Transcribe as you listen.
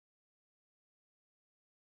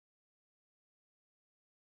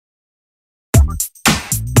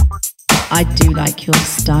I do like your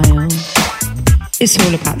style. It's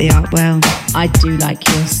all about the art well. I do like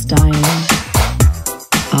your style.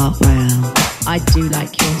 Art well. I do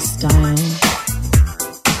like your style.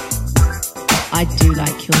 I do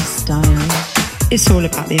like your style. It's all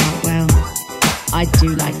about the art well. I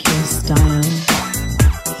do like your style.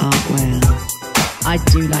 Art well. I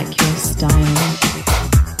do like your style.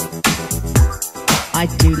 I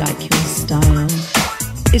do like your style.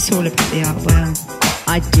 It's all about the art well.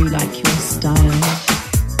 I do like your style.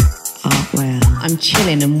 Art well. I'm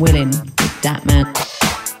chilling and willing with that man.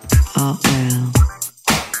 Art well.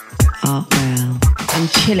 Art well. I'm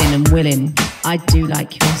chilling and willing. I do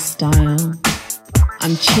like your style.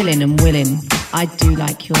 I'm chilling and willing. I do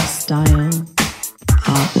like your style.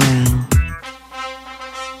 Art well.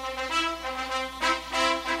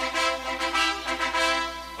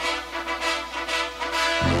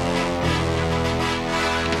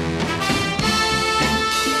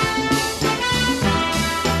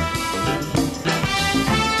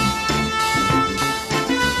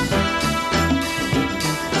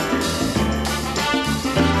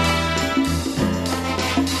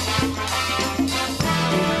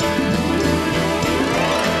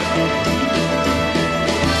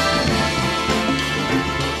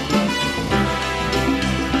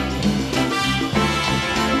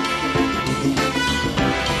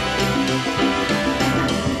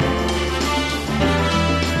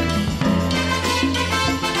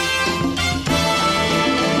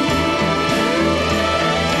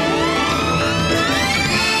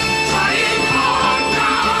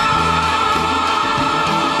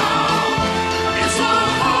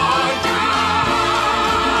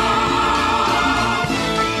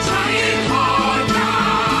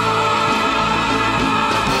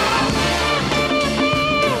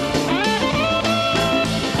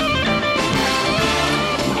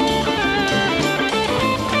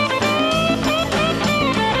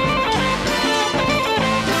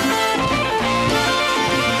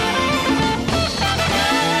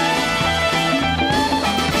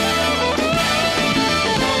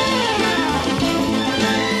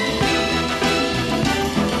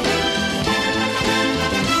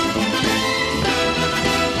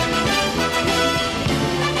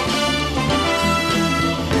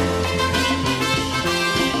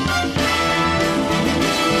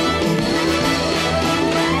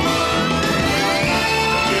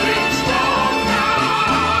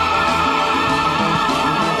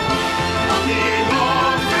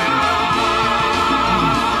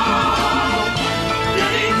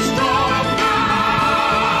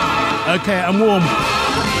 Okay, I'm warm.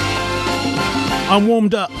 I'm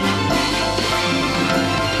warmed up.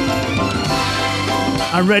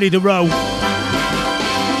 I'm ready to roll.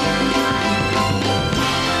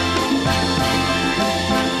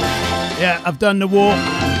 Yeah, I've done the walk.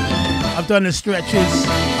 I've done the stretches.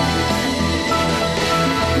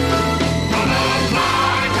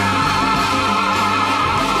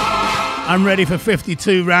 I'm ready for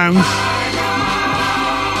 52 rounds.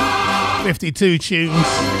 52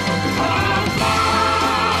 tunes.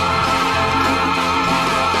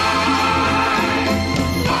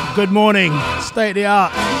 Good morning, State of the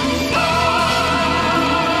Art.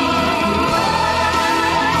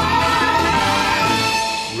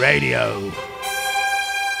 Radio.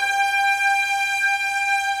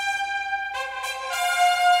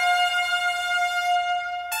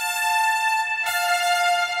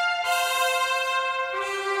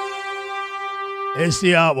 It's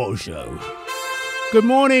the Artwell Show. Good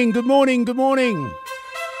morning, good morning, good morning.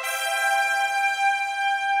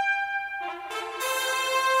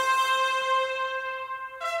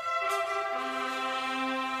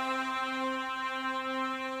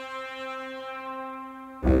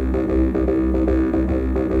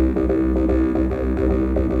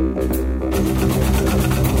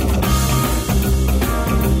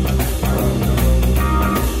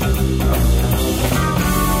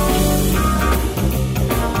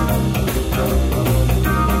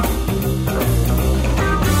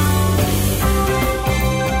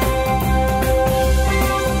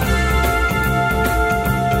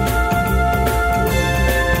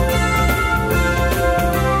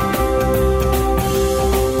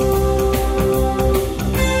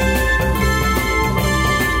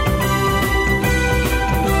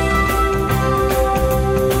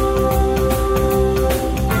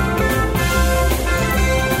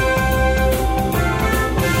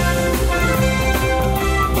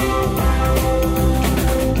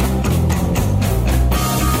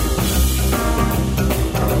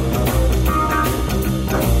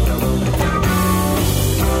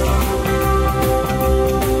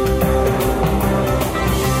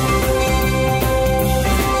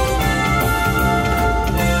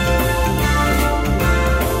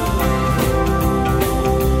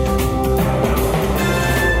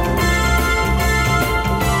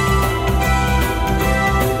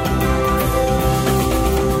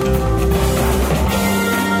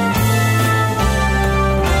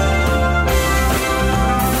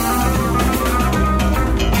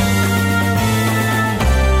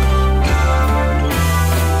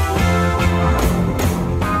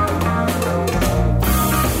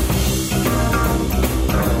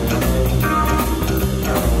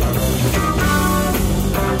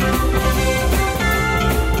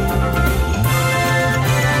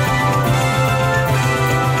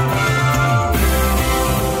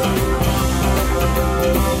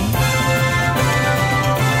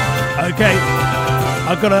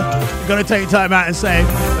 gotta take time out and say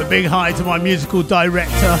a big hi to my musical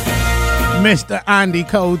director, Mr. Andy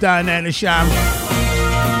Cole down there in the Sham.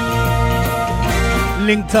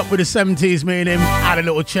 Linked up with the 70s, me and him, had a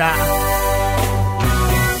little chat.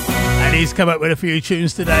 And he's come up with a few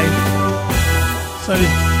tunes today. So,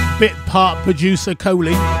 bit part producer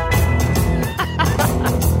Coley.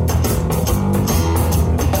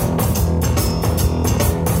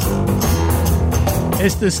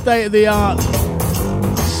 It's the state-of-the-art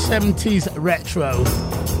 70s retro,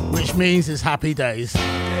 which means it's happy days.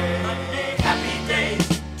 Monday, happy days.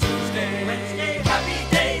 Tuesday, Wednesday, happy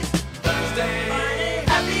days. Thursday, Friday,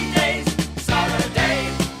 happy days. Saturday,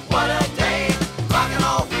 what a day. Rockin'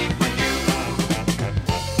 all week with you.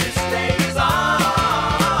 This day is on.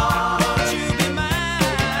 Won't you be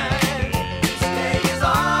mine? This day is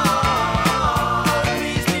on.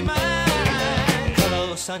 Please be mine.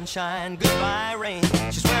 Hello, sunshine. Goodbye, rain.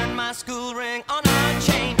 She's wearing my school ring on her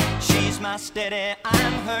chain. She's my steady,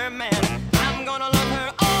 I'm her man. I'm gonna love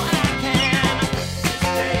her all I can. This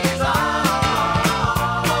day is on.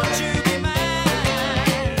 Won't you be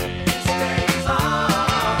mine? This day is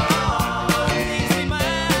on. Please be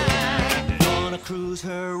mine. Gonna cruise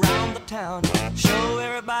her around the town, show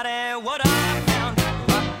everybody what I found.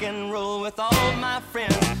 Rock and roll with all my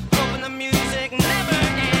friends, hoping the music never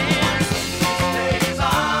ends. This day is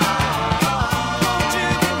on.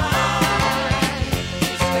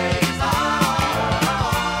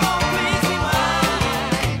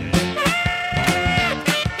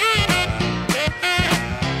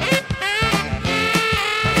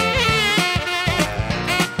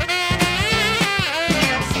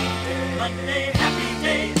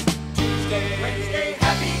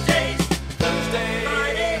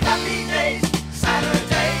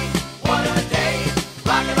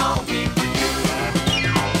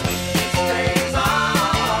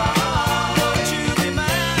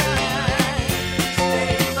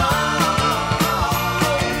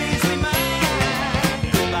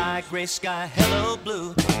 Gray sky, hello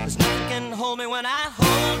blue. There's nothing can hold me when I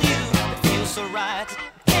hold you. It feels so right, it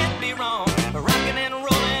can't be wrong. We're rocking and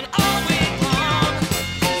rolling all week long.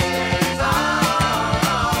 This day is on.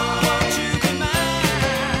 Won't you be mine?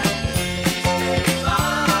 This day is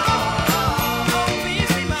on.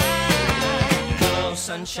 Please be mine. Hello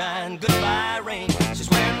sunshine, goodbye rain. She's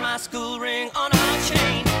wearing my school ring on her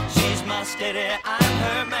chain. She's my steady, I'm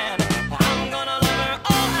her man. I'm gonna love her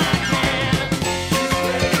all I can.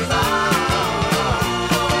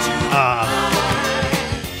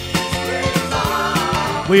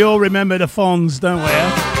 We all remember the Fonz, don't we?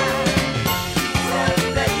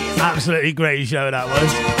 Absolutely great show that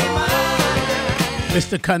was.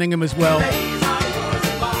 Mr. Cunningham as well.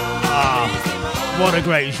 What a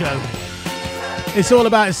great show. It's all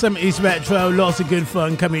about 70s retro, lots of good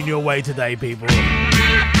fun coming your way today, people.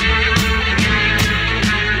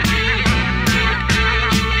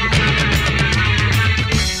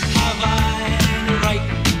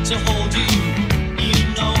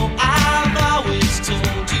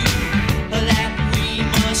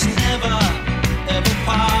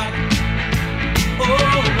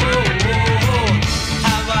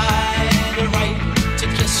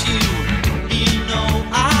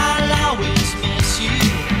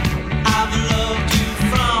 I've loved you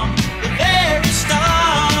from the very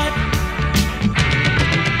start.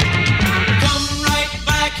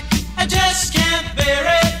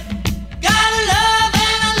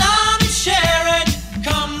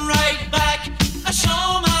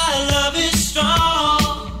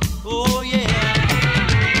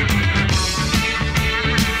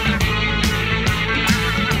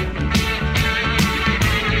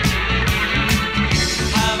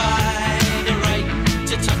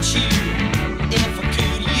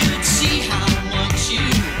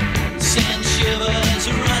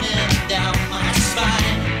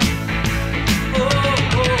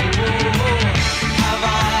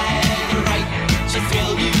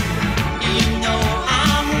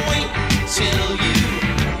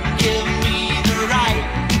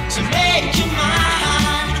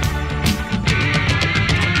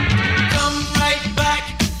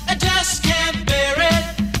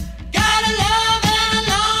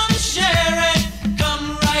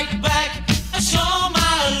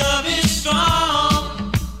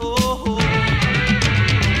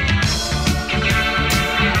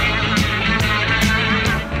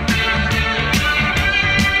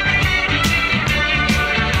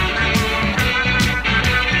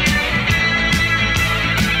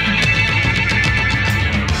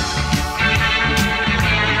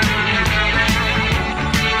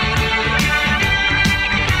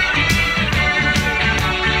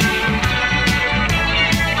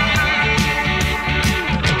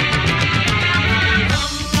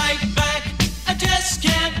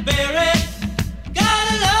 bear it.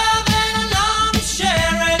 Gotta love and I long to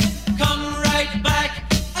share it. Come right back,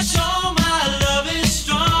 I show my love is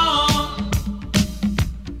strong.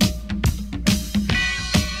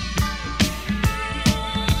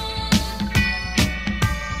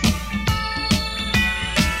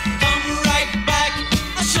 Come right back,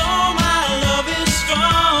 I show my love is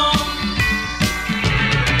strong.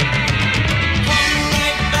 Come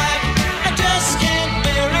right back, I just can't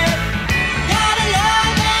bear it. Gotta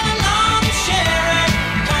love and I long to share it.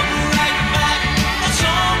 Come right back, I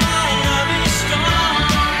show my love is strong.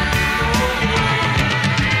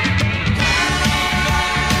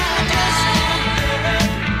 I just can't bear it.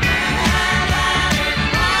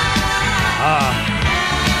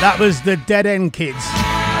 That was the Dead End Kids.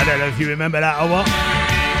 I don't know if you remember that or what.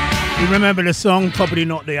 You remember the song? Probably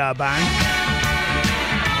not the band.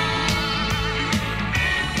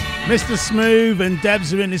 Mr. Smooth and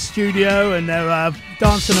Debs are in the studio and they're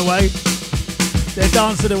dancing away. They're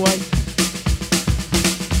dancing away.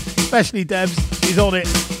 Especially Debs. She's on it.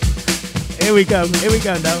 Here we go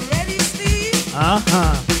now. Ready, Steve?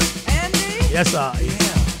 Andy? Yes, Artie.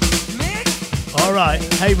 Mick? All right.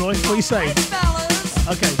 Hey, Roy, what you say? Hey, fellas.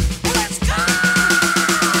 Okay. Let's go!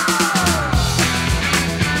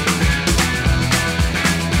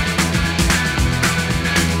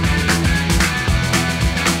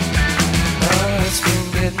 Oh, it's been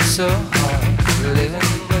getting so hard living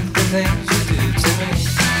with the things you do to me.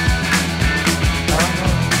 Oh,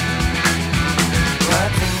 why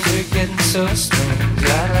things are getting so strange.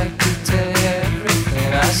 I like to tell you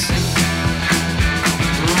everything I see.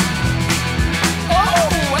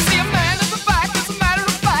 Oh, I see a man at the back. As a matter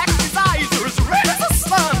of fact, his eyes are as red as the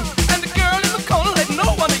sun. And the girl in the corner, let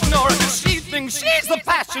no one ignore her, 'cause she thinks she's the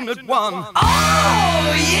passionate one.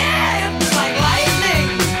 Oh, yeah! It was like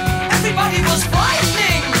lightning. Everybody was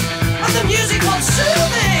frightening. And the music was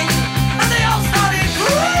soothing. And they all started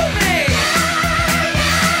grooving.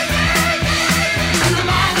 And the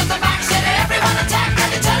man at the back said, everyone attack.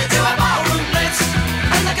 And it turned into a ballroom blitz.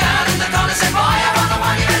 And the girl in the corner said, boy, I wonder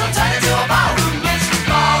why it'll turn into a ballroom blitz.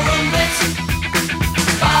 Ballroom blitz.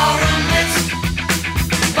 Ballroom blitz.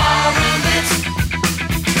 Ballroom blitz.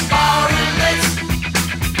 Ballroom blitz.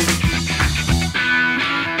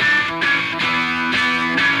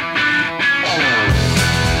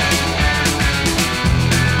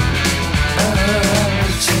 Oh, I'm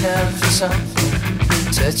reaching out for something.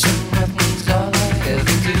 Touching nothing's all I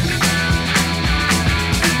ever do.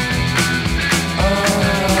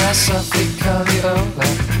 Oh, I softly call you over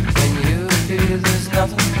when you feel there's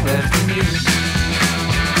nothing left in you.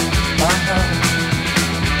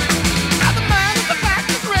 Now the man at the back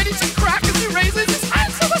is ready to crack as he raises his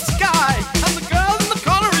hands to the sky. And the girl in the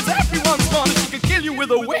corner is everyone's corner. She could kill you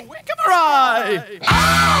with a wink of her eye.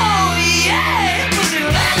 Oh, yeah, it was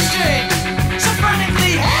electric, so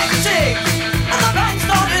frantically hectic, and the band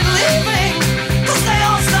started leaving, 'cause they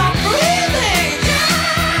all stopped breathing.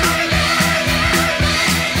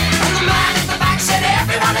 And the man at the back said,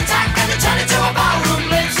 everyone attack, and it turned into a ballroom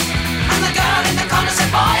blitz. And the girl in the corner said,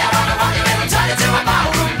 boy, I wonder what it'll turn into a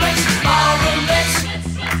ballroom blitz. Ballroom blitz.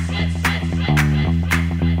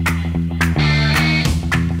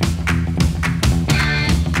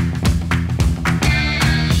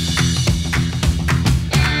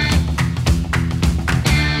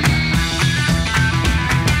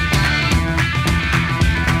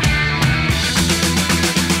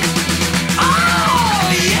 Oh,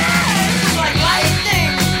 yeah, it was like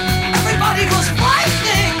lightning. Everybody was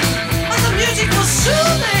frightening, and the music was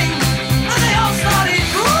soothing, and they all started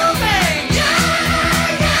grooving.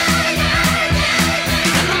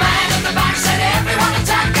 And the man at the back said, everyone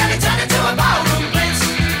attack, and it turned into a ballroom blitz.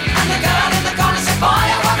 And the girl in the corner said, boy,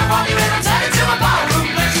 I wonder what it'll turn into a ballroom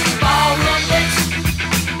blitz. Ballroom blitz.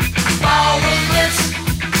 Ballroom blitz.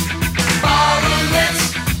 Ballroom blitz.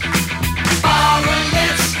 Ballroom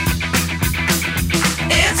blitz.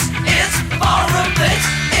 It's ballroom blitz.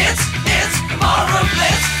 It's ballroom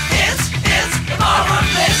blitz. It's ballroom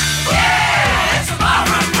blitz. Yeah, it's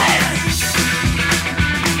ballroom blitz.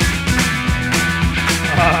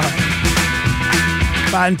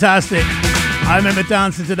 Fantastic. I remember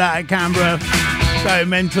dancing to that at Canberra. So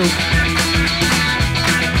mental.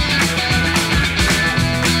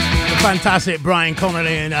 The fantastic Brian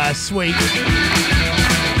Connolly and Sweet.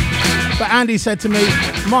 But Andy said to me,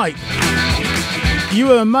 Mike, you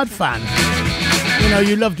were a Mud fan. You know,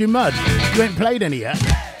 you loved your Mud. You ain't played any yet.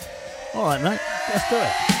 All right, mate. Let's do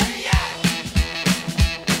it.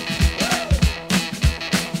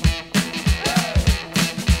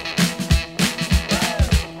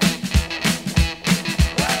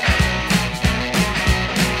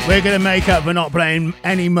 We're going to make up for not playing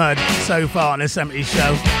any Mud so far on the 70s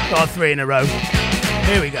show. Got 3 in a row.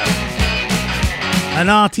 Here we go. An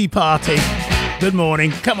arty party. Good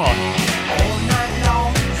morning. Come on. All night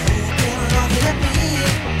long, you've been looking at me.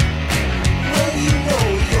 Well, you know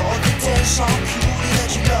you're the dance all cool that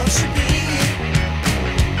you love to be.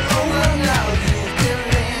 Oh, well, now you've been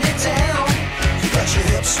laying it down. You got your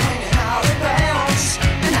hips swinging out of bounds.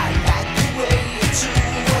 And I like the way you do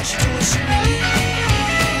what you're doing to me.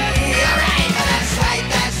 Alright, that's right,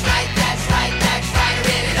 that's right, that's right, that's right. I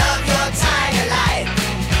really love your tiger light.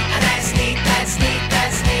 And that's neat, that's neat,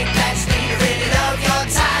 that's neat, that's neat. I really love your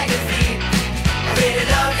tiger feet. I really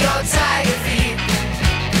love your tiger feet.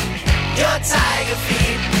 Your tiger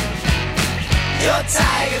feet. Your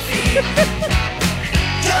tiger feet.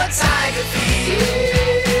 Your tiger feet.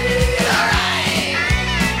 Alright.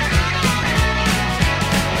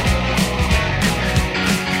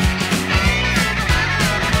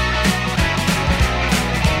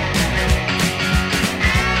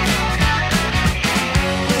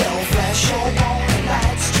 Well, flash your warning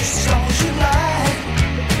lights just as long as you like.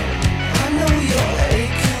 I know you're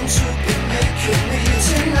aching to be making me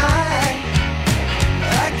tonight.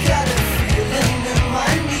 I got a feeling in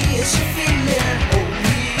my knees, a feeling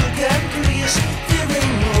only you can please. There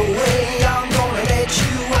ain't no way I'm gonna let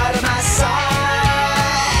you out of my sight.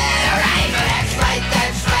 Alright, that's right,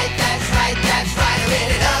 that's right, that's right, that's right. I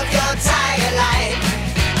really love your tiger light.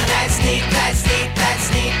 And that's neat, that's neat,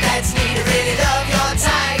 that's neat, that's neat. I really love your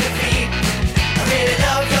tiger feet. I really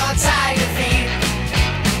love your tiger feet.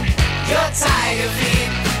 Your tiger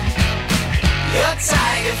feet. Your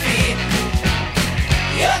tiger feet.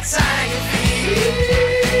 Your tiger feet.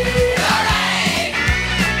 Alright.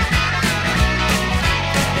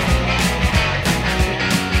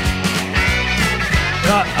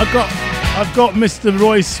 Right, I've got Mr.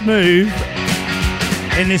 Roy Smooth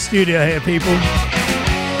in the studio here, people.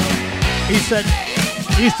 He said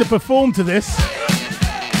he used to perform to this.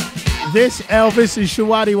 This Elvis and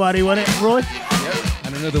Shawadi Wadi, wasn't it, Roy? Yep.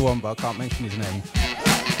 And another one, but I can't mention his name.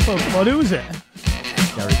 Oh, come on, who was it?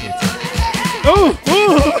 Gary Glitter. Oh!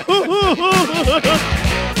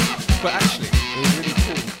 But actually, it was really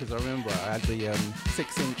cool because I remember I had the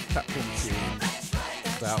 6-inch platform tune,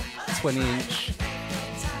 about 20-inch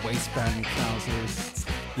waistband trousers,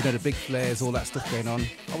 you know, the big flares, all that stuff going on.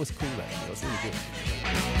 I was cool actually. I was really good.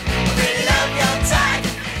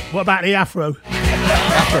 What about the afro?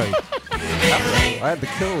 Afro. I had the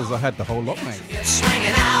curls. I had the whole lot, mate.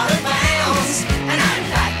 Swinging out of bounds, and I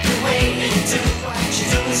like the way you do what you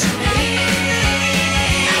do to me.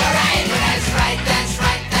 Alright, that's right, that's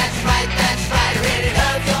right, that's right, that's right. I really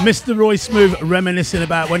love your Mr. Roy Smooth reminiscing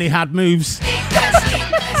about when he had moves.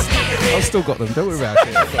 I've still got them. Don't worry about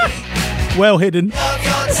it. Well hidden.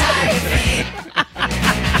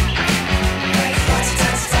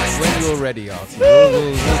 When you're ready, Artie,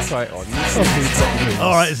 we'll try it on.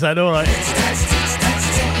 All right, Zed, all right.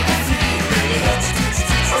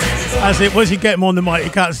 That's it. Once you get him on the mic,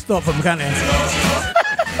 you can't stop him, can you?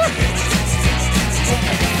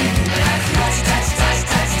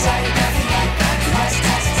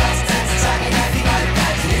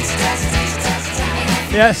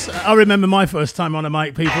 Yes, I remember my first time on a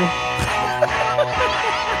mic, people.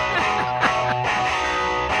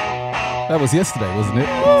 That was yesterday, wasn't it?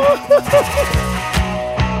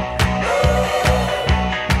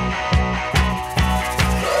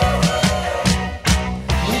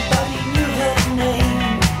 Nobody knew her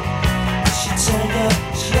name. She turned up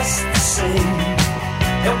just the same.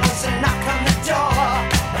 There was a knock on the door,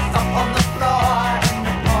 a thump on the floor, and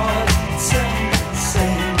the boy turned the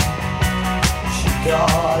same. She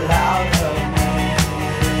called out her name.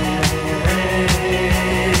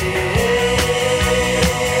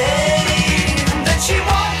 Then she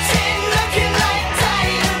walked in looking like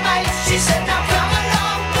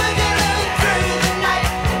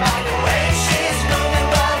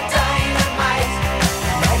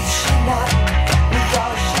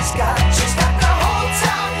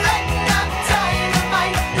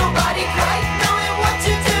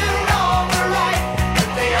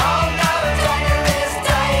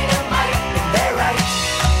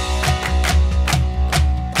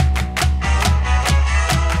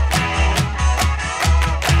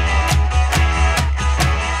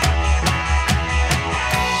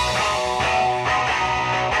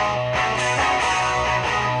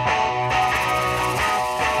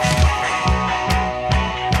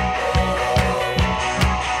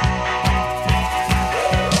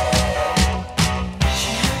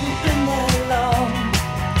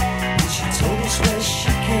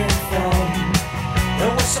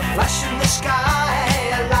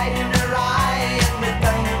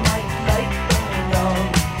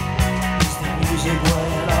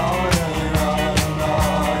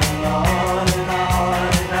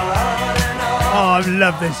I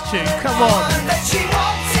love this tune. Come on. That she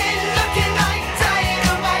walks in looking like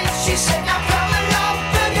dynamite. She said, now come along,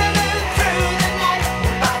 boogaloo through the night.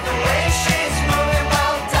 And by the way she's moving,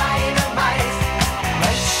 well, dynamite.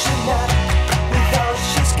 Makes you nut with all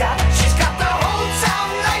she's got. She's got the whole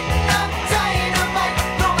town lighting up dynamite.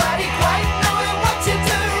 Nobody quite knowing what to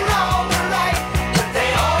do wrong or right. But they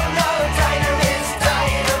all know Dinah is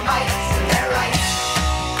dynamite. And they're right.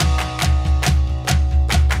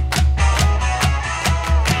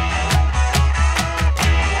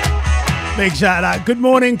 Big shout out. Good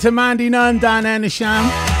morning to Mandy Nunn down there in the sham.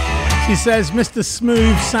 She says Mr.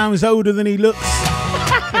 Smooth sounds older than he looks.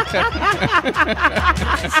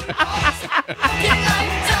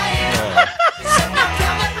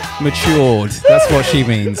 Matured. That's what she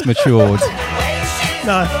means. Matured.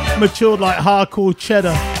 No, matured like hardcore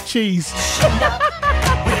cheddar cheese.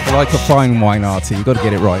 Like a fine wine arty. You got to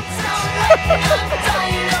get it right.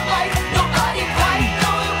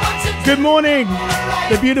 Good morning.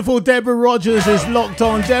 The beautiful Deborah Rogers is locked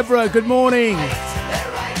on. Deborah, good morning.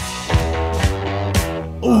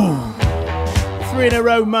 Ooh, 3 in a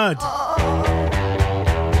row mud.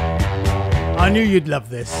 I knew you'd love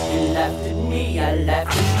this. You laughed at me, I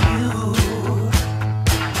laughed at you.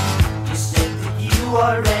 You said that you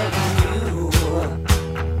already knew.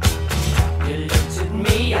 You looked at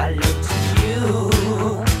me, I looked at you.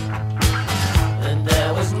 And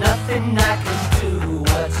there was nothing I could do.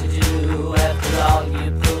 What to do after all you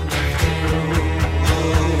put me through.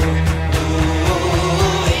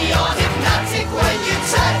 You're hypnotic when you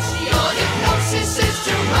touch. Your hypnosis is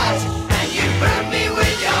too much. And you burn me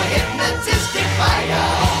with your hypnotistic fire.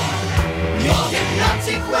 You're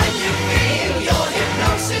hypnotic when you feel. Your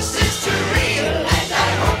hypnosis is too real. And I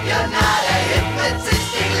hope you're not a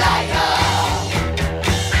hypnotistic liar.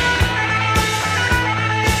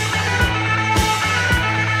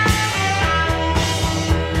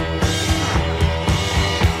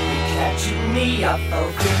 Me, I fell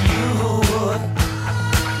for you.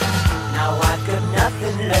 Now I've got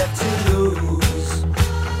nothing left to lose.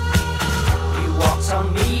 You walked on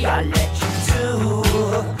me, I let you do.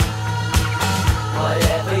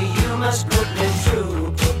 Whatever you must put me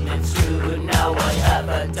through, put me through. Now what have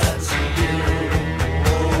I done to you?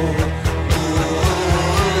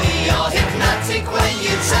 You're hypnotic when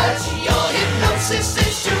you touch. Your hypnosis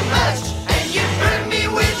is too much. And you burn me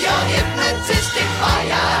with your hypnotistic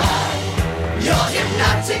fire. You're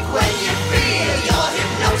hypnotic when you feel. Your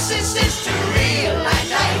hypnosis is too real. And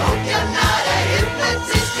I hope you're not a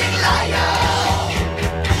hypnotistic liar.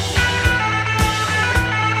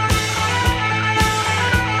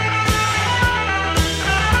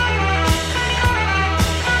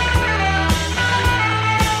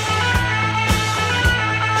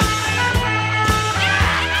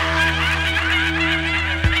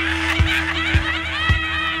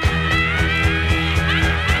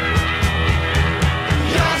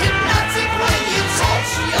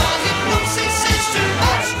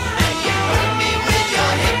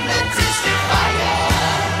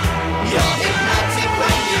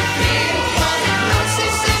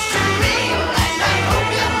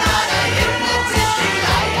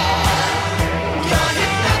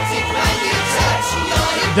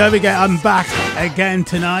 Don't forget, I'm back again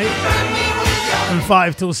tonight from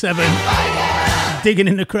 5 till 7, digging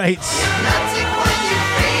in the crates.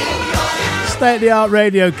 State-of-the-art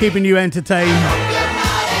radio, keeping you entertained.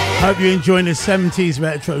 Hope you're enjoying this 70s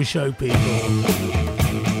retro show, people.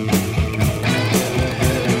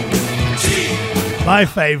 My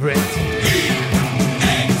favourite.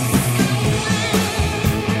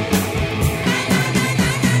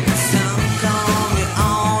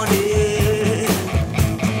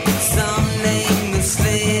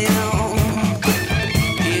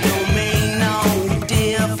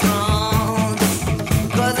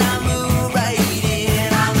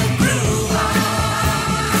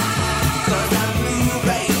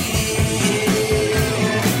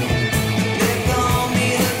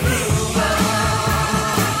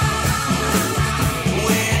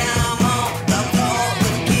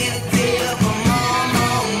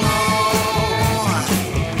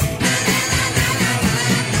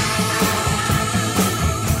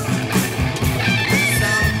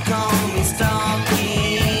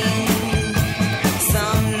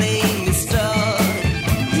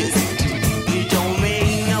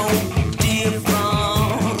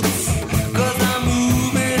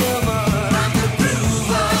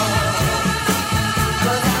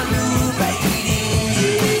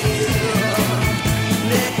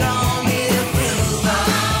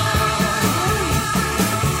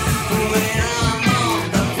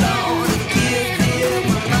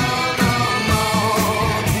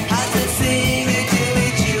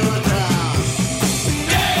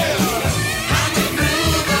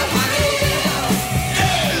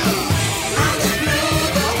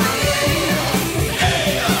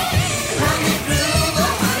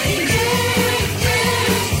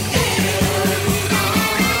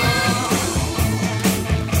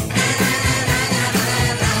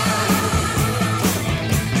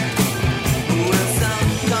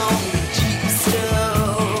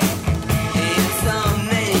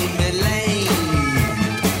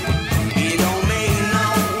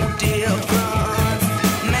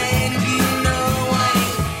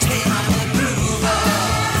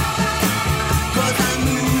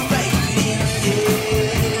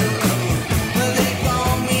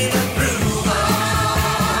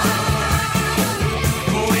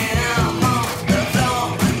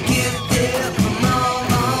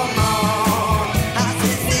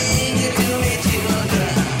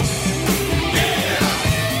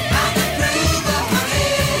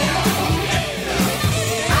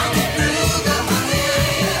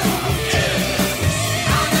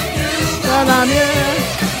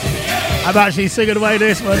 I'm actually singing away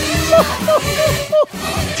this one.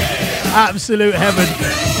 Absolute heaven.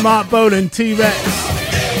 Mark Bolan, T-Rex,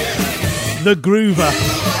 The Groover.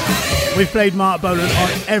 We've played Mark Bolan on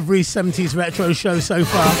every 70s retro show so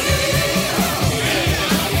far.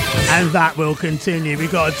 And that will continue.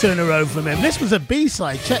 We've got a turnaround from him. This was a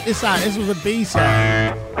B-side. Check this out. This was a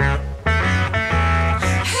B-side.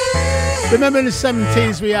 Remember in the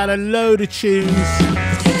 70s we had a load of tunes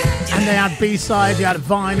and they had B-side, you had a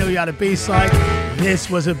vinyl, you had a B-side. This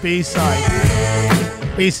was a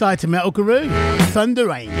B-side. B-side to Metal Guru, Thunder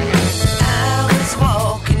Rain. I was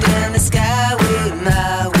walking down the sky with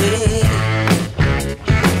my way.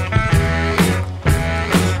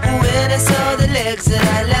 When I saw the legs that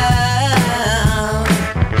I love,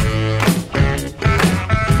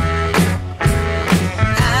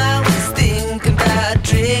 I was thinking about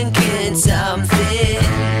drinking something.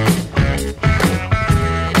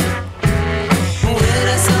 When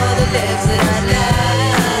I saw the legs that I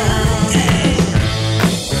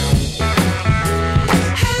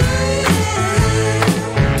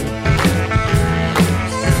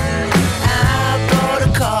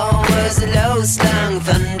low-slung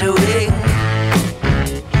thunder wing.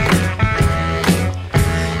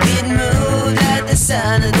 It moved at the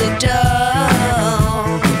sound of the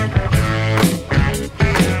dawn.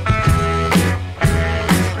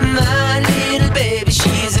 My little baby,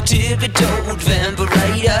 she's a tippy-toed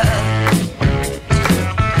vampire.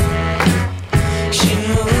 She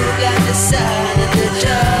moved at the sound of the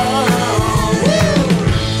dawn.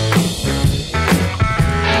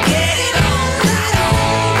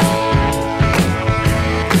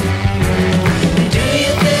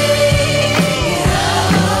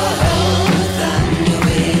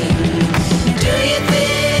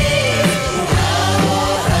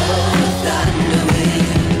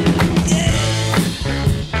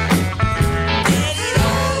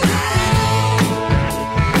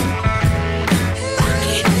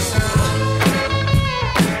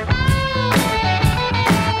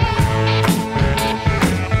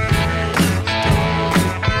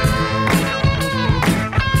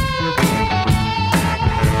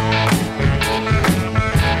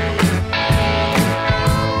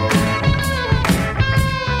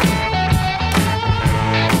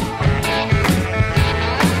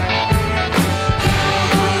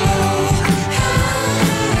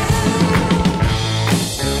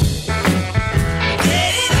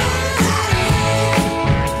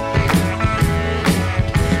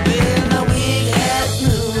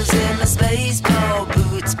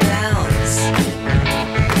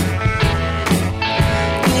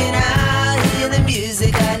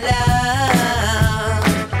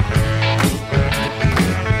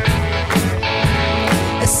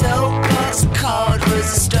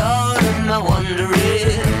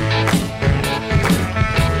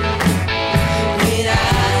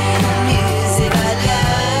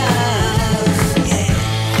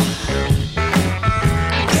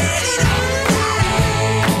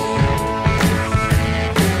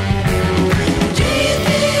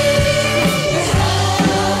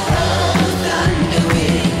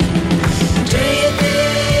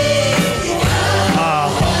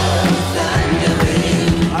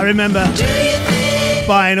 Remember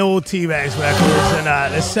buying all T-Rex records and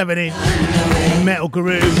the 7-inch Metal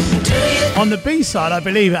Guru. On the B-side, I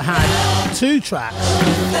believe it had 2 tracks.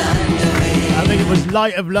 I think it was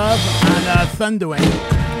Light of Love and Thunderwing.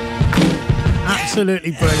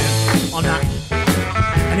 Absolutely brilliant on that.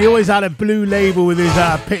 And he always had a blue label with his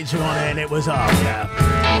picture on it, and it was,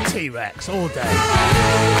 T-Rex all day.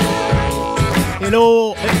 It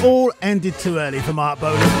all ended too early for Mark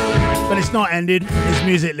Bolan, but it's not ended. His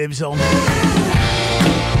music lives on.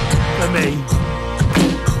 For me.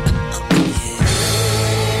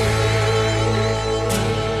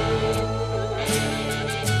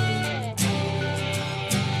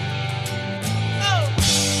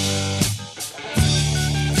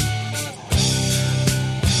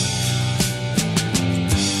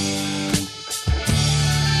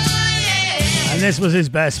 And this was his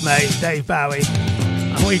best mate, Dave Bowie.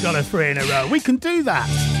 And we got a 3 in a row. We can do that.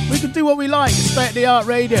 We can do what we like. It's state-of-the-art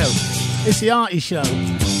radio. It's the Artie Show.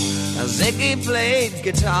 Ziggy played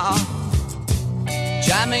guitar,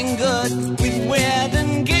 jamming good with Weird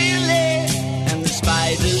and Gilly and the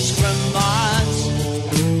Spiders from Mars.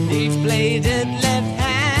 He played it left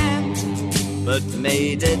hand, but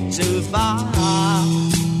made it too far.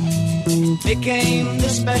 Became the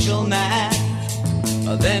special man.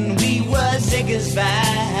 Then we were Ziggy's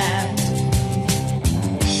band.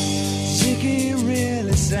 Ziggy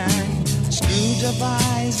really sang, screwed up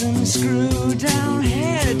eyes and screwed down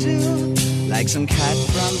hairdo, like some cat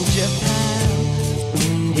from Japan.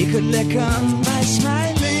 He could lick 'em by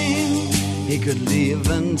smiling. He could leave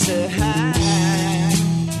them to hang.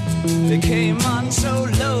 They came on so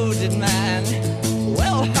loaded, man,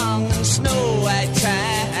 well hung in snow white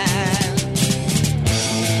tan.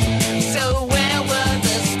 So where were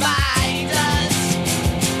the spiders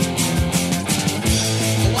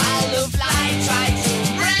while the fly tried to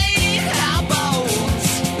break our bones?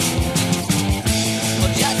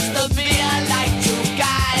 Well, just the beer like to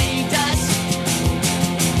guide us.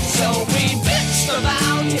 So we bitched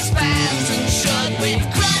about his fans and should we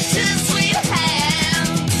crush his sweet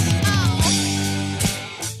hands? Oh.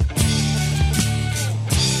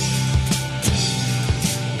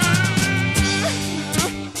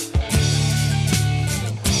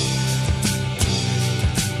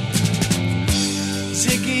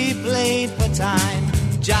 Ziggy played for time,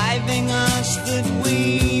 jiving us that we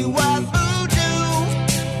were voodoo.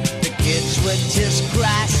 The kids were just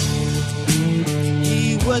crass. He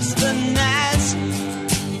was the Nas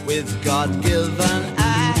with God-given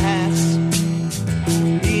ass.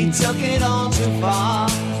 He took it all too far,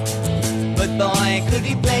 but boy, could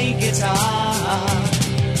he play guitar.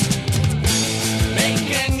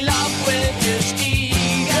 Making love with his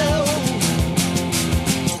ego.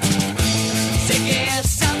 Ziggy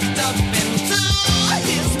sucked up into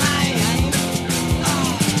his mind,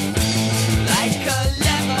 oh, like a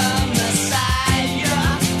lever messiah.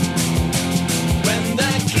 When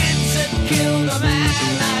the kids had killed a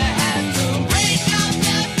man, I had to break up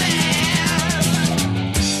the band.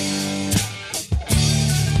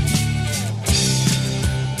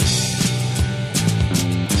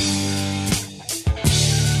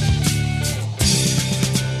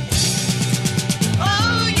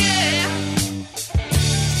 Oh yeah.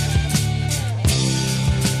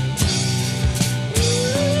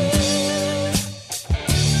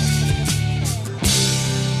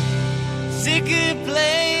 Ziggy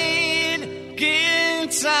played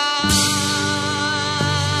guitar.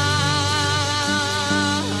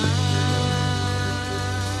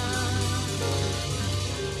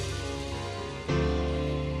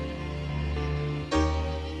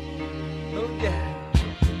 Oh yeah.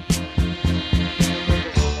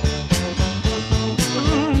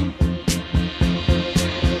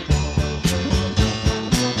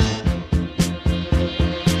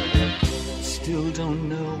 Still don't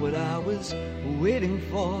know what I was waiting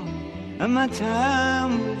for, and my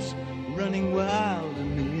time was running wild, a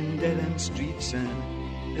million dead-end streets, and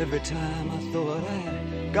every time I thought I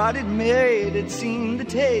got it made, it seemed the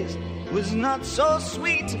taste was not so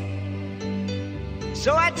sweet.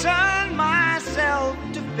 So I turned myself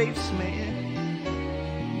to face me,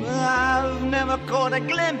 but I've never caught a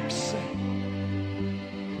glimpse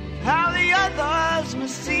how the others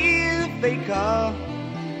must see the faker.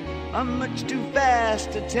 I'm much too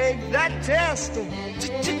fast to take that test.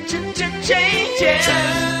 Changes.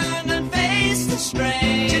 Turn and face the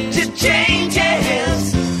strange. Changes.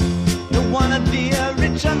 Don't wanna be a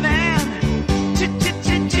richer man.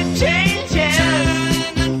 Changes.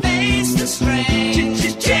 Turn and face the strange.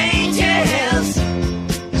 Changes.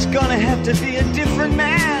 It's gonna have to be a different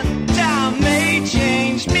man. Time may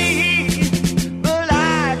change me, but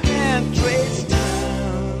I can't trace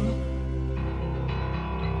time.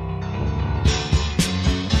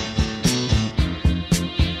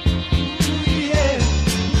 Yeah.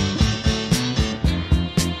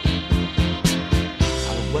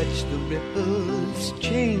 I watch the ripples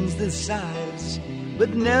change the size, but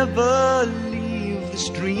never leave the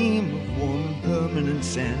stream of warm and permanent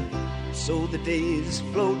sand. So the days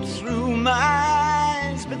float through my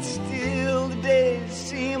eyes, but still the days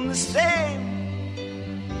seem the same.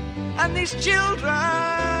 And these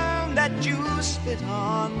children that you spit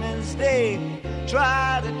on as they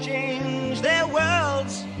try to change their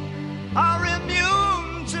worlds are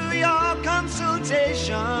immune to your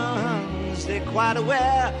consultations. They're quite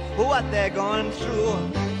aware of what they're going through.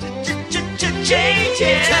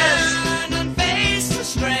 Changes. Turn and face the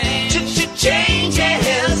strange.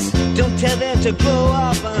 Changes. Don't tell them to grow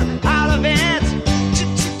up out of it.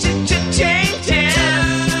 Changes.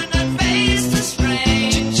 Turn and face the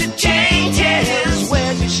strange. Changes.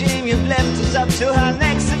 Where's your shame you've left us up to our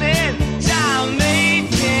next event? Time may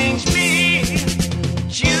change me,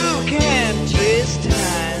 but you can't twist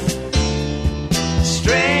time.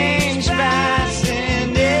 Strange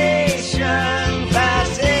fascination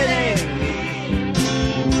fascinating me.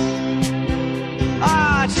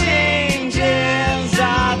 Our changes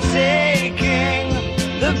are taking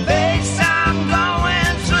the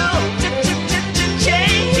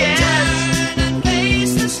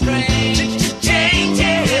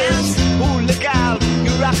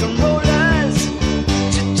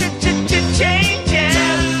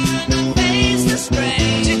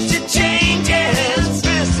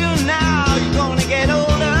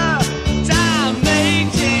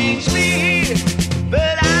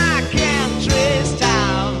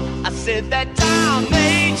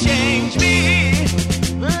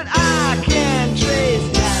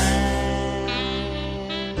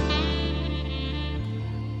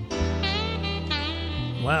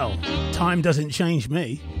Time doesn't change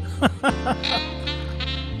me.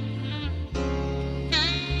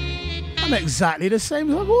 I'm exactly the same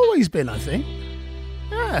as I've always been, I think.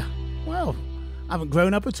 Yeah, well, I haven't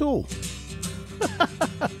grown up at all.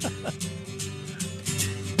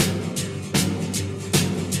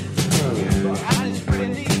 Alice really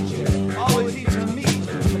needs you, always needs to meet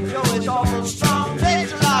you. Joe is awful strong,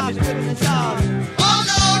 days of life is putting it down. Oh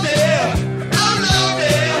no, dear, oh no,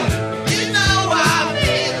 dear, you know I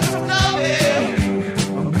feel no dear.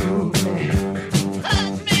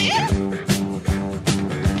 Touch me.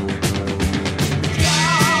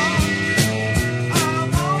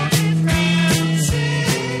 I'm only dancing,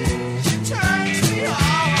 she turns me on,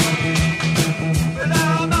 but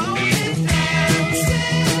I'm only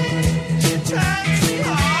dancing, she turns me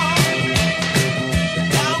on.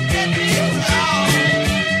 Don't get me wrong,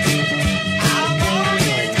 I'm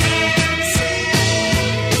only dancing.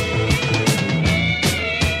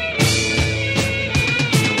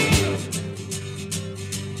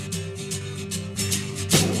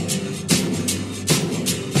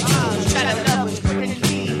 Shut up with pretty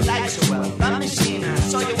clean, like so well. I'm machine,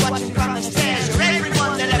 so you're watching from the stairs. You're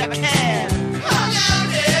everyone that ever cared. Oh no,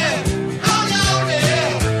 dear, oh no, dear,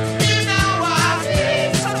 you know I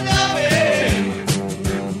need some loving.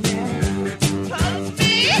 Touch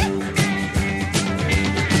me.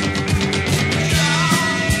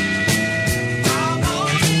 I'm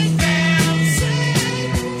only dancing,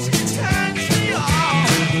 she turns me on.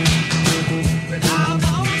 But I'm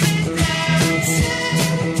only dancing,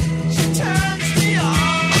 she turns me on.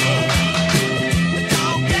 But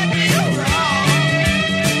don't get me wrong,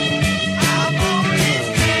 I'm only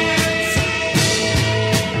dancing.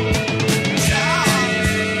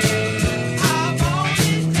 I'm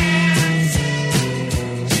only dancing,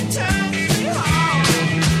 she turns me on.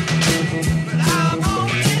 But I'm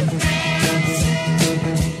only dancing,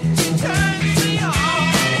 she turns me on.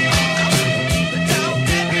 But don't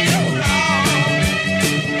get me wrong,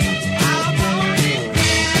 I'm only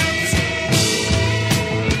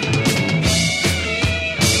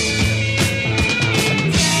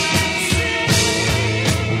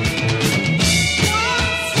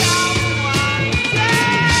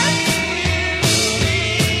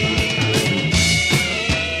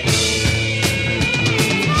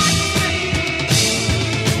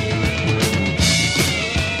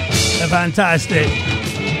The fantastic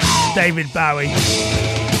David Bowie.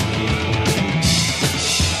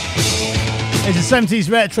 It's a 70s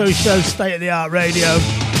retro show, State of the Art Radio.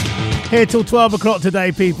 Here till 12 o'clock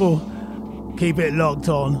today, people. Keep it locked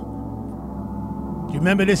on. Do you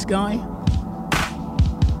remember this guy?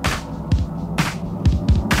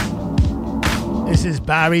 This is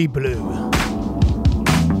Barry Blue.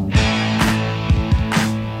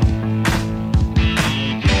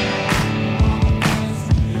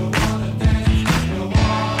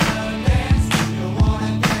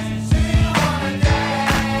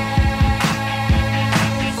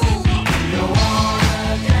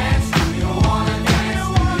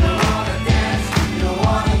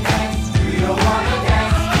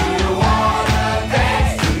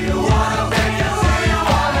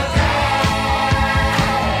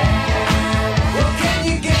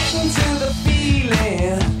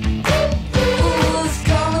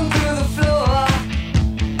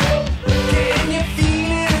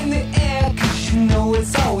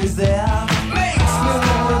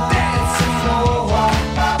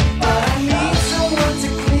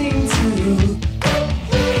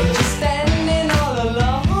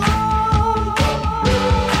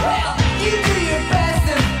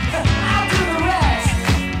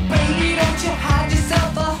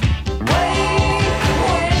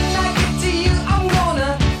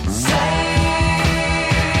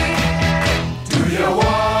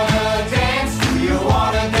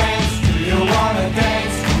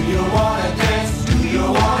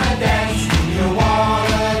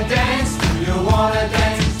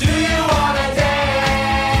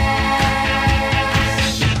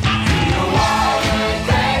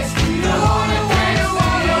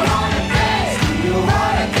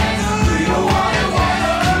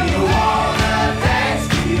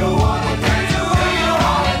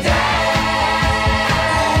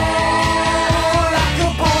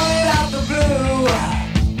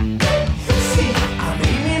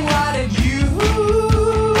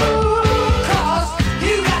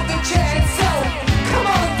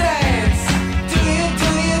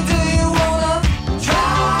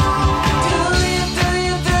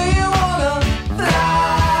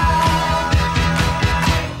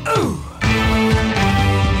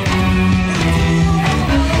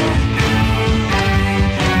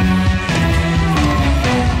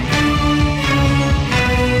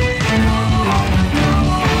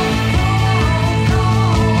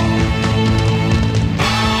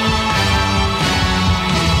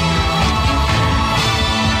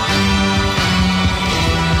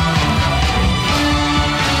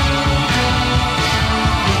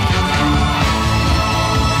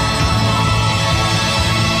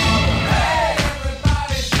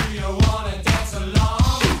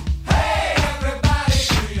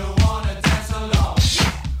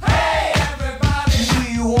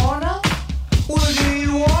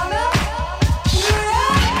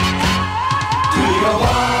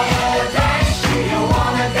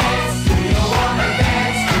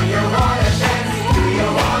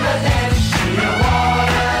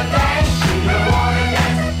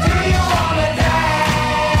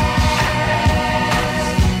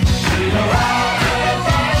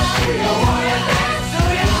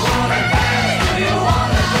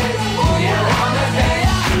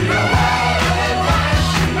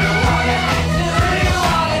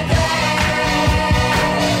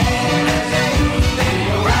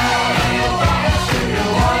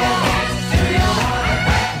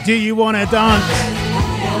 Do you want to dance?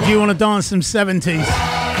 Do you want to dance some 70s?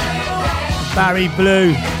 Barry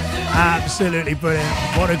Blue. Absolutely brilliant.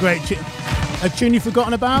 What a great tune. A tune you've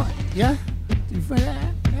forgotten about? Yeah?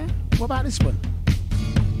 Yeah? What about this one?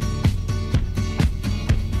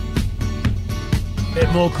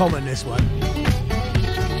 Bit more common, this one.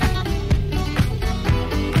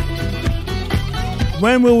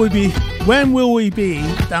 When will we be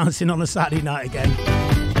dancing on a Saturday night again?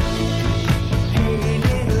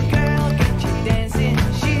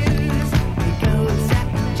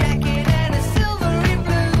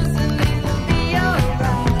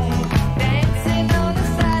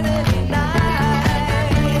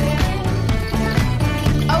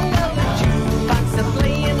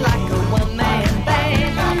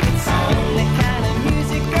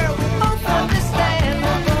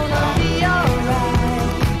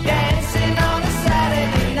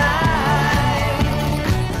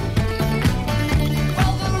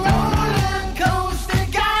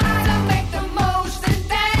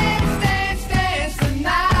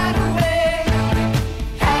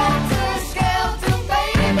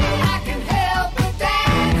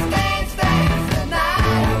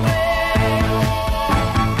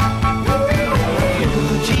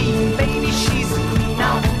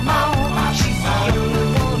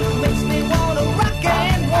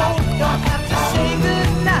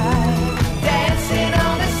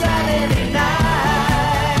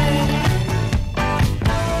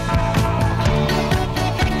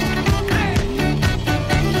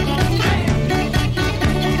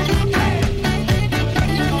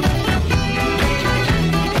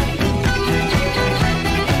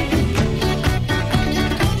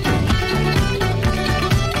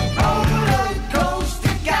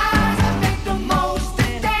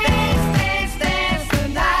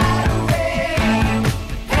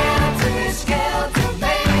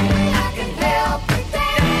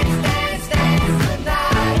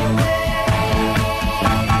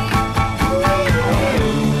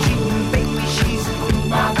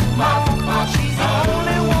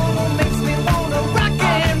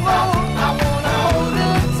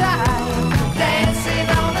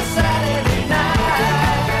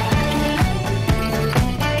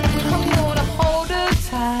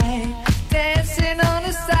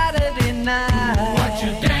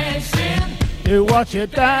 Watch you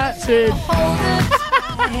dancing.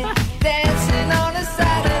 Dancing on a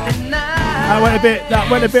Saturday night. That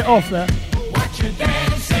went a bit off there. Watch you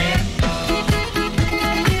dancing.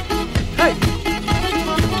 Hey.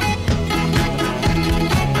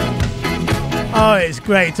 Oh, it's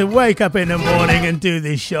great to wake up in the morning and do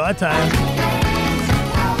this show. I tell you.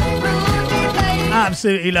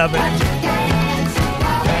 Absolutely love it.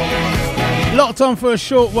 Locked on for a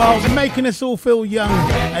short while, making us all feel young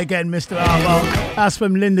again, Mr. Armand. That's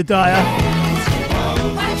from Linda Dyer.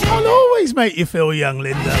 I'll always make you feel young,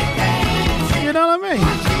 Linda. You know what I mean?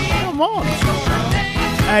 Come on.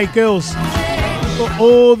 Hey, girls, for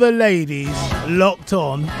all the ladies locked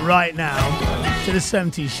on right now to the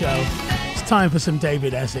 70s show, it's time for some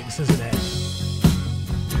David Essex, isn't it?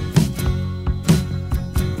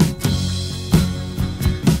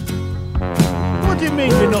 What do you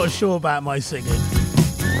mean you're not sure about my singing?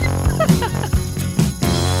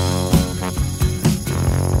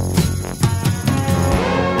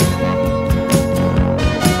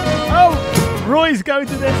 Oh, Roy's going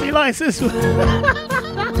to this. He likes this one.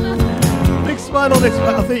 Big smile on this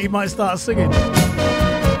one. I think he might start singing.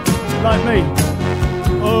 Like me.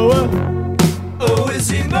 Oh, Oh,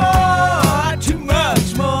 is it more, too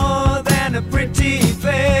much more than a pretty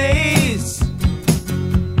face?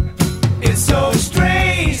 It's so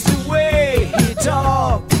strange the way you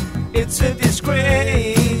talk, it's a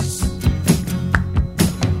disgrace.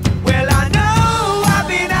 Well, I know I've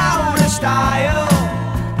been out of style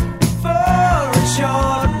for a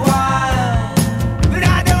short while, but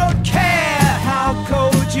I don't care how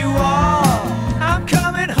cold you are, I'm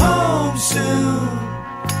coming home soon.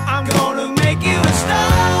 I'm gonna make you a star,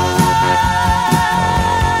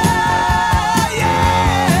 yeah.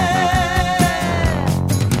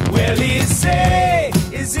 Well, he say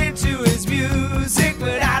he's into his music,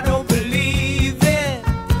 but I don't believe it.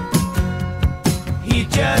 He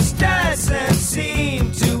just doesn't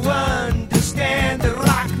seem to understand the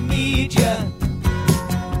rock media.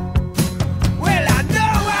 Well, I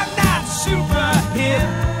know I'm not super hip,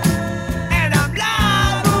 and I'm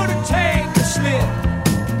liable to take a slip,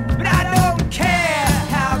 but I don't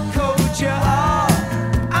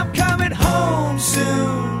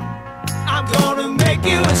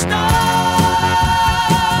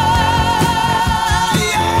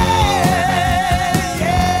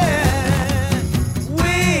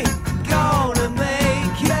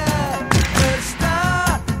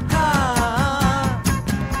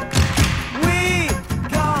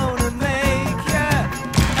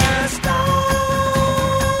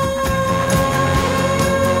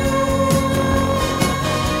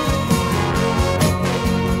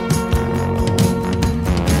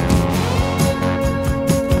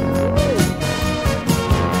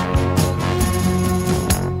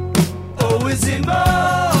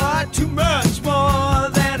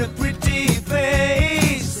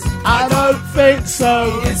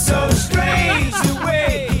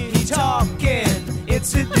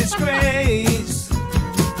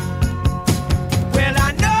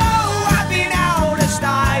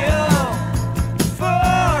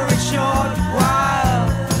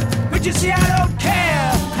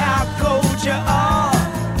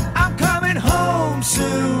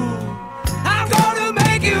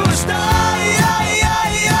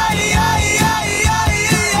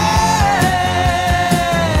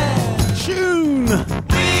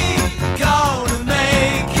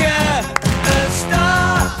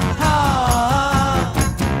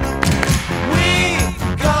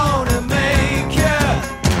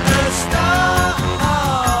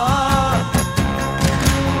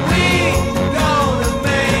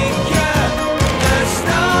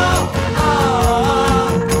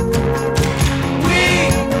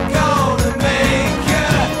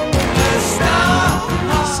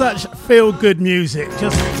such feel-good music.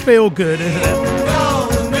 Just feel good, isn't it?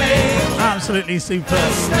 Absolutely superb.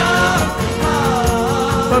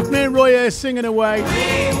 Both me and Roy here singing away,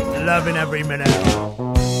 loving every minute.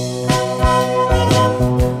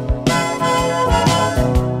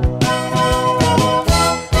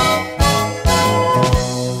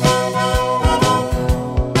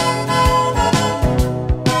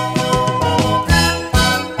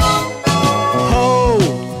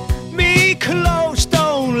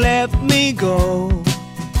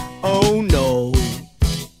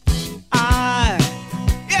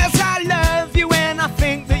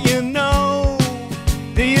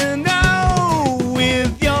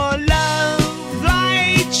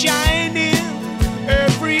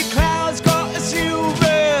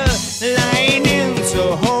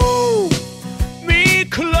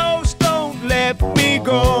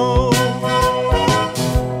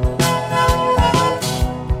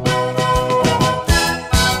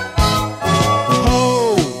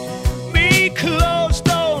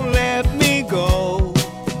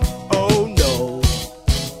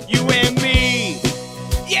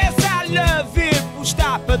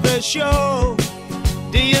 Show.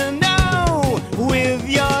 Do you know, with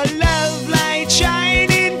your love light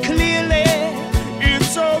shining clearly,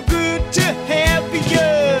 it's so good to have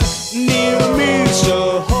you near me.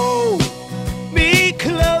 So hold me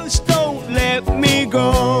close, don't let me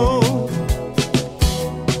go.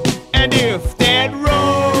 And if that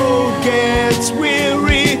road gets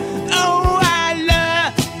weary, oh, I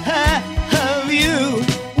love you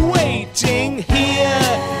waiting here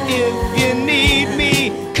if you need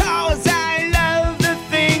me.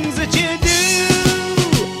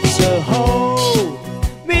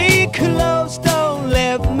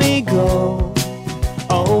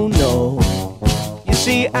 Oh no, you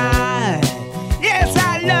see yes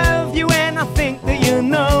I love you and I think that you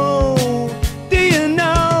know. Do you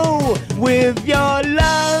know, with your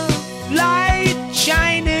love light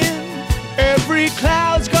shining, every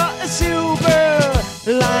cloud's got a silver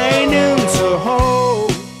lining. So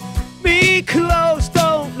hold me close,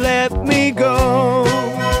 don't let me go.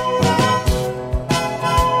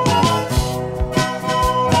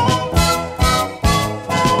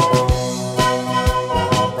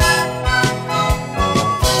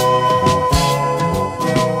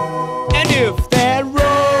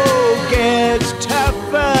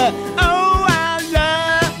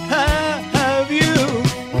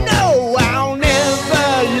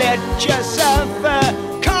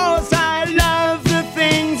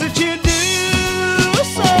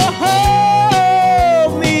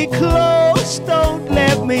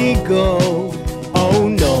 Go. Oh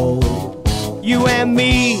no, you and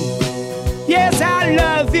me, yes our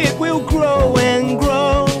love it will grow and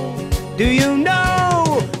grow. Do you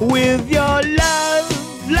know, with your love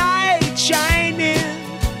light shining,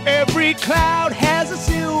 every cloud has a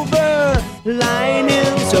silver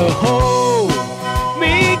lining. So hold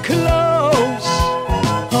me close,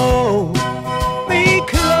 hold me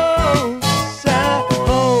close,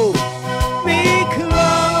 hold me close.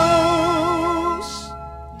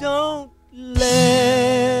 Don't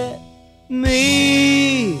let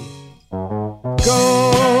me go.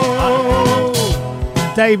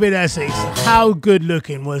 David Essex, how good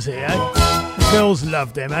looking was he, eh? The girls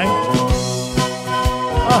loved him, eh?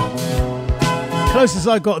 Oh, closest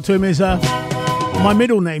I got to him is my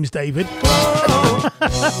middle name's David.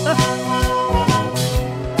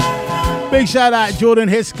 Big shout out Jordan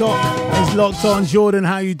Hiscock is locked on. Jordan,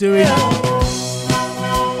 how you doing?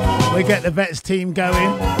 We get the Vets team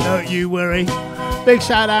going, don't you worry. Big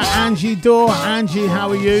shout out Angie Dorr. Angie, how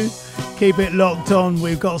are you? Keep it locked on.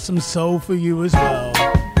 We've got some soul for you as well.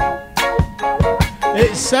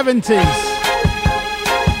 It's 70s.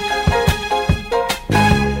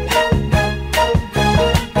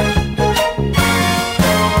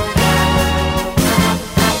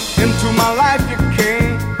 Into my life you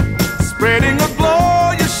came, spreading a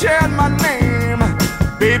glow, you shared my name.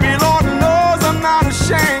 Baby, Lord knows I'm not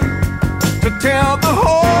ashamed to tell the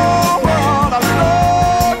whole world I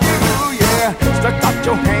love you, yeah. Stretch out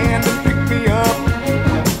your hand and pick me up,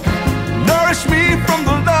 nourish me from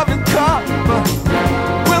the loving cup,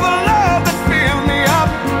 with a love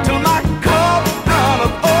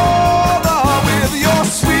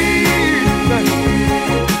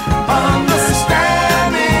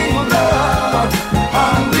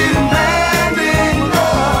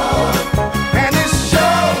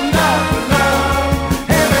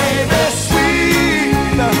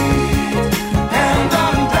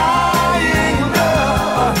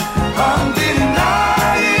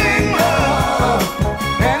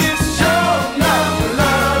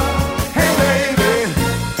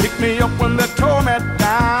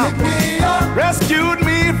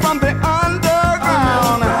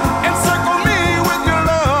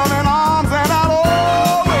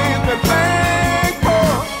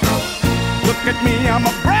I'm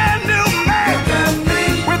a brand new man.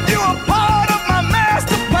 With you a part of my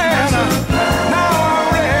master plan. Now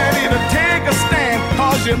I'm ready to take a stand,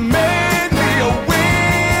 'cause you made me a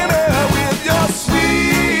winner with your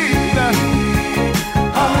sweet,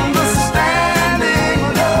 understanding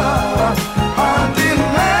love,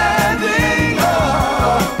 undemanding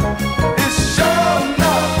love. It's sure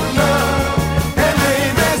enough love, and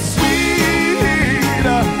baby, sweet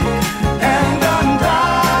and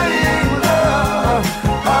undying love,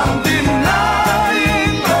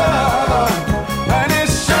 undenying love, and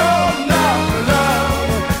it's sure enough love.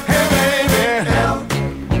 Hey baby,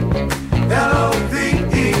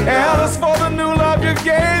 L-O-V-E. L is for the new love you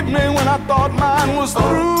gave me when I thought mine was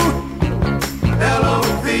through.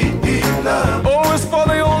 L-O-V-E love. O is for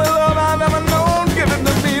the only love I've ever known, given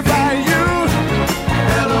to me by you.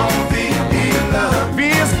 L-O-V-E love. V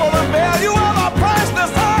is for the value of our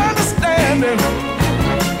priceless understanding.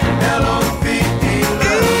 L-O-V-E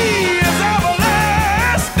love. E is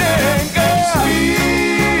everlasting, girl.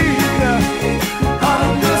 Sweet,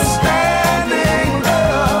 understanding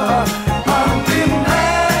love,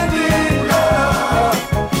 undemanding love,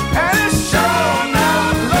 and it's sure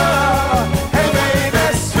enough love. Hey baby,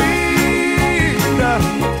 sweet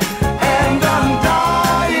and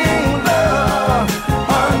undying love,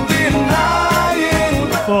 undenying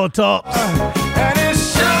love, Four Tops. and it's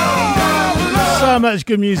sure enough love. So much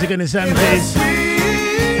good music in the 70s.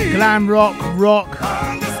 Glam rock, rock,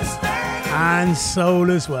 and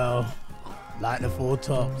soul as well. Like the Four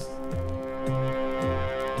Tops.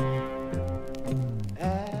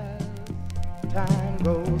 As time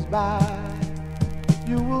goes by,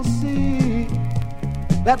 you will see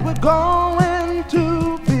that we're going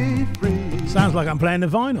to be free. Sounds like I'm playing the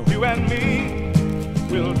vinyl. You and me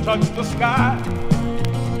will touch the sky.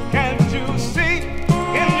 Can't you see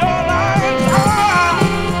in your life's eye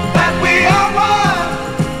that we are one?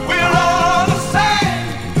 We're all the same,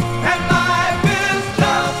 and life is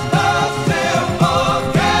just a simple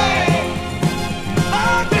game.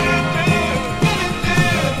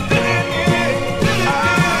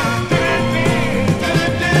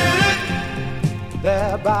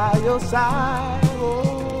 There by your side,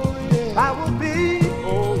 oh yeah, I will be.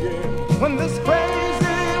 Oh yeah, when this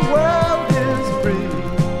crazy world is free,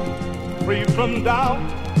 free from doubt,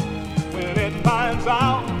 when it finds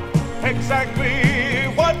out exactly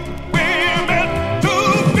what we're meant to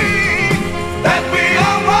be. That we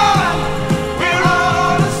are one, we're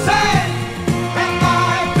all the same, and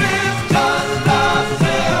life is just a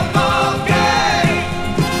simple game.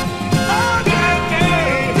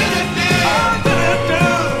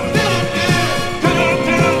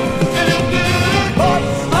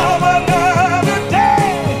 Thoughts of another day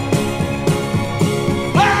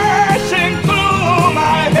flashing through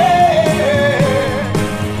my head,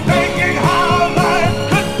 thinking how life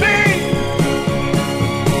could be.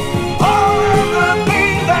 All the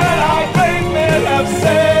things that I think men have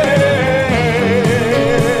said.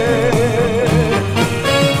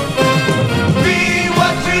 Be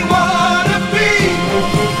what you wanna be,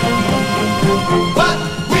 what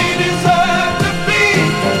we deserve to be,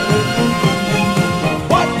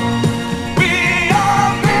 what we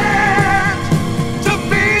are meant to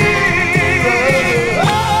be.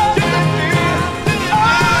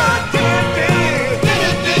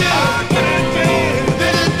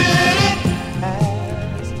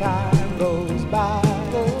 As time goes by,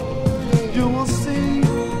 you will see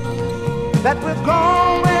that we're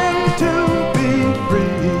going to be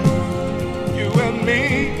free. You and me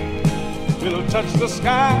will touch the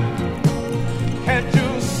sky. Can't you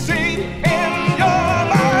see in your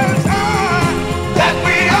mind's eye that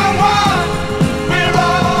we are one? We're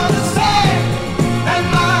all the same, and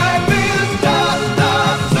life is just a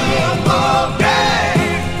simple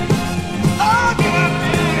game. Oh, you and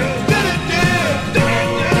me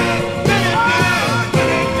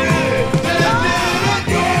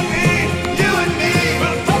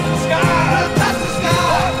will touch the sky, touch the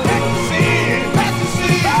sky, can you see, can you see?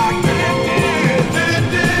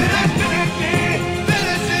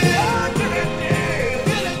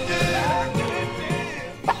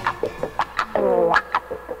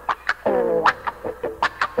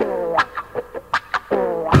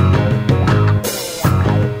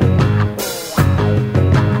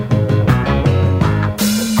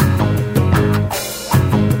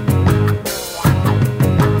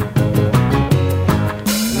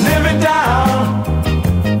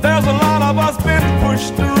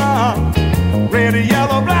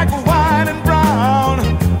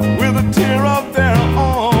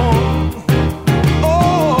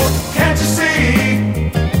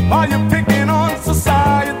 Are you picking on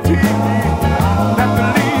society? That the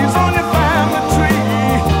leaves on your family tree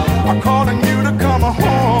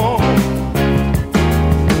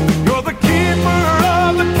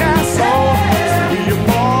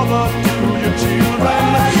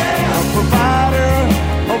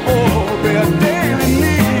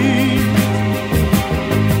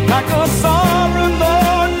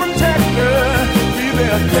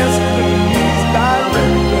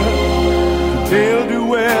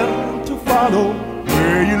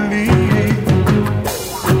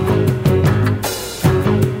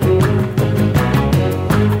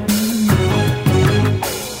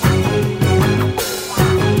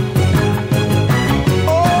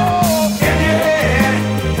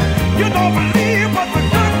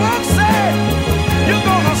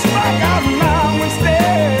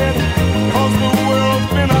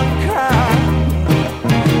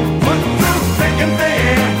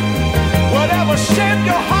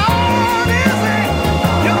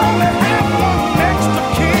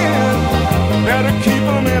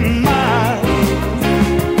them in mind.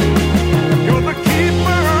 You're the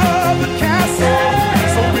keeper of the castle,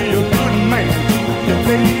 so be a good man, you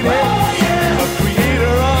lady. The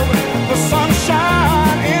creator of the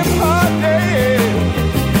sunshine in her day.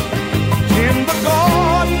 In the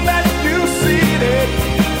garden that you seeded,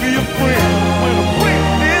 be a friend when a friend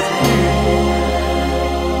is near.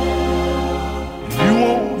 You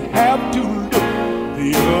won't have to look the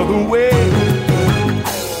other way.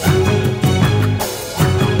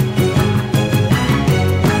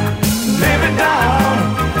 Live it down.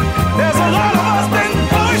 There's a lot of us been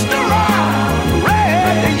pushed around,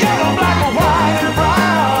 red, yellow, black, white, and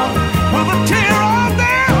brown, with a tear of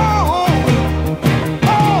their own.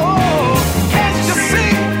 Oh, can't you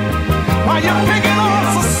see why you're picking on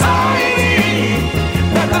society?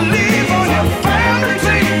 That the leaves on your family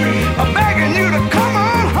tree are begging you to come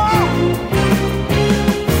on home.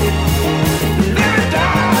 Live it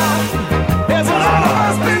down. There's a lot of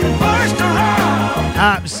us been pushed around.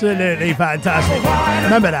 Absolutely fantastic.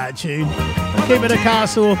 Remember that tune? Keep It a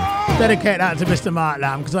Castle. Dedicate that to Mr. Mark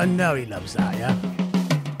Lamb because I know he loves that, yeah?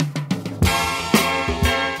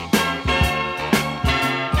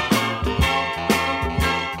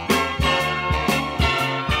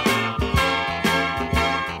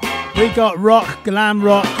 We got rock, glam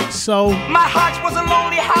rock, soul. My heart was a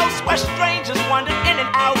lonely house where strangers wandered in and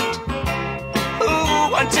out.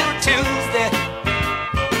 Ooh, until Tuesday.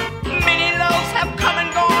 Many loves have come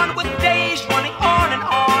and gone with days running on and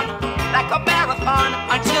on like a marathon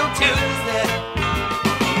until Tuesday.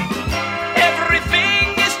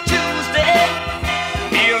 Everything is Tuesday.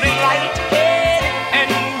 Feeling lightheaded and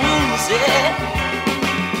woozy.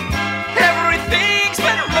 Everything's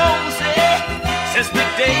been rosy since the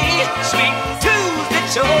day Sweet Tuesday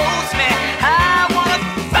chose me. I wanna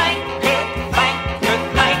thank her, thank her,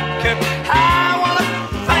 thank her. I wanna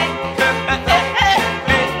thank her,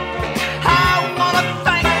 I wanna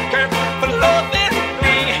thank her for loving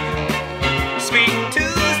me. Sweet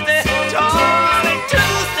Tuesday, darling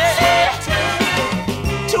Tuesday.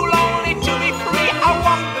 Too lonely to be free, I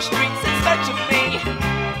walk the streets in search of me.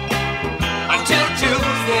 Until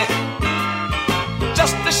Tuesday,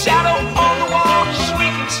 just a shadow on the wall,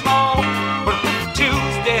 shrinking small. But with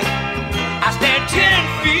Tuesday, I stand 10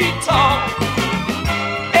 feet tall.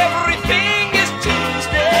 Everything is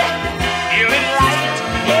Tuesday, feeling light,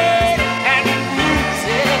 and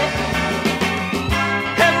woozy.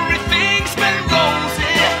 Everything's been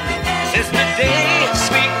rosy since the day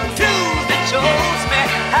Sweet Tuesday chose me.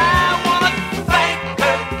 I wanna thank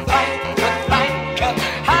her, thank her, thank her.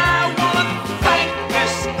 I wanna thank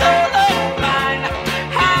this girl of mine.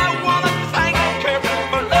 I wanna thank her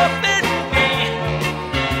for loving me.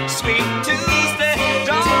 Sweet Tuesday,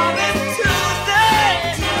 darling Tuesday.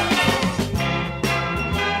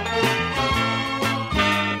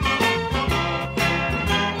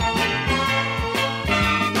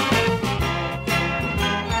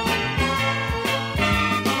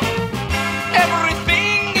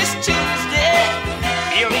 Everything is Tuesday,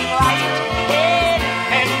 feeling light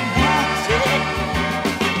and woozy.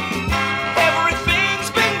 Everything's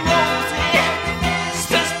been rosy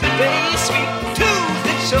since the day Sweet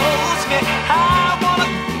Tuesday chose me. I wanna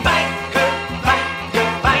thank her, thank her,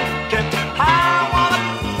 thank her. I wanna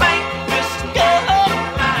thank this girl of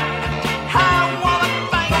mine. I wanna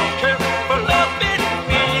thank her for loving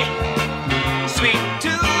me. Sweet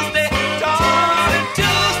Tuesday, darling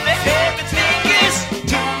Tuesday. Everything is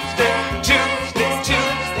Tuesday, Tuesday,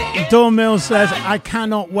 Tuesday. Dawn Mills says, I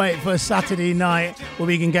cannot wait for a Saturday night where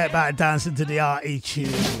we can get back to dancing to the arty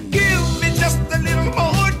tune. Give me just a little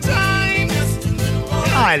more time.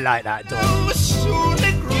 I like that, Dawn. I will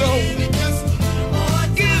surely grow.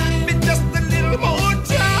 Give me just a little more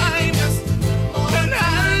time, and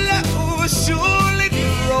I'll surely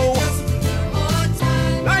grow.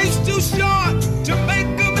 Life's too short to make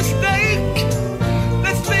a mistake.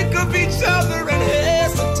 Let's think of each other and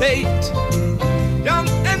hesitate. Young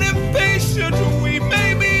and impatient we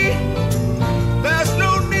may be. There's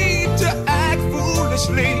no need to act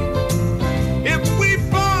foolishly. If we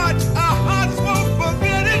part, our hearts won't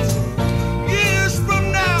forget it. Years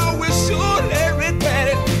from now, we'll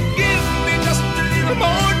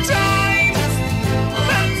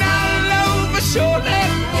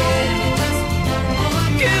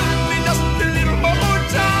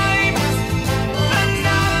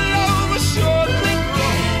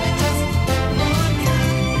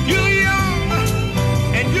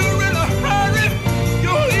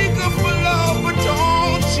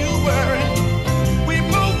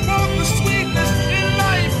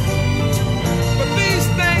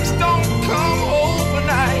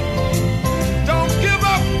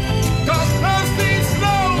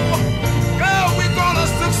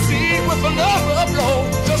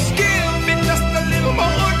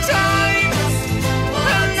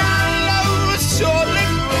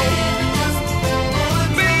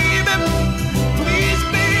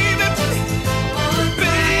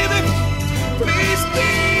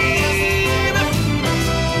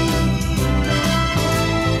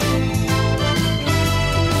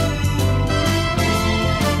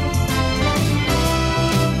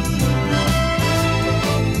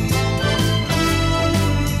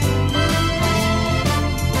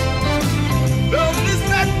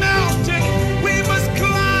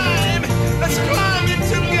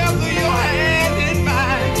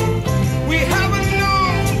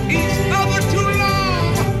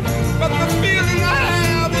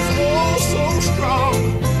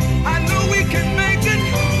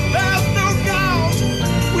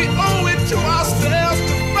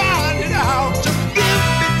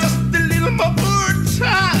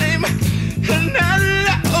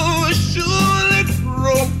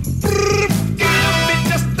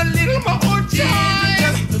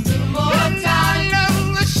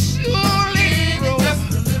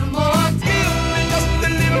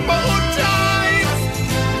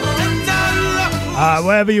Right,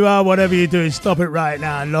 wherever you are, whatever you're doing, stop it right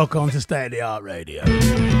now and lock on to State of the Art Radio.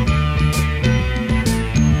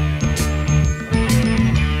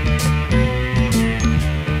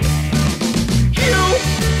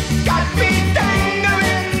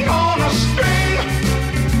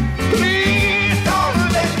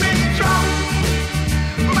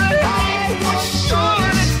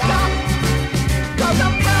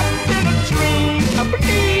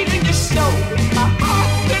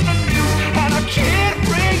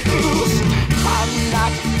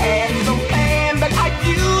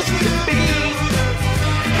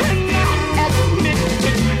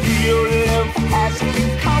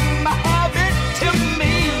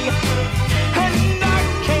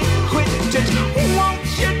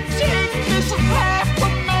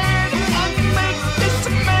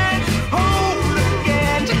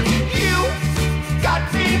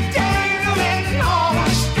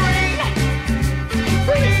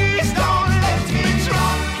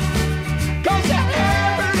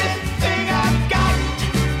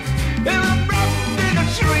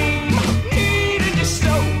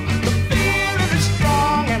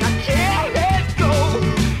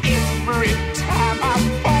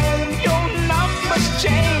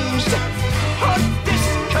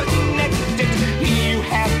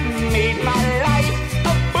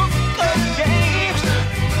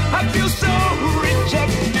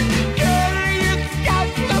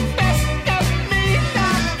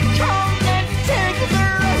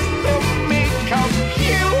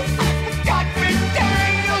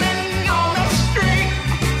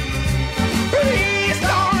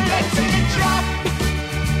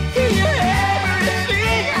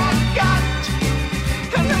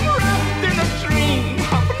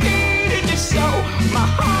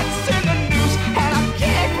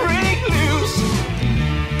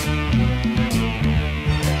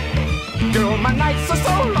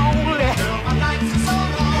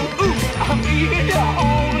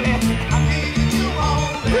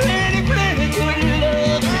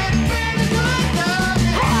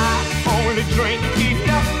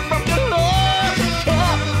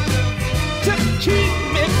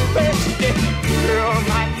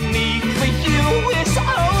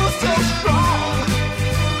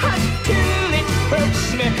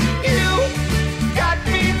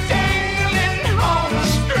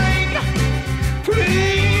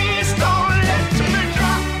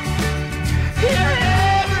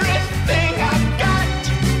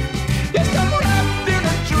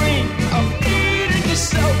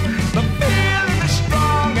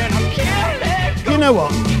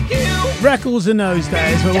 Records in those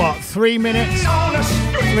days were what, 3 minutes?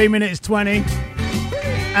 3 minutes 20.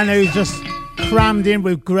 And they were just crammed in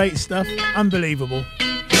with great stuff. Unbelievable.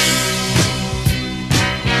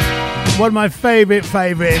 One of my favourite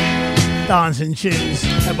dancing tunes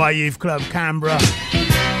at my youth club, Canberra,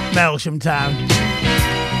 Melsham Town.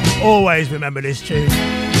 Always remember this tune.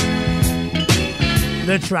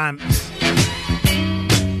 The Tramps.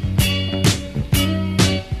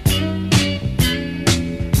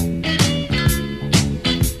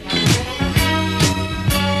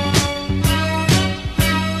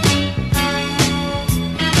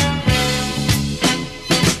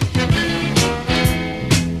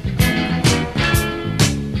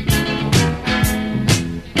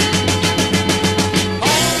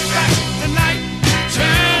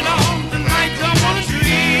 Turn on the night, I wanna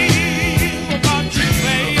dream about you,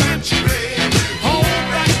 baby.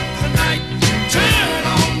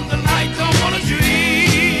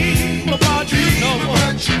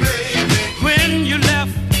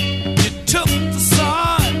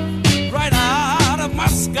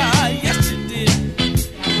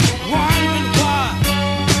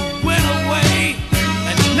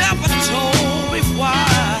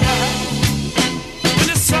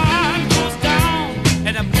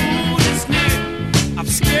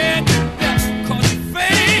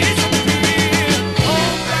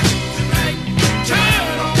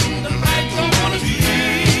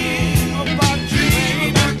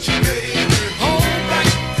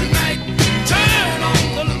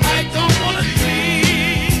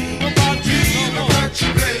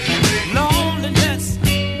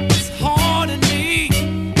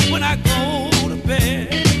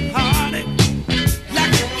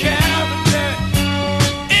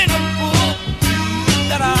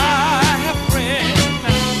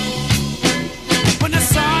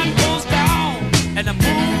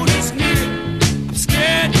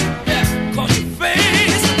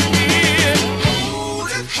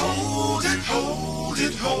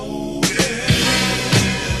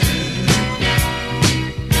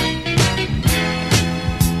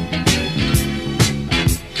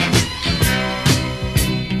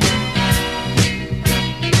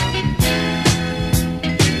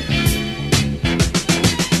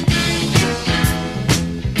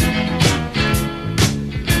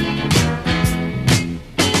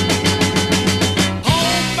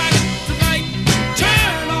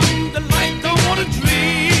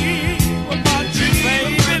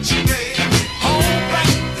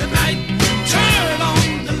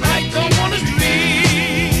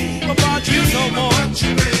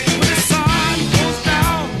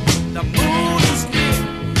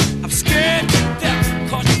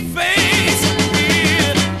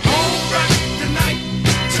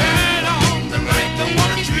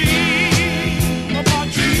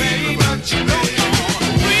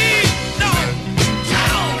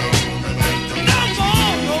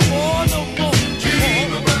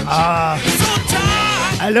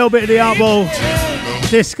 A little bit of the Artball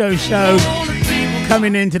disco show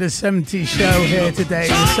coming into the 70s show here today,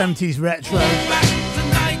 the 70s retro.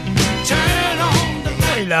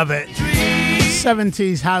 We love it.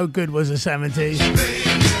 70s, how good was the 70s?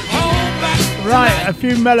 Right, a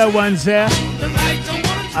few mellow ones here.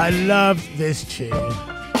 I love this tune.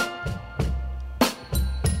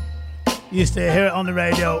 Used to hear it on the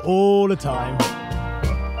radio all the time.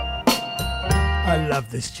 I love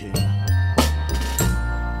this tune.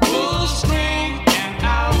 Pull string and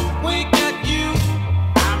I'll wink at you.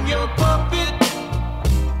 I'm your puppet.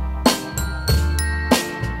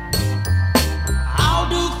 I'll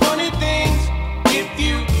do funny things if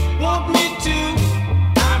you want me to.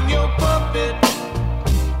 I'm your puppet.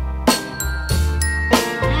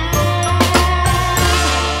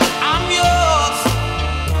 I'm yours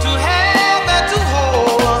to have and to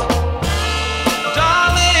hold.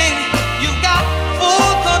 Darling, you got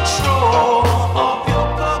full control of your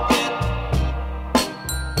puppet.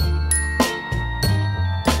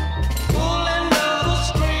 Pull another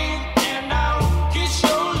string and I'll kiss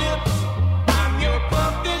your lips. I'm your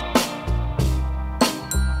puppet.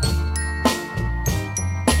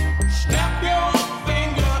 Snap your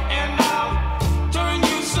finger and I'll turn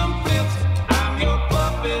you some flips. I'm your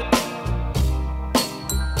puppet.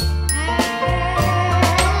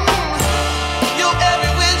 Your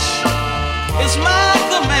every wish is my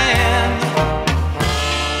command.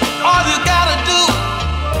 All you gotta do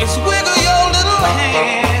is wiggle your little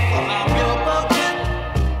hand. I'm your puppet.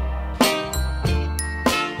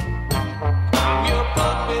 I'm your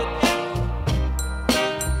puppet.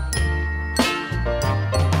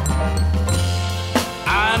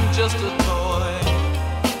 I'm just a toy,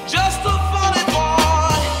 just a funny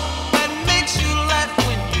boy that makes you laugh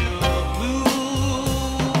when you're blue.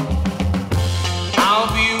 I'll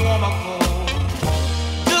be warm or cold,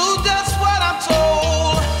 do just what I'm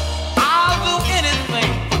told. I'll do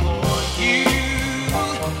anything for you.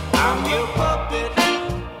 I'm your puppet.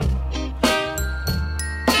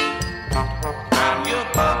 I'm your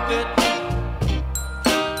puppet.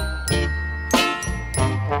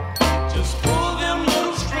 Just pull them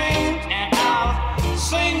little strings and I'll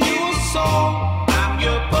sing you a song. I'm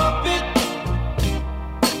your puppet.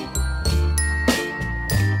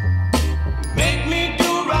 Make me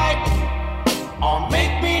do right or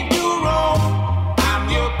make me do wrong. I'm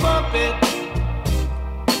your puppet.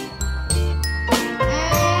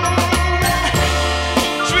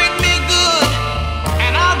 Treat me good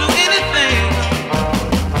and I'll do anything.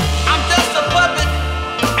 I'm just a puppet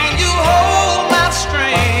and you hold my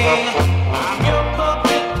string. I'm your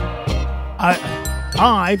puppet.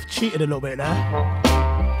 I've cheated a little bit there.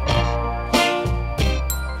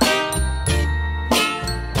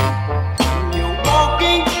 You're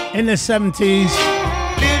walking, In the 70s,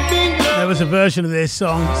 living there was a version of this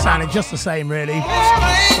song, sounded just the same really, but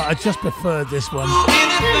I just preferred this one.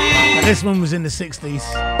 anything. This one was in the 60s.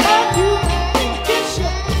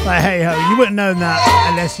 But hey ho, you wouldn't know that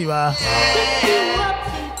unless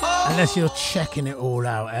you're checking it all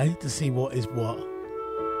out, eh? To see what is what.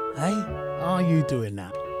 Hey, are you doing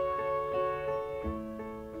that?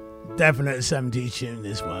 Definite 70s tune,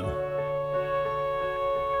 this one.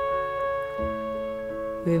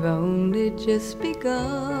 We've only just begun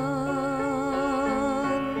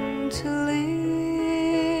to live.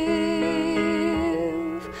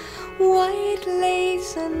 White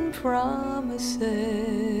lace and promises,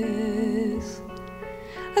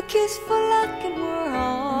 a kiss for luck and we're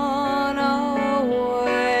on our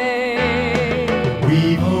way.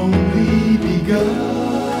 We've only begun.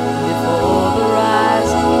 Before the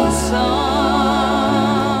rising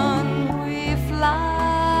sun we fly.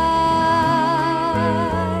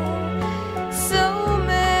 So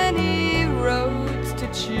many roads to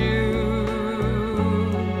choose.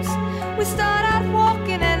 We start out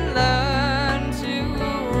walking and learn to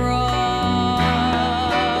run.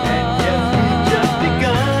 And yes, we've just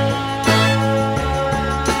begun.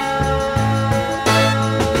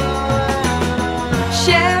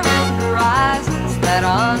 Sharing horizons that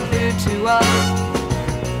are new to us,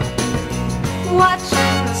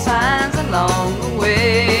 watching the signs along the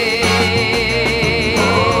way,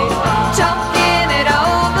 talking it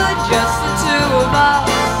over, just the two of us,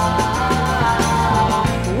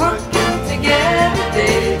 working together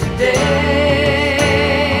day to day,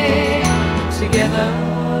 together.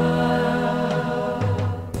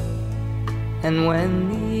 And when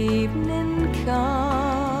the evening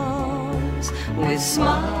comes, we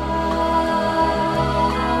smile.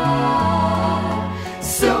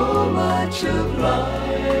 So much of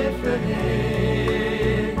life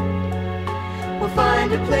ahead. We'll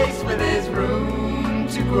find a place where there's room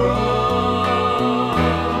to grow.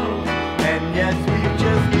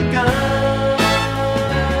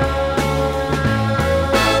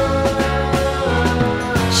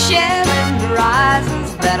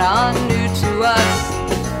 are new to us.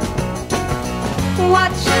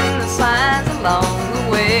 Watching the signs along the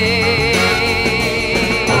way.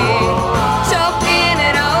 Talking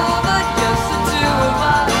it over, just the two of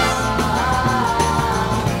us.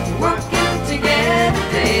 Working together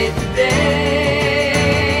day to day.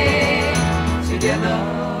 Together.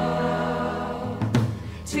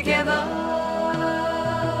 Together.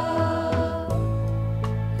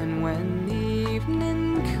 And when the evening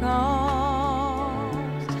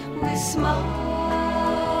comes, we smile.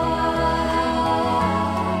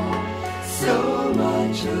 So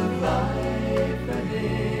much of life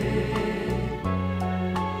ahead.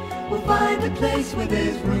 We'll find a place where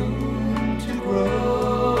there's room to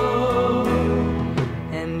grow.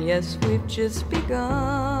 And yes, we've just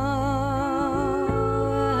begun.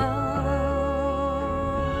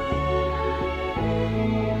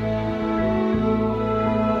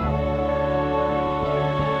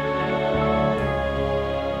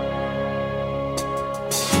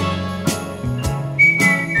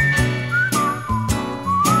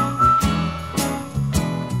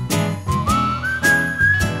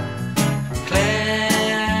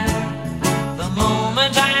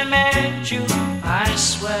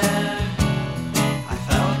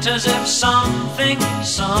 As if something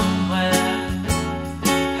somewhere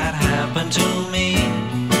had happened to me,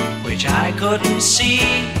 which I couldn't see.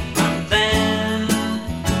 And then,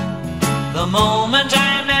 the moment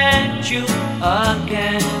I met you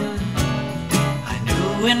again, I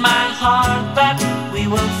knew in my heart that we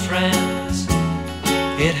were friends.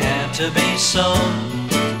 It had to be so,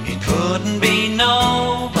 it couldn't be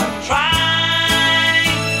no, but try.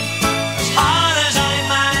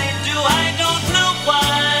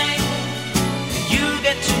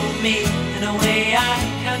 Me in a way I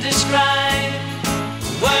can't describe.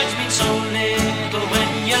 Words mean so little when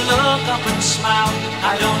you look up and smile.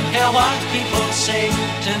 I don't care what people say,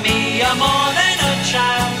 to me you're more than a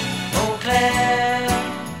child. Oh Claire,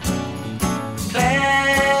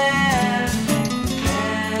 Claire,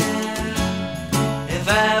 Claire. If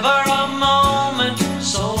ever a moment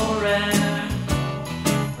so rare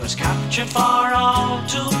was captured for all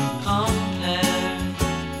to compare,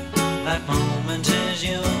 that moment is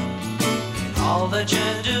you. All that you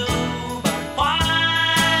do, but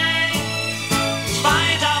why? In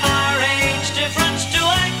spite of our age difference, do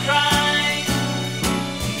I cry?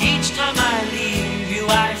 Each time I leave you,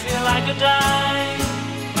 I feel like I die.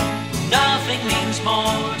 Nothing means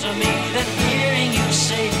more to me than hearing you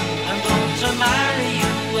say, I'm going to marry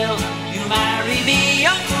you. Will you marry me,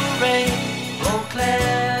 Uncle Ray? Oh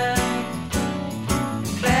Claire,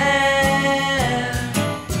 Claire.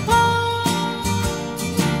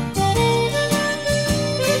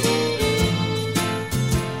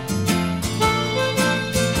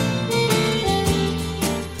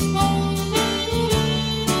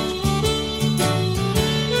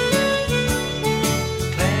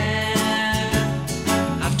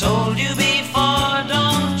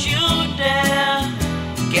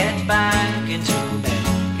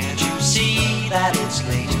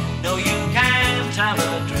 Have a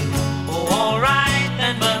drink. Oh, alright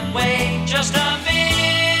then, but wait just a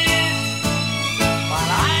bit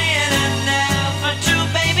while I, in an effort to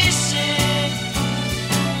babysit,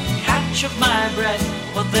 catch up my breath,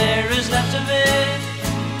 what there is left of it.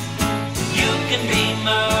 You can be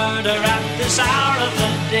murder at this hour of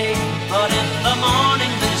the day, but in the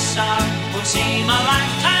morning this hour will seem a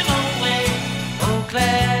lifetime away. Oh,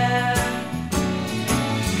 Claire,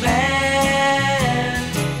 Claire.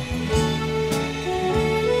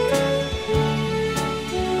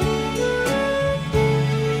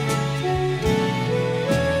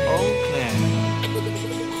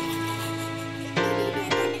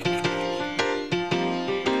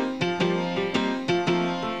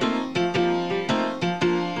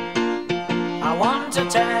 To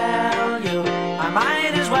tell you, I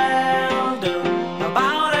might as well do,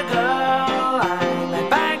 about a girl I met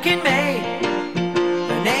back in May.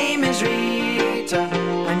 Her name is Rita,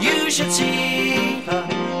 and you should see her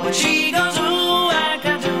when she goes ooh,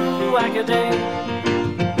 whack-a-day.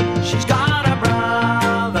 She's got a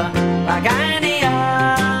brother like any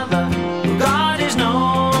other, who got his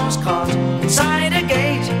nose caught inside a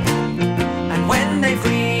gate, and when they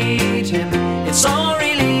freed him, it's so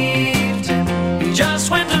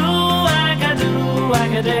just went ooh,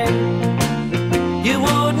 whack-a-day. You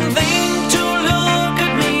wouldn't think to look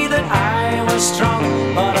at me that I was strong,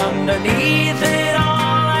 but underneath it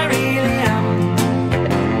all I really am.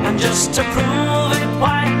 And just to prove it,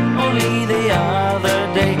 why, only the other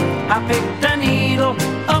day I picked a needle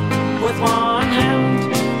up with one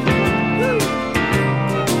hand.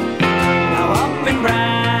 Now up in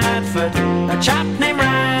Bradford, a chap named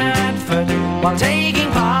Rand while taking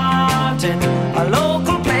part in a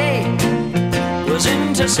local play was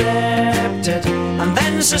intercepted and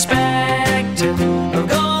then suspected of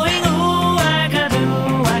going ooh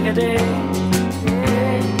wackadoo wackaday.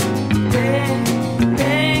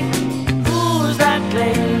 Who's that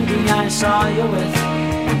lady I saw you with?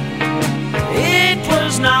 It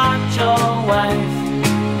was not your wife.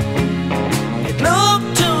 It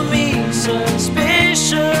looked to me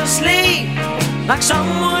suspiciously like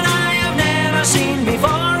someone I have never seen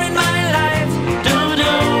before in my life.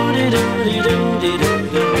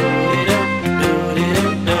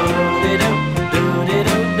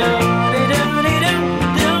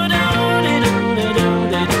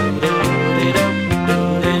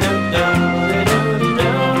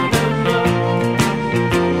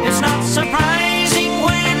 It's not surprising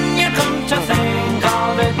when you come to think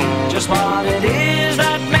of it, just what it is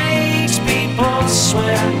that makes people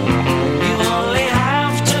swear. You only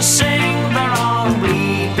have to sing the wrong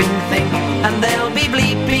bleeping thing and they'll be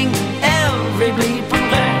bleeping every bleeping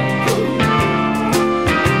there.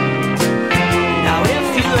 Now if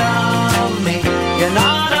you love me, you're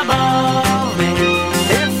not above me.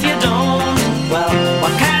 If you don't, well,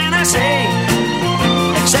 what can I say?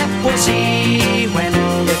 Except we'll see when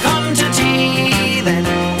you come to tea, then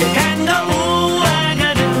you can go ooh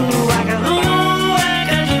wackadoo wackadoo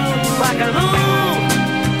wackadoo wackadoo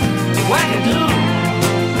wackadoo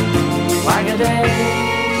wackaday.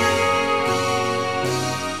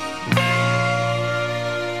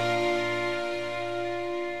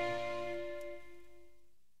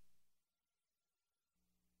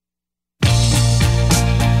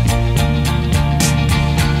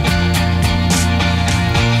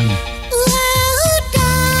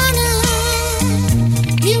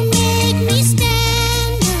 You make me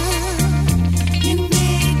stand up. You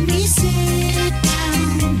make me sit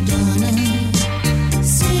down, Donna.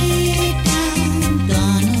 Sit down,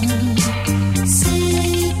 Donna.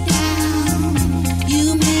 Sit down.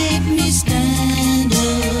 You make me stand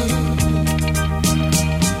up.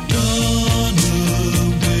 Donna,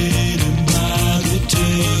 waiting by the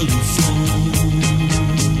telephone.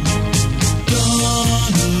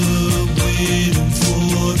 Donna, waiting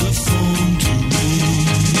for the phone to ring.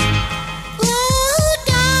 Oh,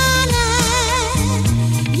 Donna,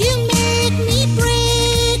 you make me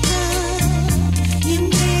break up. You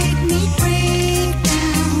make me break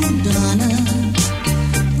down, Donna.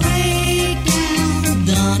 Break down,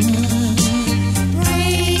 Donna.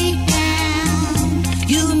 Break down.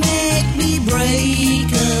 You make me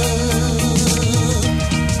break up.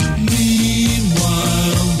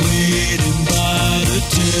 Meanwhile, waiting by the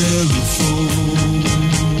telephone.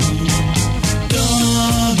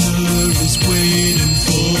 Donna is waiting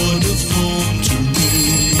for the phone to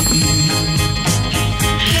ring.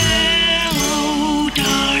 Hello,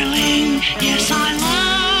 darling. Yes, I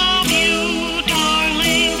love you,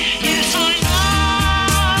 darling. Yes, I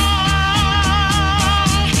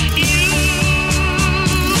love you.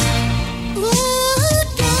 Oh,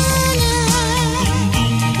 Donna,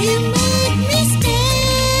 you make me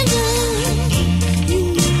stand up. You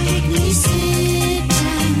make me sit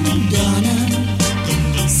down, Donna.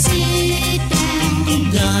 Sit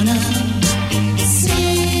down, Donna.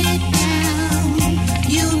 Sit down.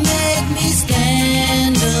 You make me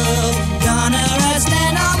stand up, Donna. I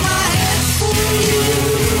stand on my head for you.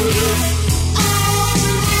 All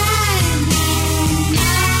night, all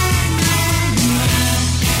night,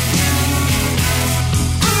 all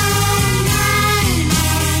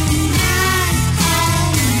night, all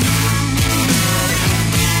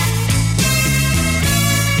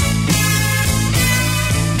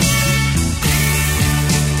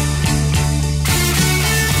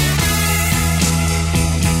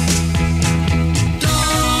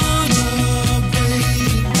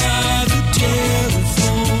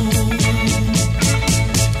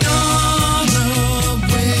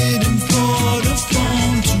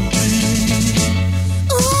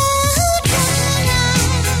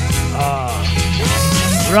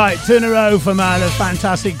Right, two in a row from the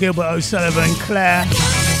fantastic Gilbert O'Sullivan, Claire,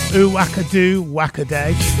 Ooh Wackadoo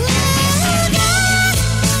Wackaday,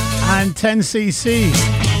 and 10cc.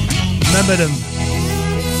 Remember them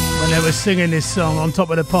when they were singing this song on Top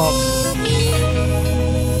of the Pops?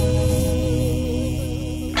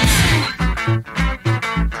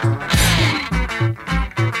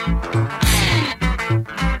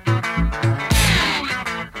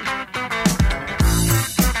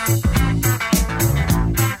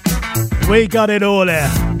 We got it all here.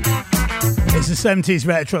 It's the 70s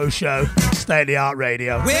retro show, State of the Art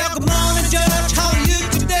Radio. Well, good morning, Judge. How are you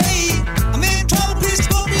today? I'm in trouble, please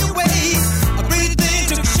put me away. A pretty thing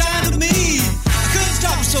took a shine to me. I couldn't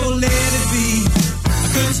stop, so let it be.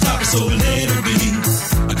 so I let it be.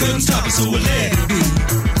 I couldn't stop it, so I let it be.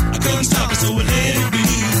 I couldn't stop it, so I let it be.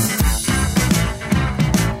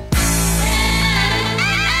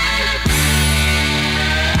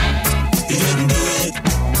 He didn't do it.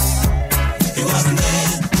 He wasn't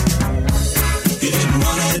there. He didn't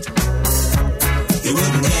want it. He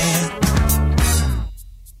wouldn't care.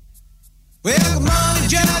 Well, good morning,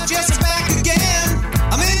 Judge, yes, I'm back again.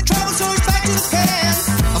 I'm in trouble, so it's back to the pen.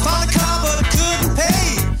 I bought a car, but I couldn't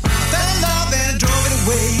pay. I fell in love and I drove it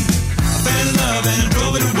away. I fell in love and I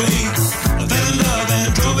drove it away. I fell in love and I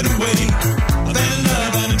drove it away. I fell in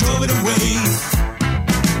love and I drove it away.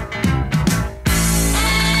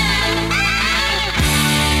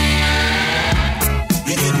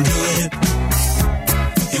 He didn't do it.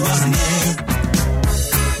 He wasn't there.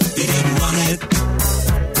 He didn't want it.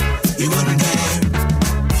 He wouldn't care.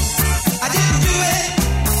 I didn't do it.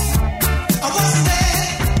 I wasn't there.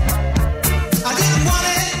 I didn't want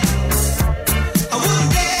it. I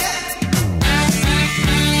wouldn't dare.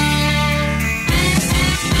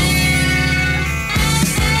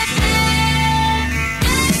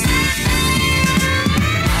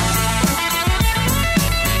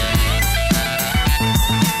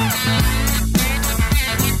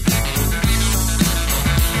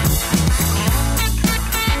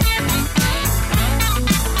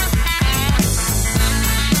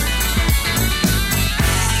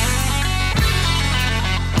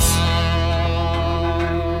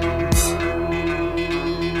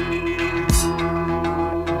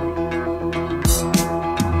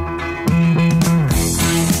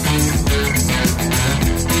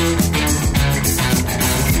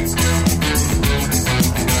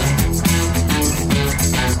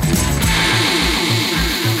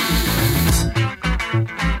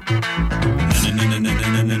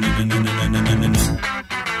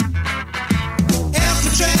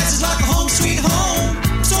 Alcatraz is like a home sweet home.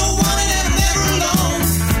 I'm so wanted and I'm never alone.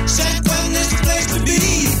 San Quentin is the place to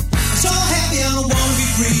be. I'm so happy I don't wanna be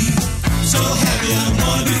free. I'm so happy I don't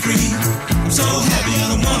wanna be free. I'm so happy I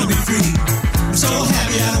don't wanna be free. I'm so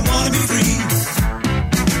happy I don't wanna be free.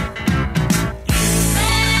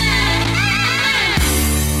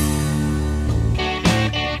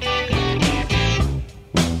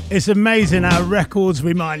 It's amazing how records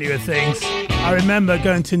remind you of things. I remember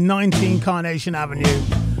going to 19 Carnation Avenue,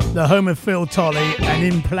 the home of Phil Tolley, and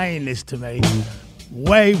him playing this to me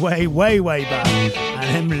way back,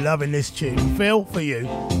 and him loving this tune. Phil, for you.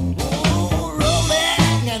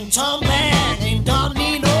 Rolling and tumbling and don't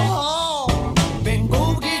need no home. Been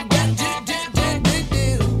go get that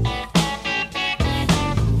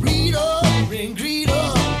read up and greed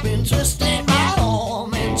up and twisting my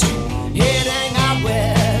home into heading out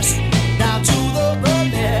west down to the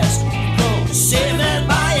broadness. Go saving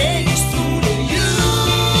my age through the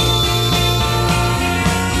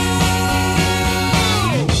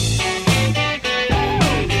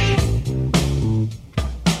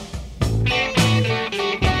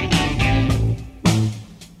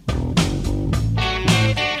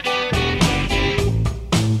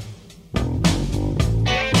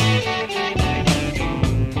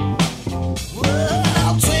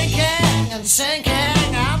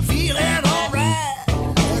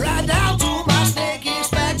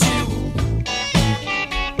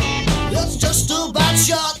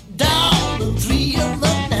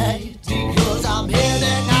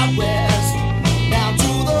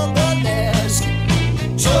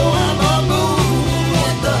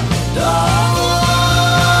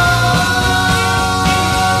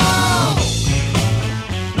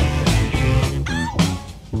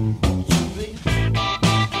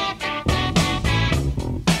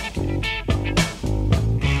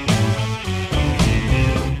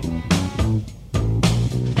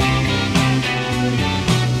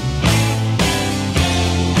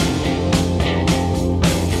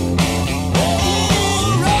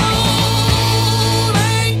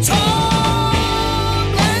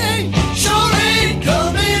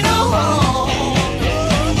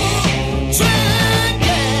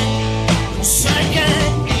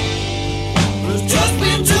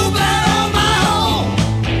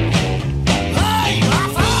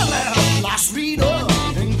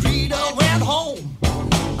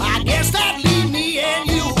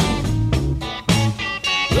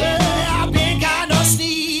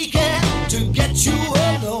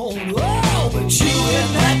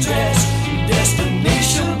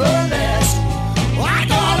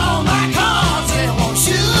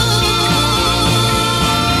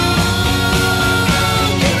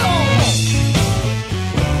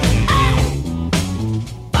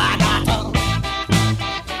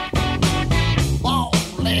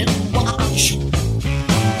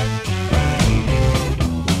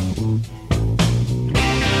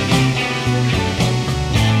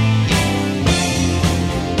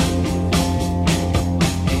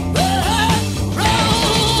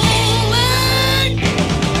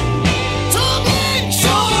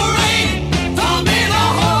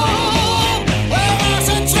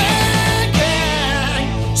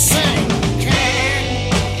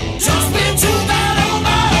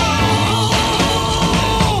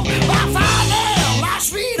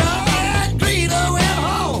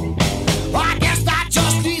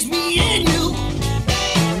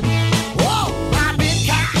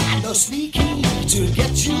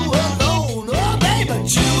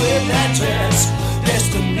address.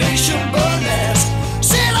 Destination burlesque.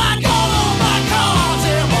 Said I got on my cars,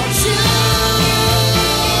 it was you.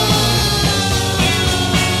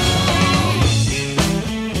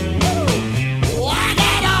 Oh, I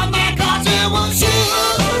got on my cars, it was you.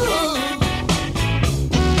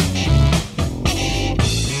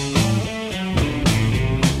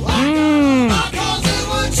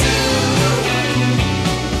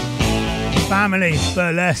 Family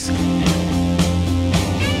burlesque.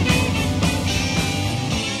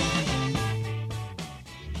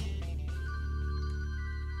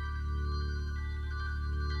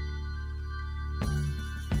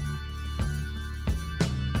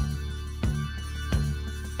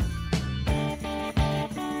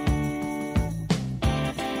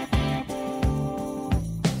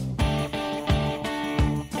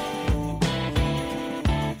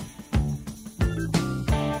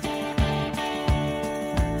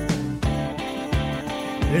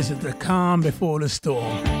 This is the calm before the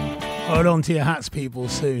storm. Hold on to your hats, people,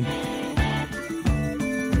 soon.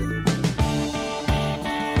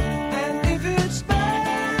 And if it's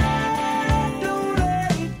bad, don't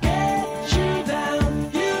let it get you down.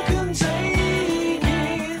 You can take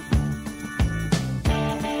it.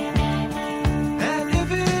 And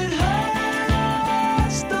if it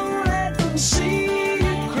hurts, don't let them see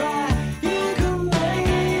you cry. You can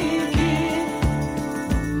make it.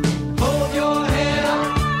 Hold your head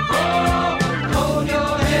up. Hold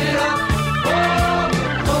your head up.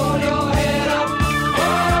 Hold your head up.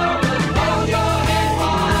 Hold your head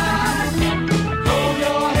high. Hold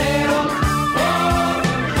your head up.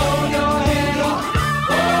 Hold your head up.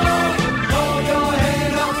 Hold your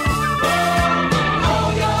head up.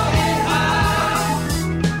 Hold your head high.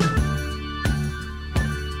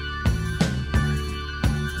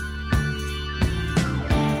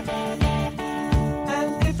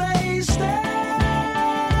 And if they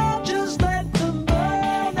stare, just let them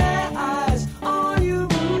burn their eyes. Are you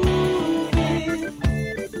moving?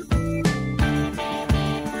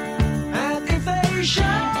 And if they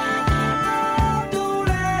shout, don't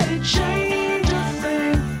let it change a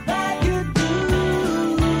thing that you're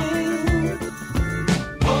doing.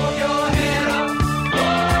 Hold your head up.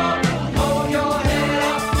 Hold your head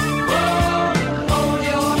up. Hold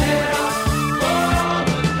your head up.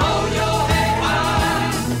 Hold your head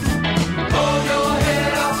high. Hold your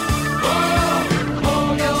head up.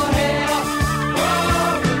 Hold your head up.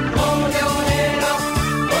 Hold your head up.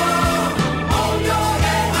 Hold your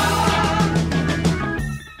head high.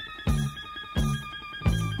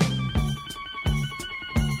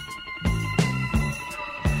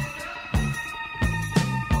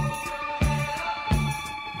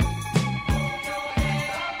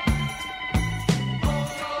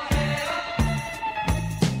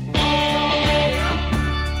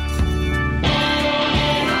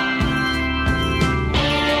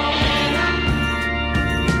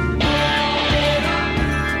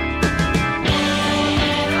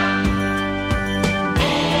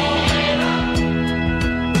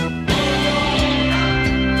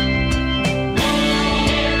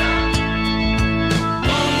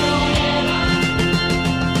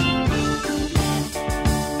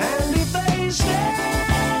 And if they stare,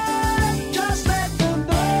 just let them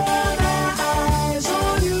burn their eyes.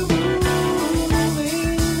 Are you moving?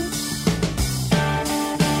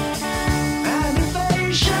 And if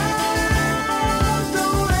they shout,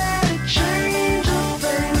 don't let it change a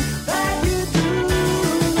thing that you're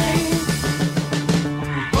doing.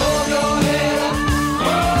 Hold your head up.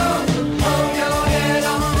 Hold your head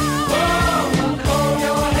up. Hold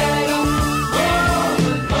your head up.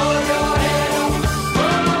 Hold your head up.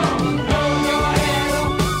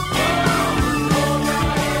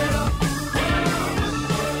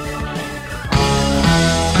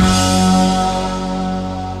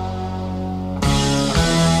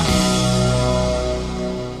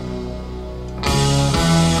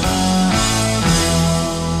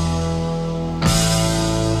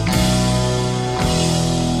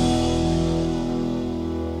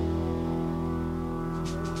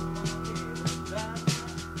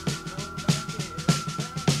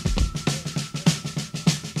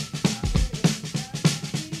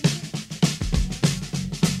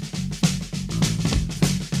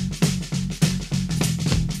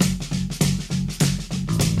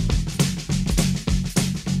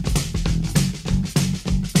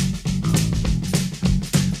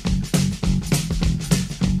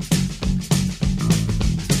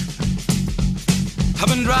 I've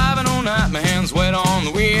been driving all night, my hands wet on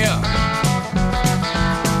the wheel.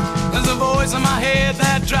 There's a voice in my head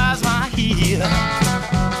that drives my heel.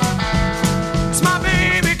 It's my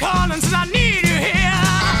baby calling, says I need you here.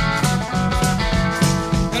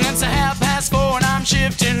 And it's a hell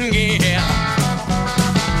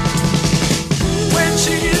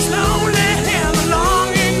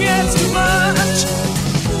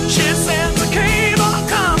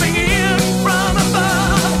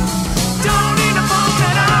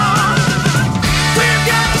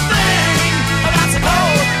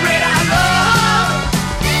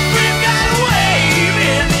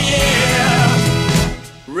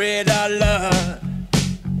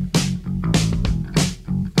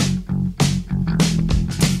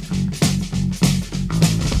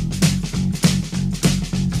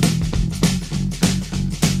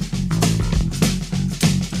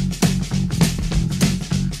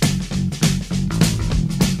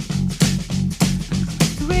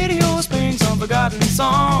forgotten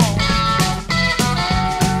song.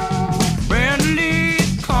 Brand Lee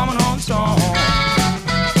coming on strong.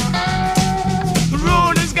 The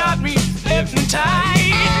road has got me hypnotized,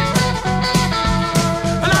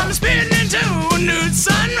 and I'm spinning into a new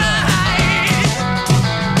sunrise.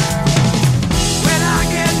 When I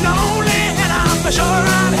get lonely and I'm sure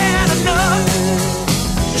I've had enough,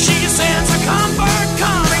 she sends a comfort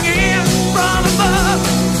coming in from above.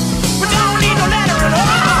 We don't need no letter at all.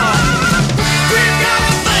 We've got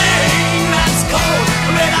a thing that's called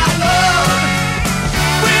red eye love.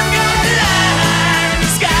 We've got a light in the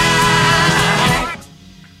sky.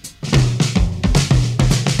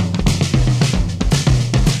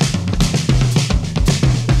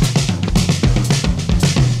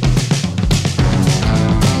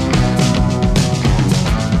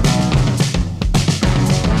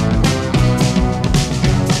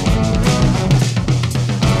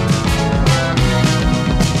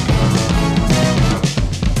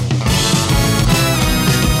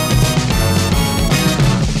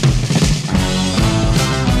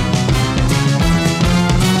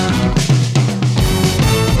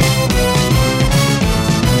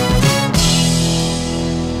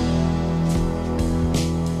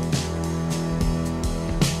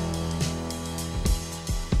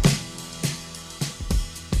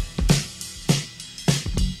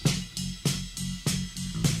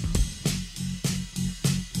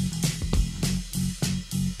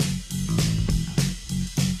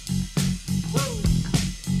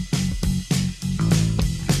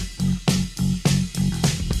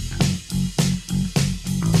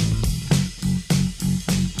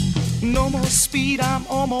 No more speed, I'm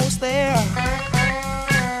almost there.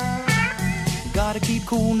 Gotta keep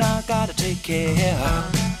cool now, gotta take care.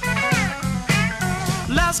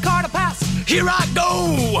 Last car to pass, here I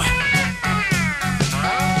go.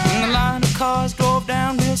 And the line of cars drove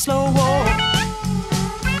down real slow.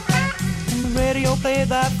 And the radio played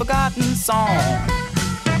that forgotten song.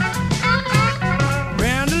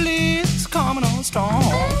 Brenda Lee's coming on strong.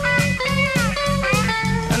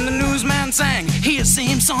 And the newsman sang his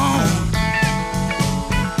same song.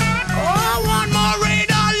 Oh, one more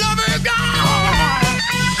radar lover gone.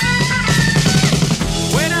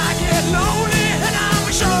 When I get lonely and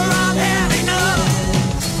I'm sure I've had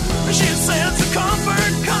enough, she sends a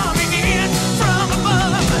comfort coming in from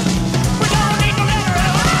above. We don't need no letter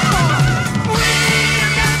at all.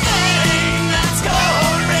 We've got a thing that's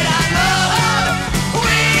called red eye love.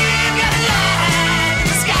 We've got a light in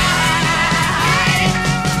the sky.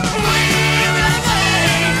 We've got a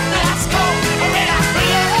thing that's called red eye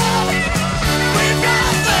love. We've got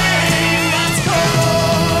a thing that's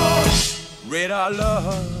called red eye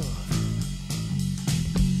love.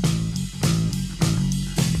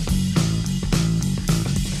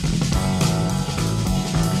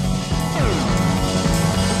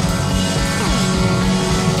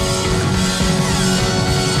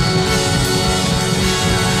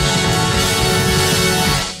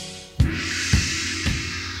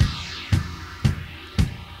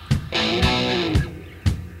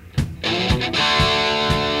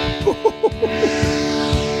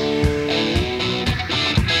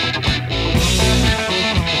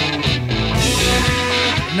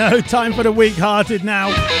 No time for the weak-hearted now.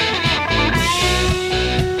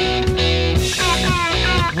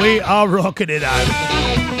 We are rocking it out.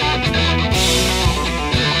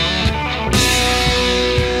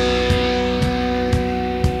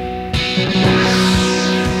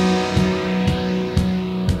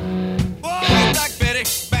 Black Betty,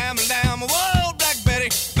 bam lamb, whoa, Black Betty,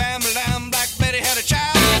 bam lamb, Black Betty had a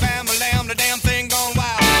child, bam lamb, the damn thing gone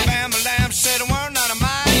wild, bam lamb, she said a word not of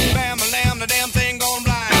mine, bam lamb, the damn thing gone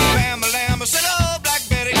blind, bam lamb, I said, oh, Black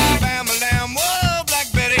Betty, bam lamb, whoa,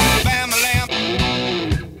 Black Betty, bam lamb.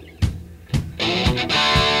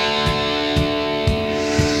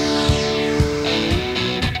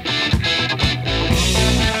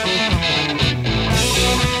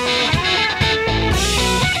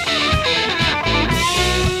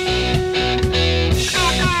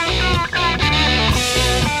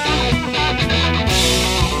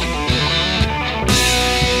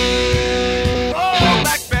 Oh,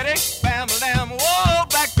 Black Betty, bam lamb, whoa,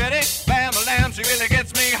 Black Betty, bam lamb, she really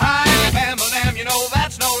gets me high, bam lamb, you know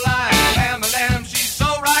that's no lie, bam lamb, she's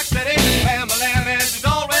so rock steady, bam lamb, and she's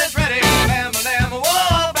always ready, bam lamb,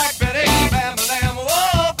 whoa, Black Betty, bam lamb,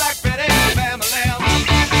 whoa, Black Betty, bam lamb.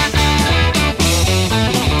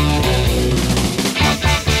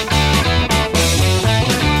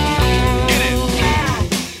 Get it.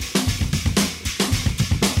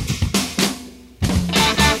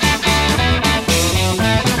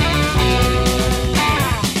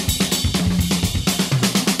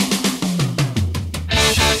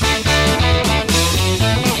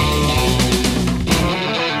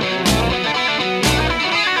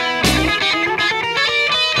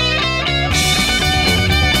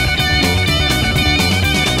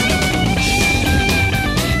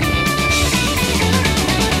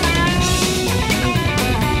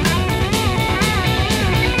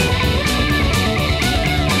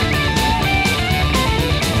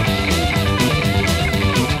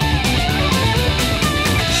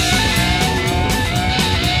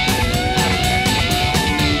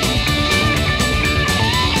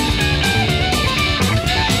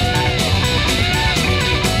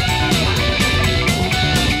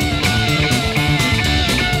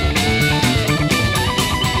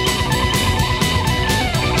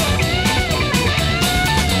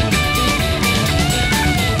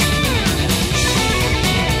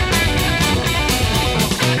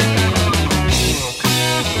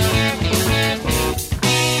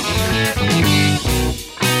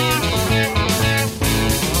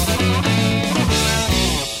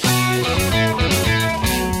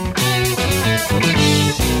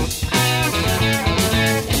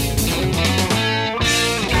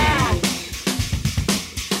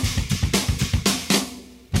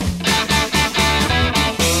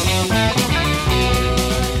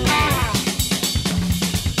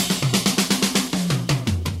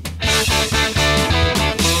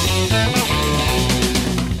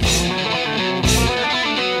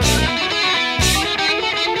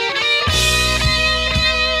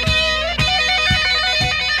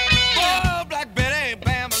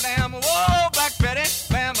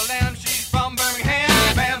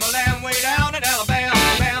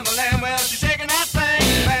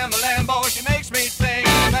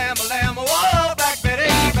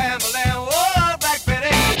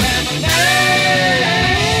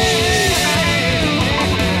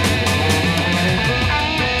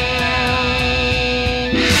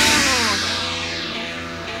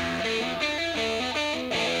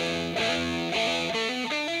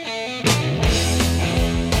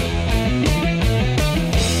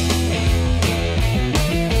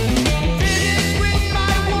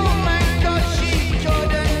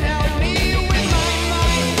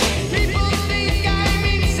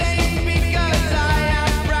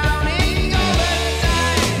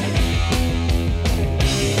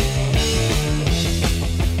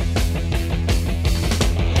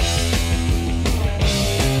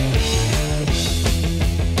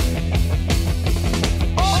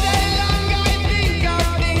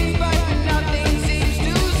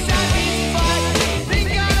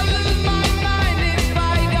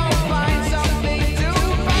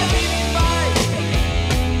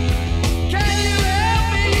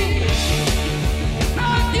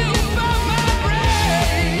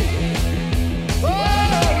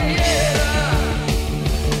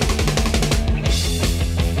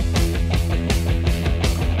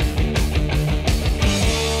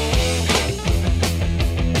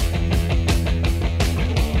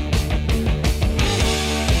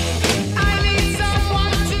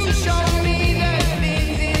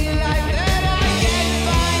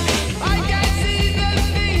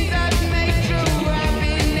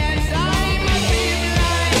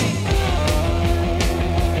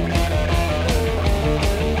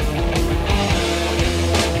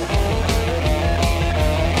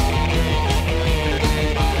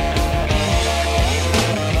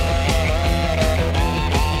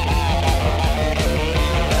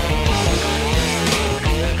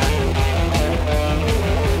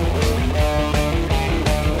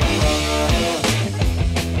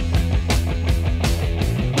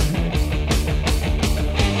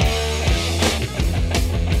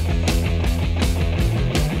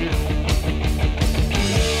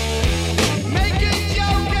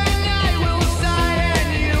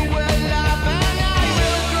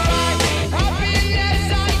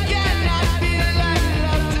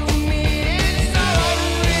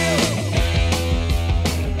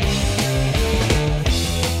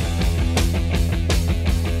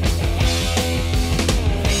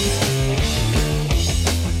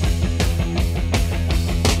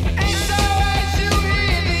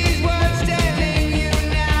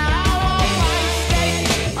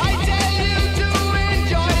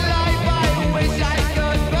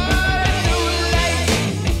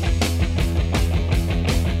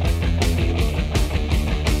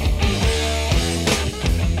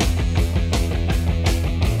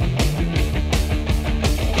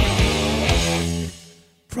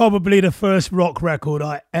 probably the first rock record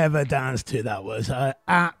I ever danced to. That was. I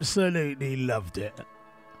absolutely loved it.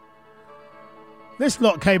 This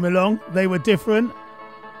lot came along. They were different.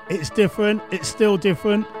 It's different. It's still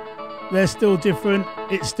different. They're still different.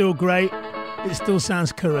 It's still great. It still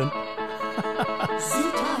sounds current.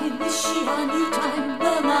 Zoo time, is she a new time?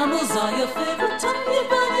 The mammals are your favorite time. You're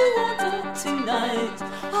running water tonight.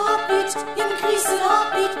 Heartbeat, increasing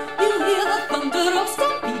heartbeat. You hear the thunder of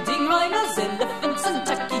stampeding rhinos, elephants and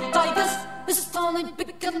tacky tigers. This town ain't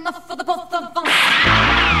big enough for the both of us.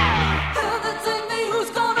 Heather, tell me who's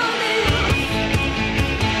gonna leave.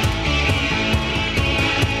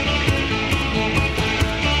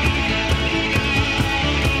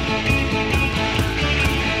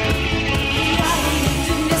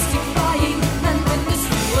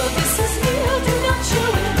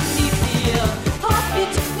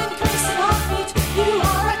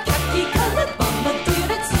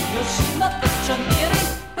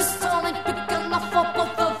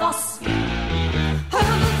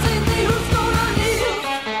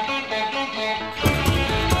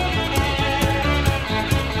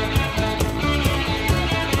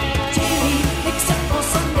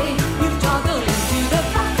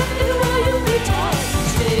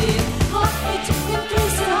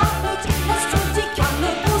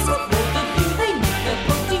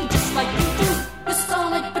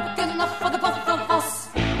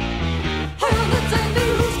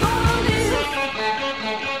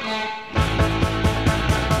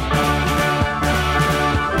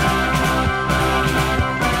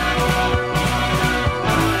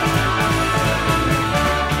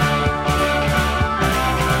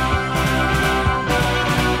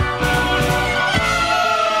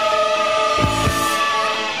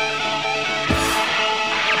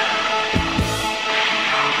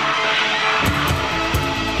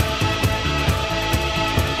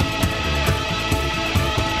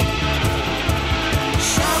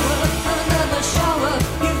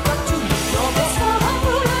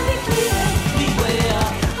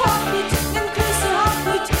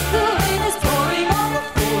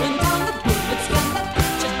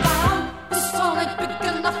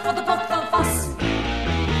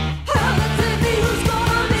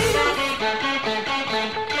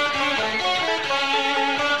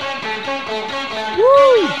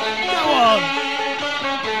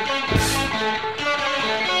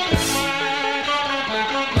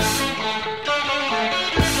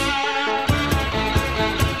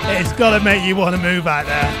 Gotta make you want to move out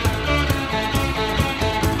there.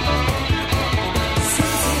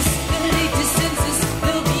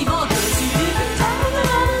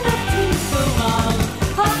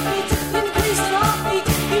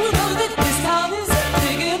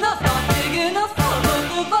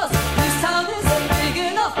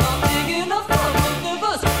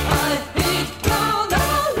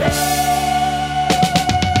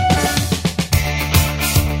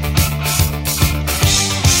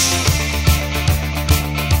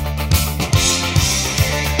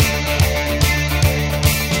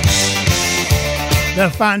 The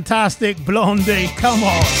fantastic Blondie, come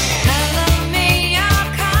on.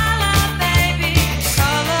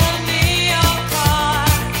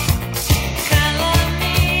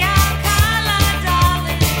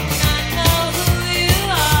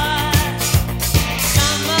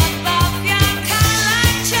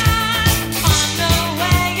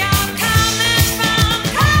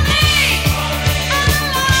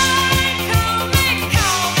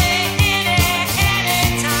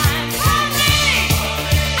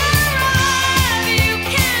 You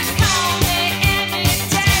can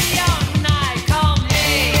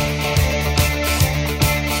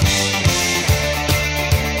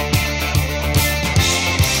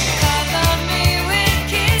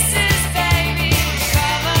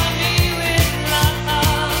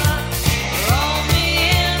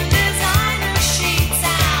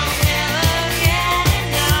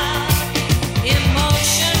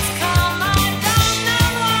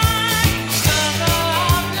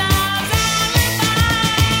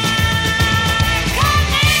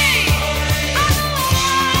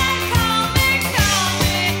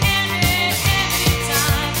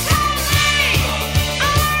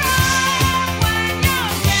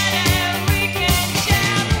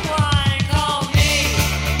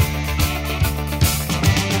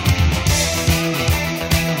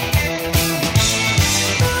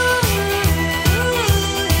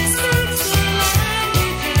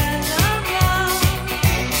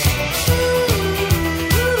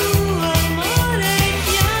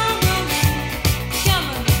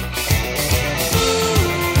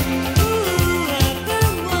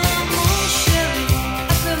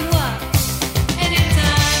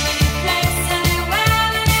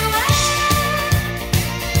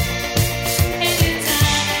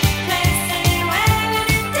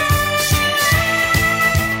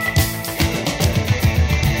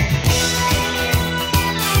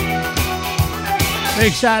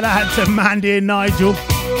Big shout out to Mandy and Nigel.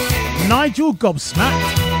 Nigel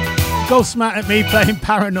gobsmacked. Gobsmacked at me playing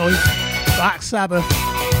Paranoid. Black Sabbath.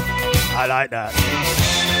 I like that.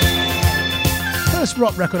 First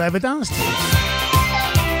rock record I ever danced to.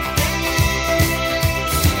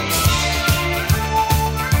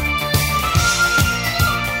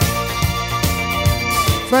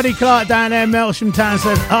 Freddie Clark down there, Melsham Town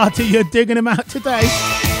says, Artie, you're digging him out today.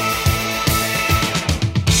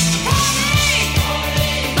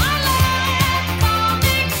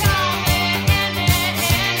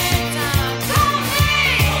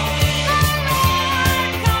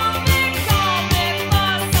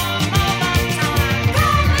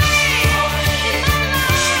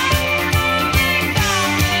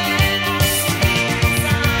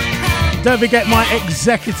 Don't forget my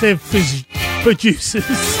executive producers.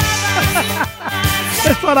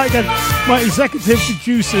 That's what I get. My executive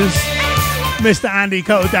producers, Mr. Andy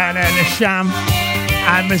Cole down there in the Sham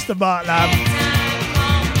and Mr. Bartlab.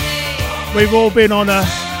 We've all been on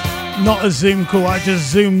not a Zoom call. I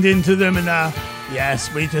just zoomed into them and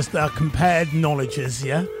yes, we just compared knowledges,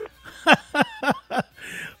 yeah?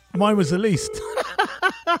 Mine was the least.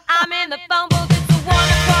 I'm in the phone booth, it's the one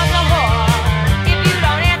across the hall. If you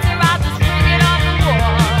don't answer, I'll just ring it off the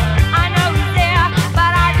wall. I know he's there,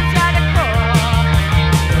 but I just try to call.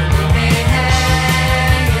 Leave me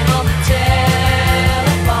hanging on the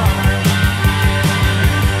telephone.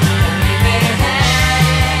 Leave me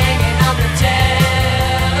hanging on the telephone.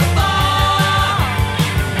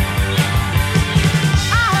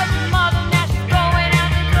 I heard your mother, now she's going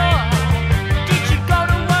out the door. Did she go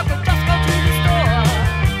to work or just go to the store?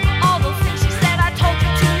 All those things she said I told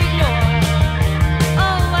you to ignore.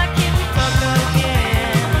 Oh, why can't we talk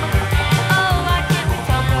again? Oh, why can't we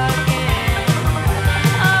talk again?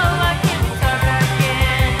 Oh, why can't we talk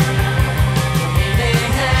again? Leave me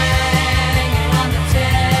hanging on the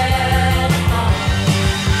telephone.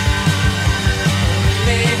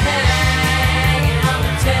 Leave me hanging on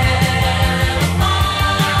the telephone.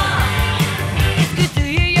 It's good to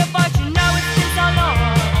hear your voice, you know it's been so long.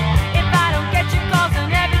 If I don't get your calls,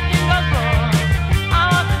 then everything goes wrong. I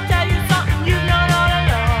want to tell you something you've known all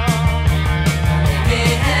along.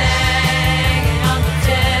 Leave me hanging on the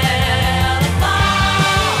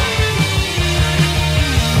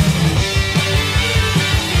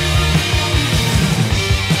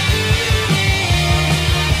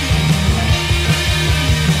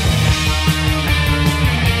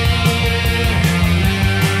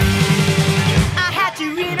I had to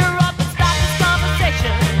interrupt and stop this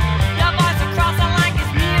conversation. Your voice across the line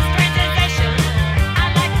gives me a strange sensation.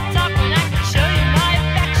 I'd like to talk when I can show you my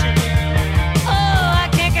affection. Oh, I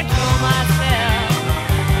can't control myself.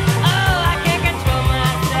 Oh, I can't control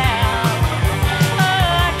myself.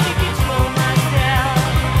 Oh, I can't control myself.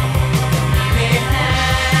 Leave me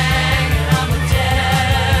hanging on the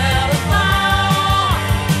telephone.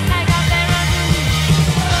 Hang up and run.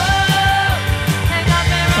 Hang up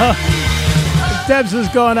and run. Debs has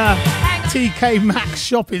gone TK Maxx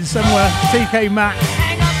shopping somewhere. TK Maxx.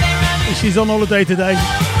 She's on holiday today.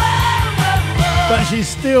 But she's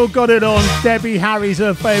still got it on. Debbie Harry's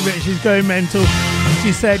her favourite. She's going mental.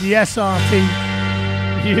 She said, yes, Artie,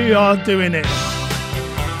 you are doing it.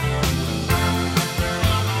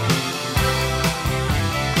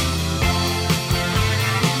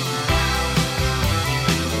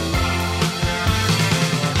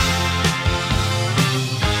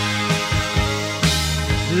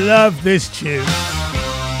 Love this tune.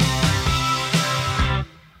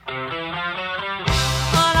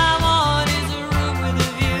 All I want is a room with a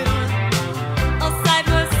view, a sight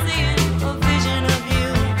worth seeing, a vision of you.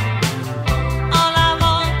 All I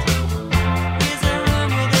want is a room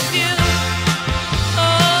with a view. Oh,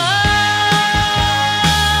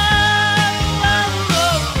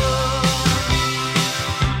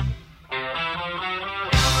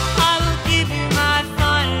 I will give you my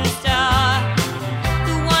finest star,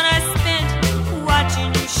 the one I spent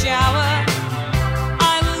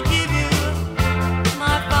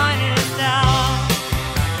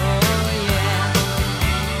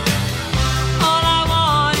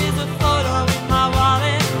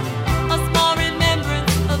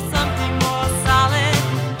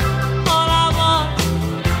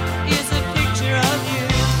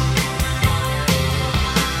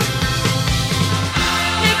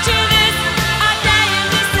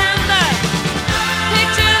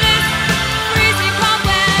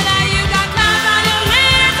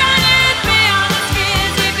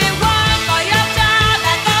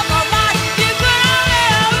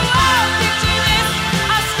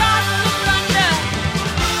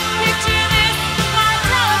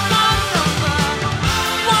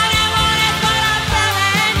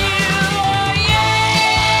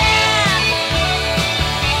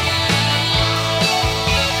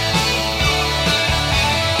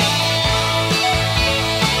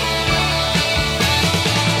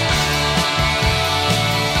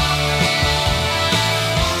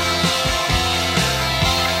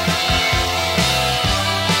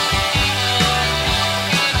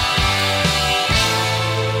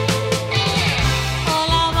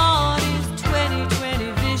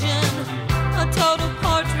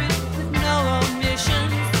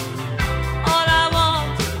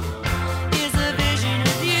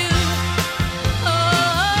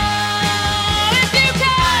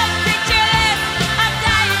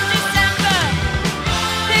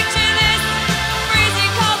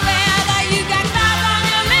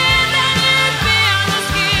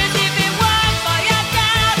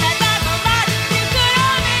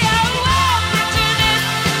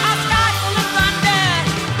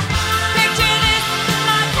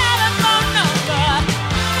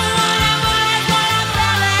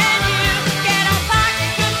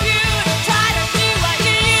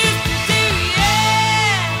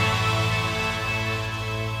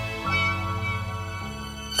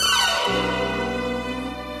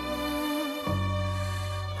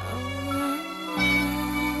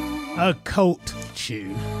a cult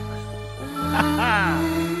tune.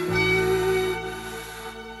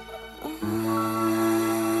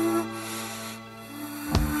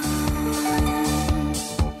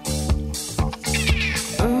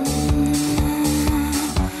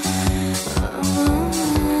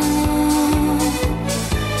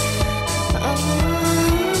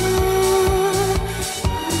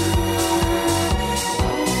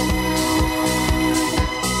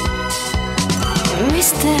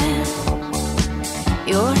 Mister,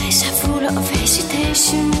 your eyes are full of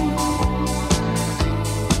hesitation.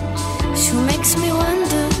 She makes me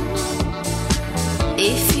wonder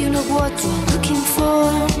if you know what you're looking for.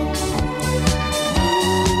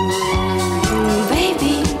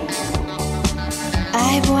 Baby,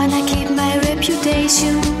 I wanna keep my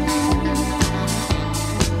reputation.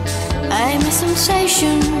 I'm a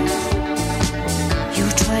sensation. You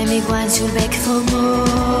try me once, you'll beg for more.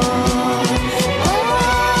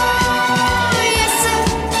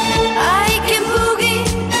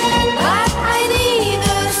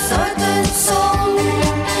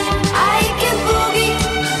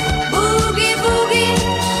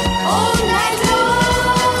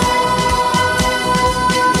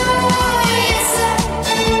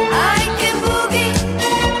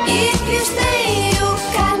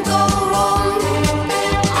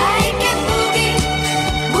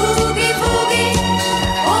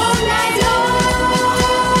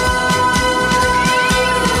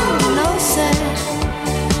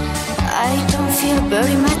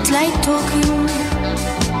 Very much like talking,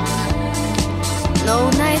 no,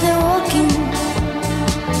 neither walking.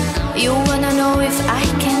 You wanna know if I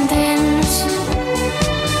can dance?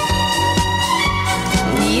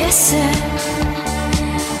 Yes, sir.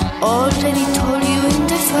 Already told you in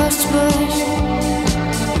the first verse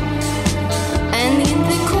and in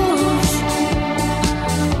the chorus,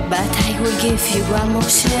 but I will give you one more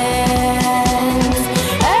chance.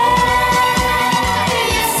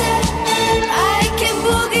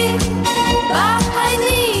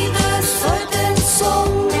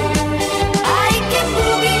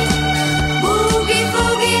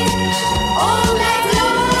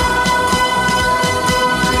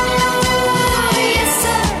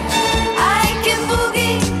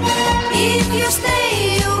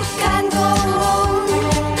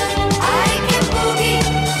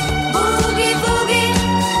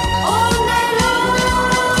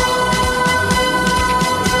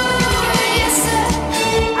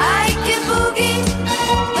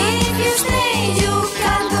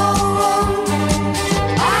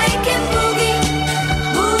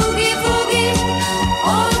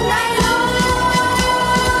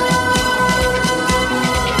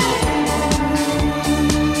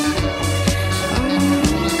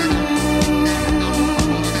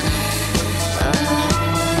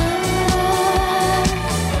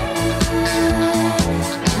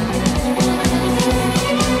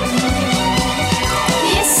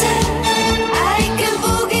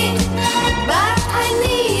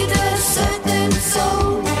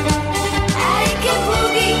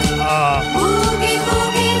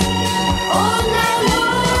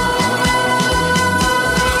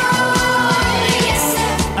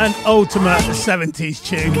 An ultimate 70s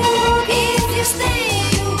tune.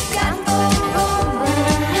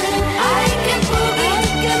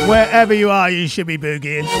 Wherever you are, you should be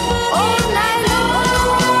boogieing.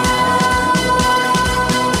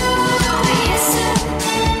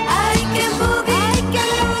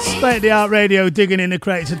 State of the Art Radio, digging in the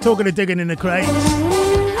crates. And talking of digging in the crates,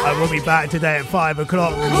 I will be back today at 5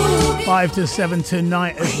 o'clock, 5 to 7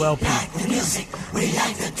 tonight as well. We like the music, we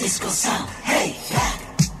like the disco sound. Hey, Jack,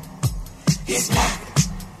 it's back.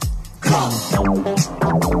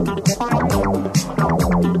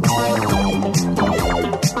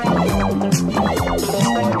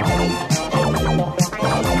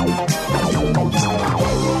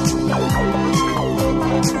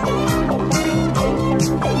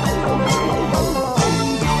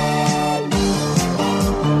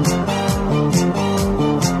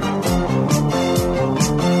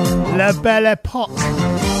 La Belle Epoque.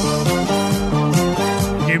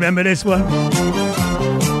 Do you remember this one?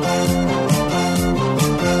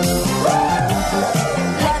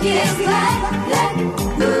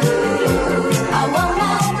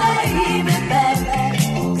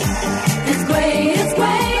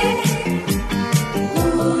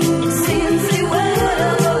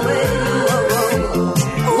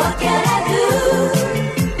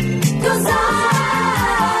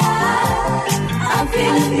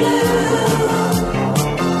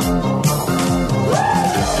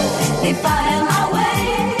 If I am away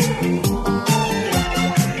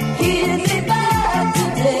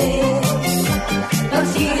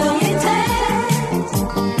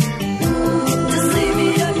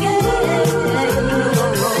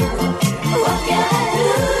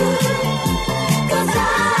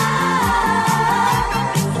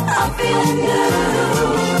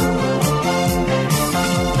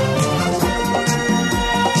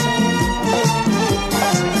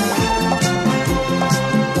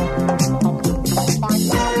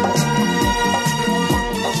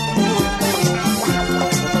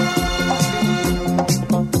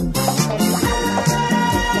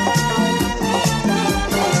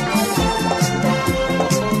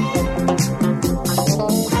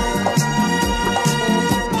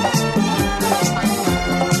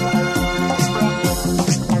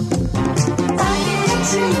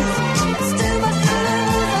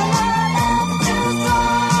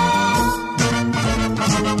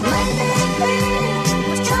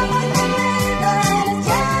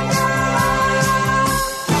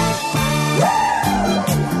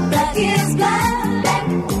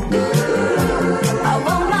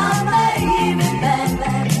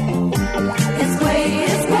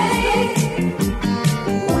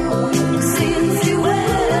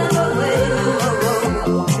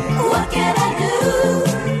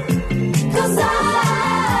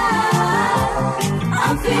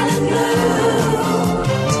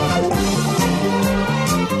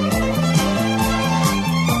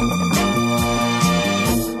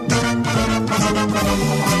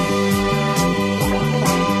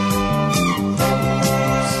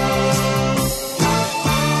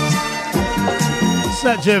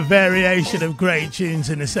Such a variation of great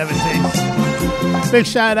tunes in the 70s. Big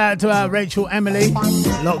shout out to our Rachel Emily,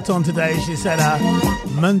 locked on today. She said,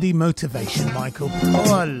 Monday motivation, Michael.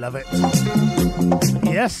 Oh, I love it.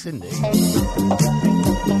 Yes, indeed.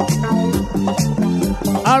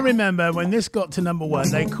 I remember when this got to number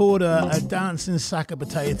one, they called her a dancing sack of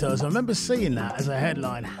potatoes. I remember seeing that as a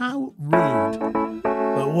headline. How rude.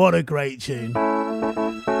 But what a great tune.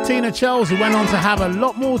 Tina Charles, who went on to have a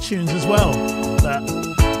lot more tunes as well. But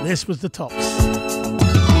this was the tops.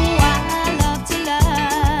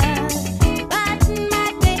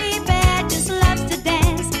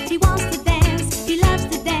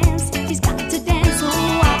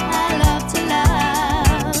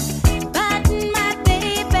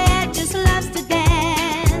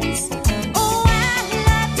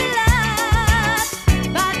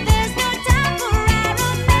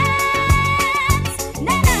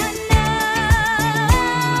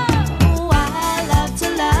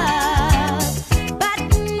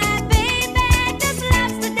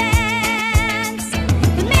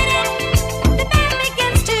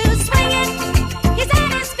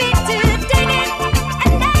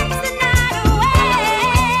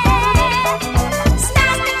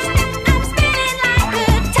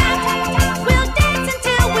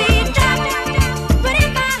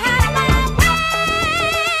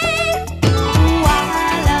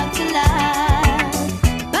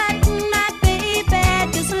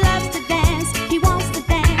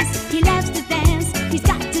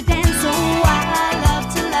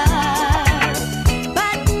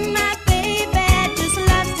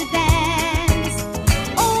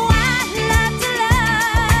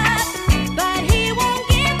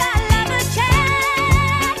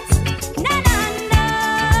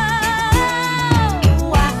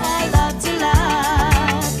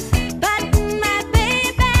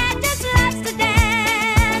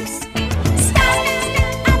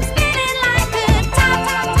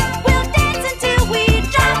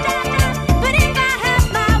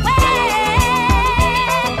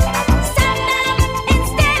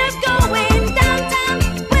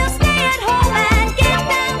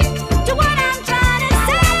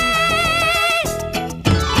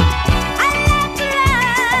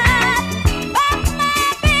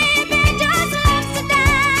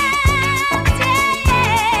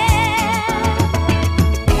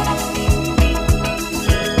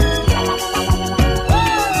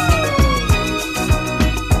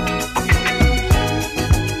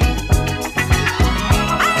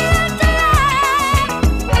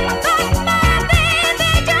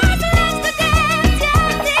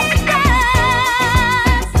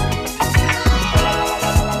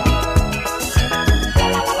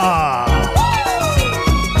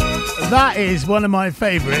 That is one of my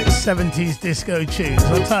favourite 70s disco tunes.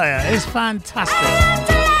 I'll tell you, it's fantastic.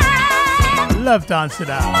 Love dancing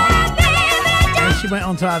to that. And she went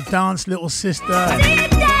on to have Dance Little Sister.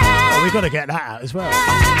 Oh, we've got to get that out as well.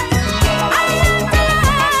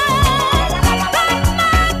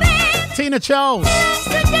 Tina Charles.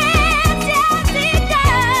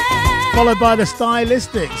 Followed by the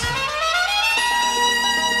Stylistics.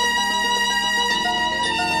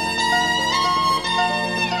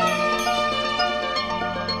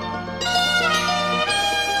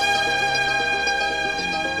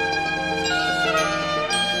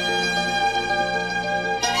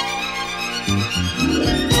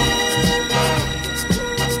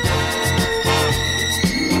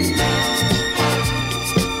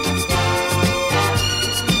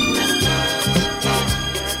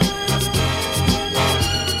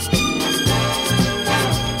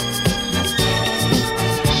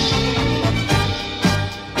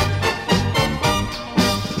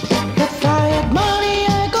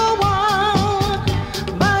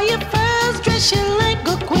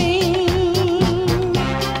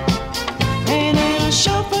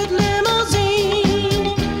 Show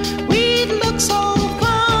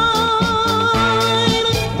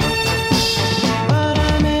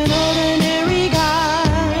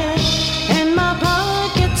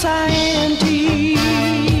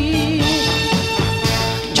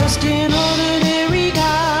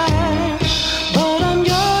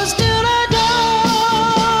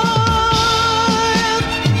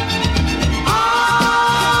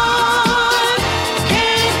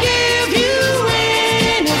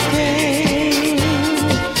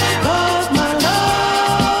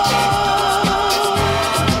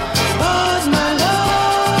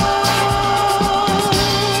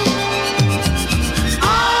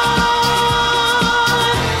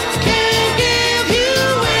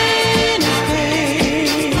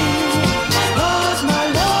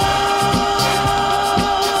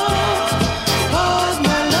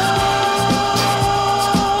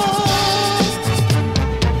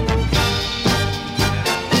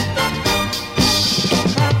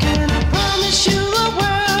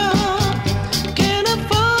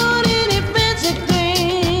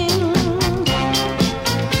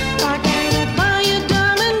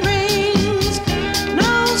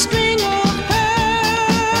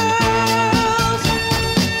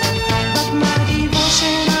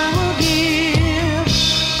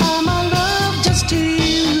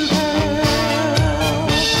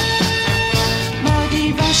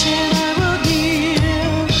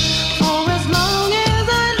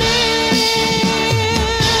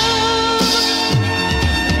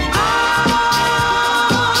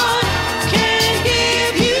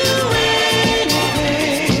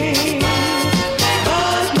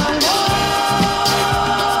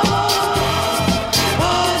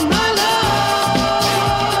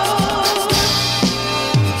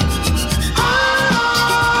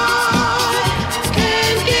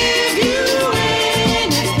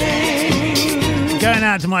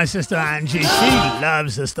Going out to my sister Angie. She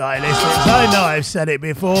loves the Stylistics. I know I've said it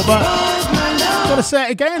before, but gotta say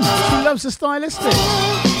it again. She loves the Stylistics.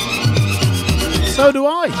 So do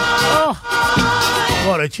I. Oh,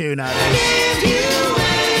 what a tune that is.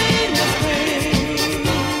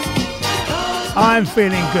 I'm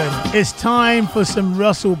feeling good. It's time for some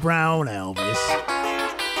Russell Brown Elvis.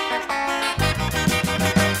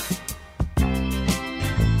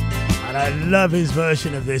 And I love his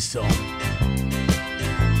version of this song.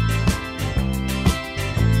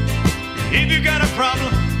 If you got a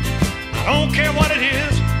problem, I don't care what it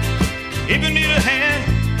is. If you need a hand,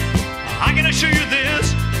 I can assure you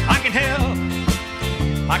this, I can help.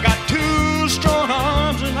 I got 2 strong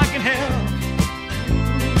arms and I can help.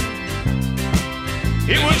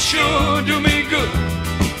 It would sure do me good,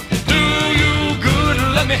 do you good,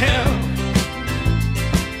 let me help.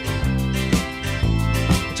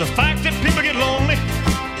 It's a fact that people get lonely,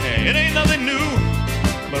 it ain't nothing new.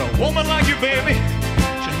 But a woman like you, baby,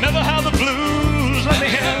 should never have the blues, let me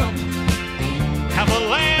help. Have a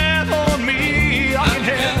laugh on me, I can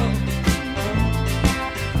help.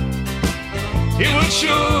 It would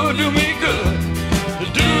sure do me good,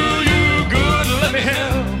 do you good, let me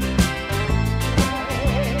help.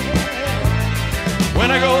 When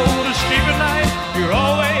I go to sleep at night, you're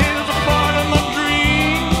always a part of my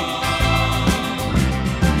dream.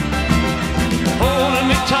 Holding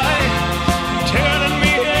me tight, telling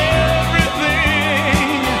me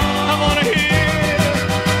everything I wanna hear.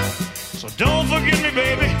 So don't forget me,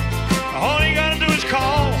 baby. All you gotta do is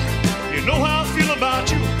call. You know how I feel about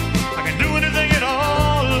you. I can do anything at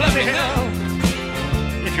all. Let me help.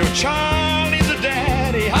 If your child needs a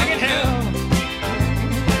daddy, I can help.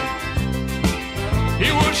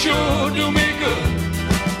 It would sure do me good,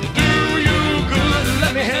 do you good,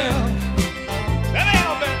 let me help. Let me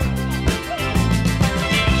help it.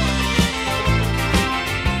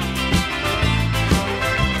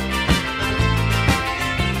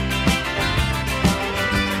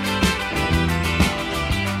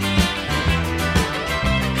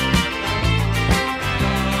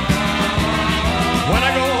 When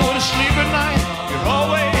I go to sleep at night, you're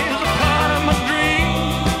always a part of my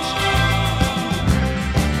dreams.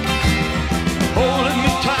 Holding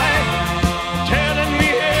me tight, telling me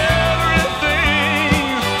everything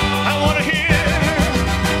I want to hear.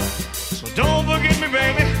 So don't forget me,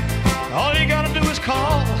 baby. All you gotta do is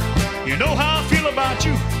call. You know how I feel about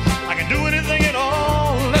you. I can do anything at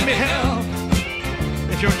all. Let me help.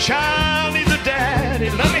 If your child needs a daddy,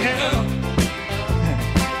 let me help.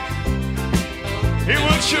 It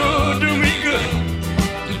would sure do me good,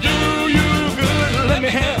 do you good, let me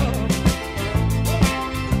help.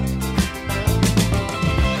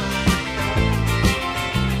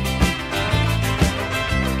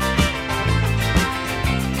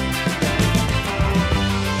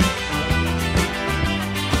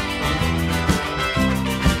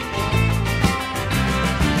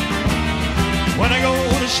 When I go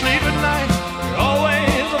to sleep at night, you're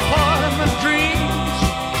always a part of my dreams.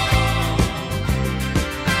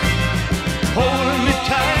 Holding me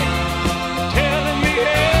tight, telling me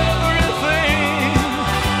everything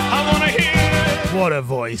I want to hear. What a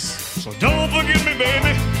voice. So don't forget me,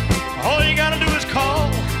 baby. All you gotta do is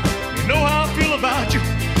call. You know how I feel about you.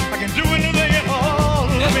 I can do anything at all.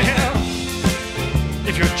 Let me help.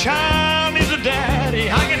 If your child needs a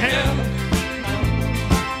daddy, I can help.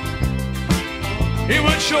 It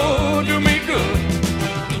would sure do me good,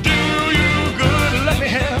 do you good, let me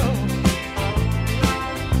help.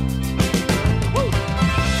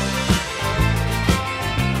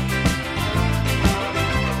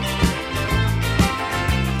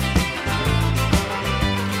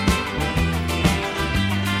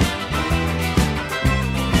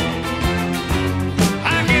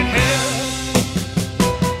 I can help.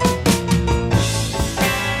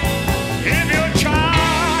 If your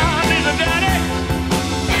child needs a daddy,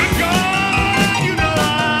 good God, you know I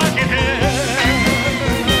can help.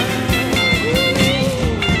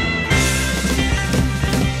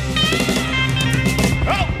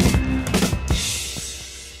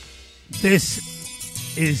 This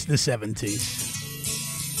is the 70s.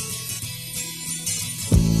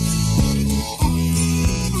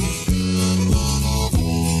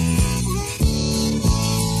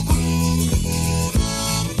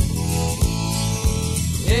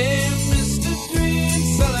 Hey, Mr. Dream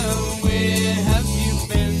Seller, where have you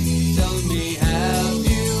been? Tell me, have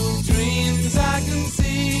you dreams I can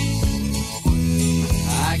see?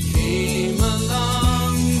 I came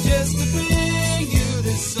along just to bring you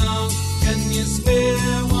this song. Can you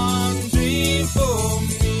spare one dream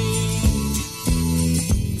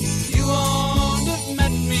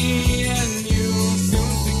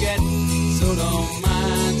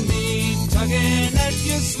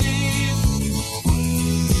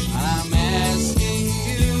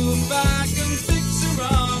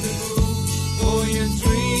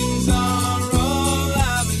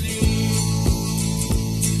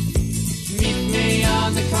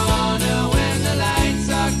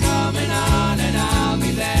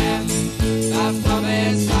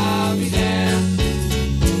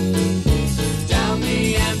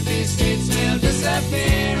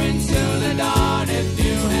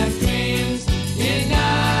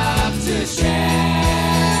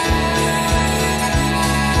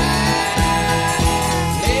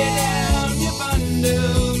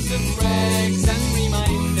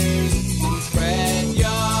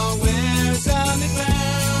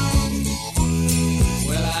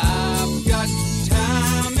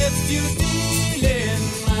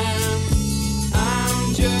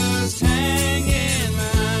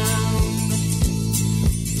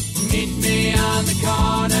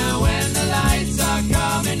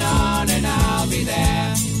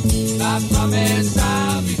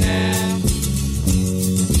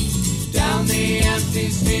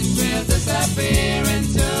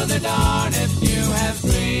brother, darn if you have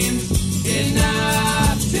dreams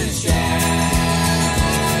enough to share.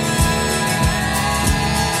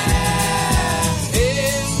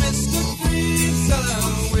 Hey, Mr. Dream Seller,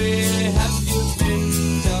 where have you been?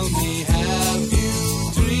 Tell me, have you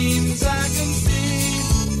dreams I can see?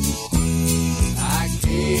 I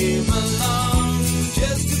came along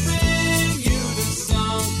just to bring you the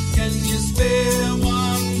song. Can you spare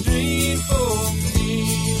one dream for me?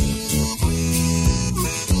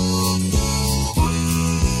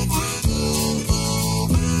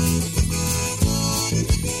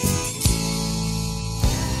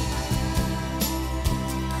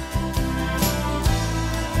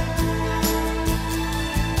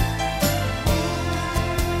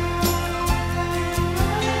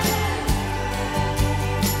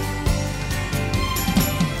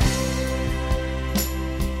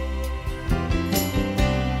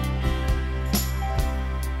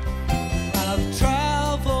 I've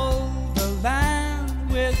traveled the land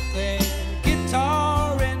with a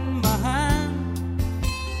guitar in my hand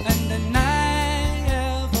and an eye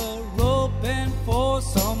ever open for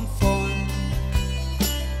some fun.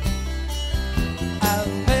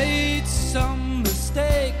 I've made some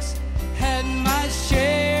mistakes, had my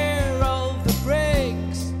share of the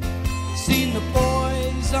breaks, seen the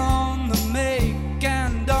boys on the make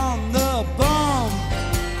and on the bump.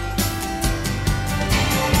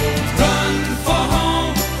 Run for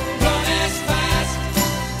home, run as fast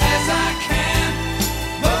as I can.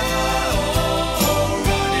 Whoa,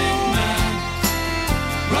 running man,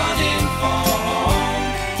 running for home.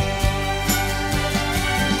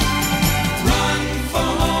 Run for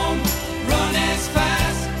home, run as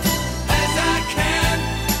fast as I can.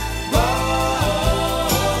 Whoa,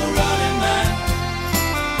 running man,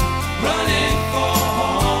 running for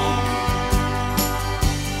home.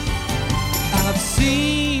 I've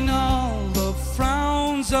seen all the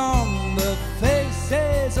frowns on the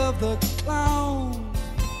faces of the clowns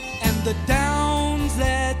and the downs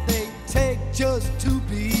that they take just to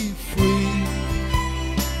be free.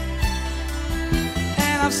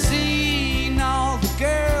 And I've seen all the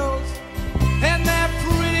girls and their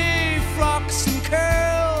pretty frocks and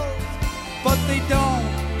curls, but they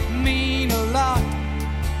don't mean a lot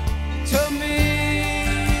to me.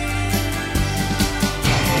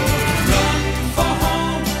 Run for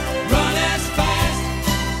home, run as fast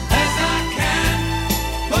as I can.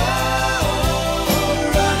 Whoa,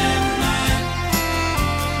 running man,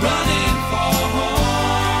 running for home.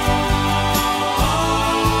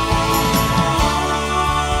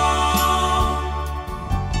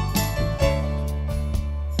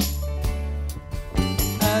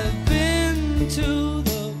 I've been to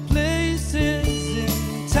the places in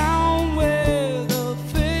town where the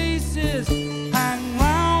faces hang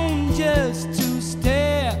round just to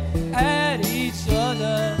stare at each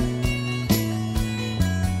other.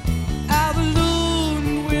 I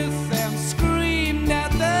ballooned with them, screamed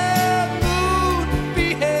at the moon,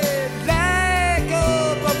 behaved like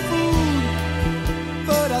a buffoon,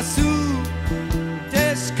 but I soon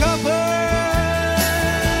discovered.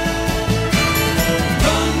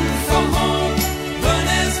 Run for home, run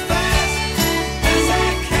as fast as I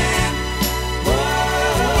can. Whoa,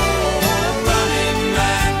 running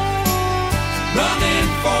man, running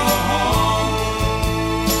for home.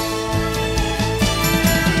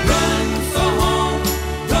 Run for home,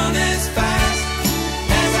 run as fast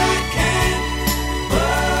as I can. Whoa,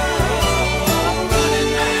 running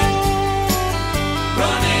man,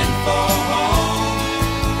 running for home.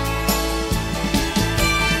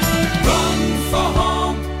 Run for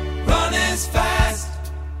home, run as fast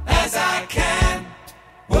as I can.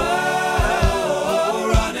 Whoa,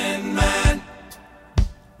 running man,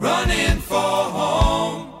 running for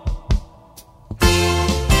home.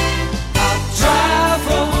 I've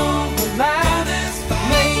traveled the land,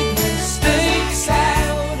 made mistakes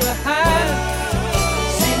out of hand,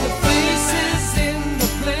 seen the faces in the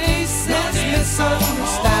places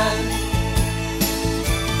misunderstand.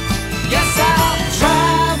 Yes, I've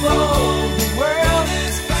traveled the world,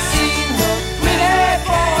 seen the pretty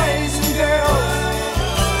boys and girls,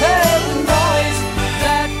 heard the noise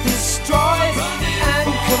that destroys and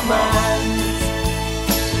commands.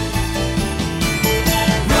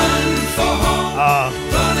 Run for home,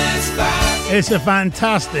 run as fast. It's the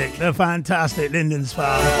fantastic Lyndon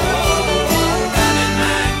Spa.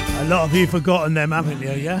 A lot of you forgotten them, haven't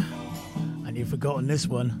you? Yeah, and you've forgotten this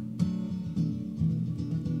one.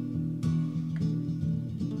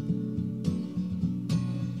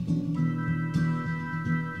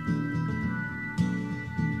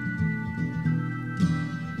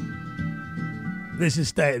 This is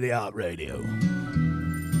State of the Art Radio.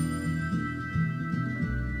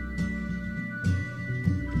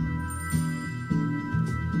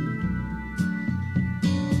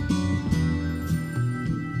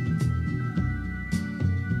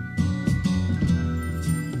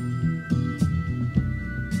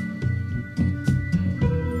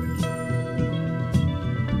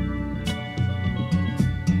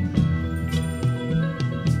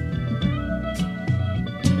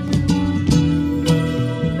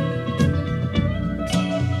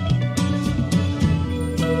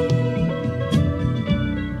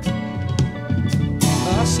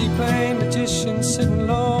 cushion, sitting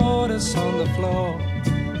lotus on the floor,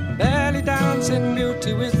 belly dancing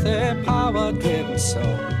beauty with their power-driven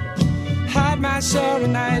soul. Had my share of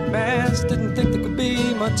nightmares, didn't think there could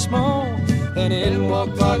be much more. Then in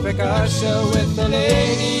walked Roderick Usher with the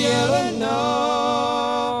Lady Eleanor.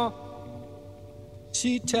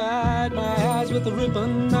 She tied my eyes with the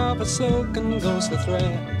ribbon of a silken ghostly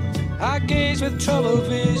thread. I gazed with troubled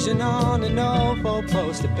vision on an old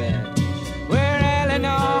four-poster bed, where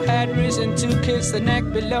Eleanor had risen to kiss the neck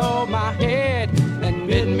below my head, and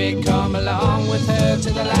bid me come along with her to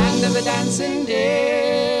the land of the dancing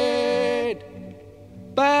dead.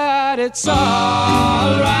 But it's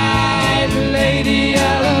all right, Lady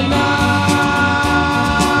Eleanor.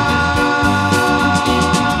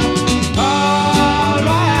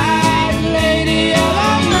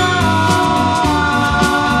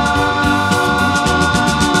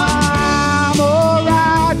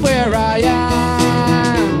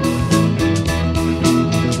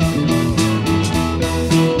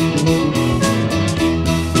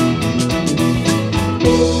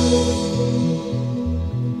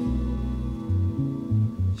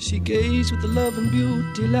 With the love and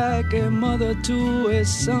beauty like a mother to a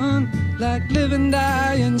son, like living,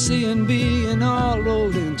 dying, seeing, being all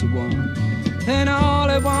rolled into one. And all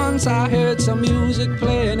at once I heard some music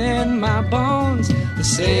playing in my bones, the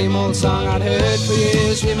same old song I'd heard for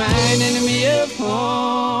years, reminding me of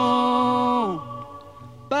home.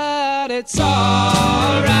 But it's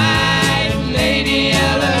all right, Lady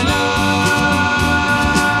Eleanor.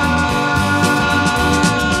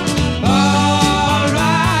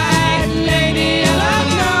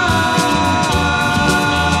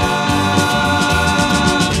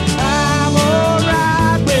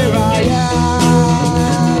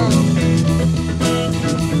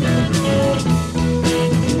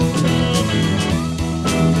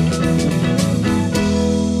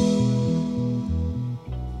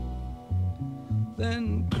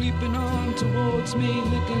 Me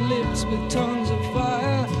licking lips with tongues of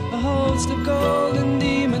fire, a host of golden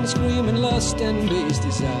demons screaming lust and base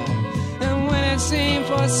desire. And when it seemed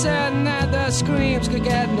for certain that the screams could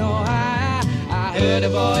get no higher, I heard a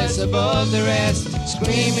voice above the rest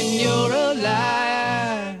screaming, you're a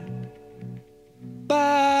liar.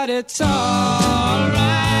 But it's all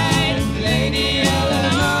right, Lady Eleanor.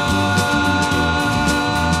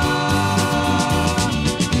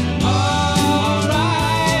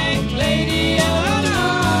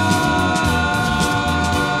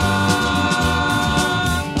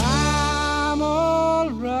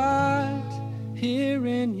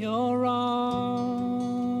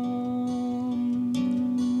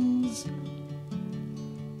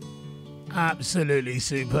 Absolutely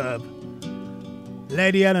superb.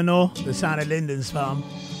 Lady Eleanor, the sound of Linden's Farm.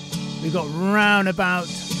 We've got round about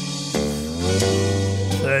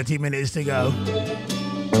 30 minutes to go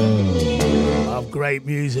of great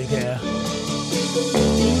music here.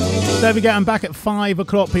 Don't forget, I'm back at 5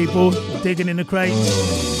 o'clock, people. Digging in the crates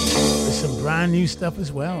with some brand new stuff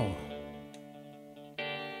as well.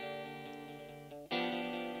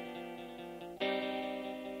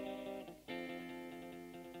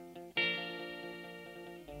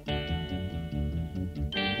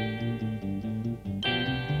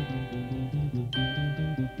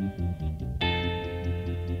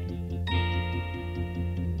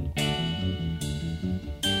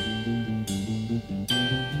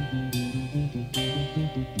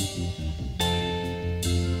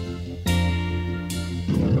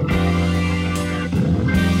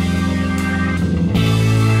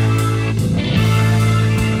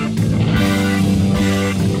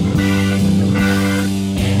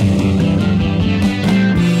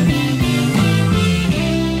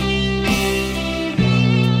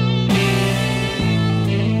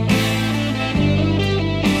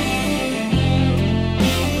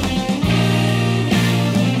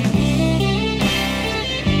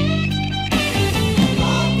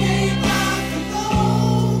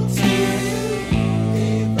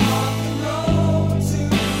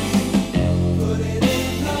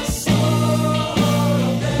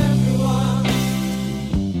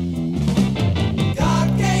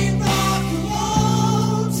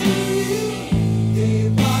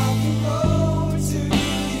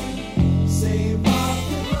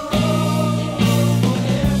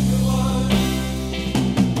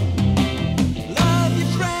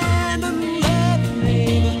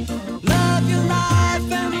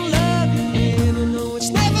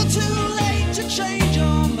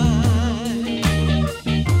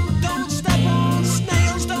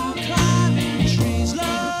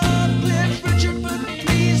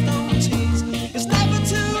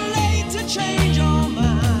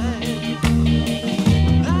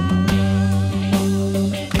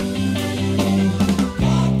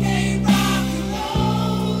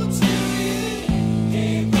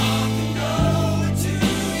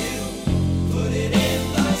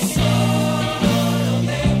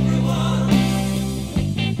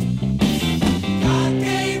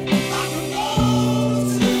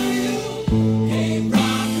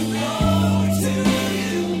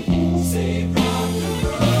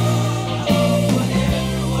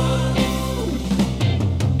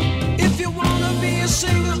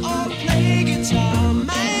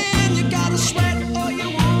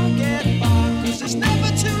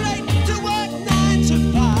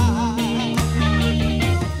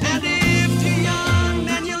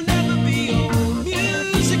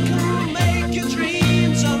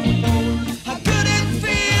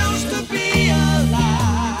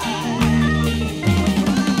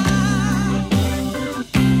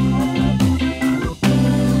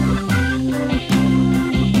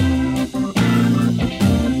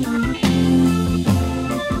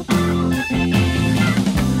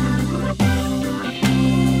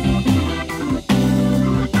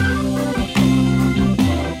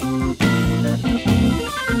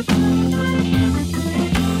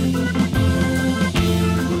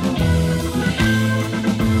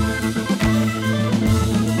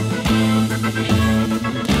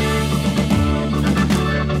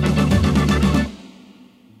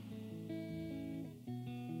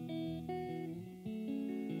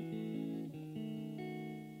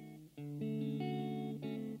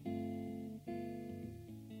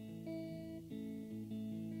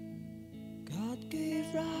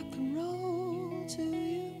 rock and roll to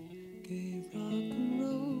you, gave rock and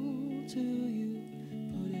roll to you,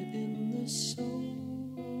 put it in the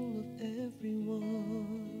soul of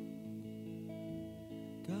everyone.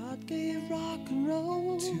 God gave rock and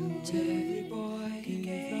roll to every boy, he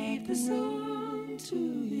gave the song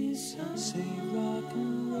to his son. Save rock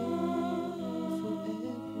and roll for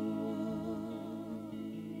everyone.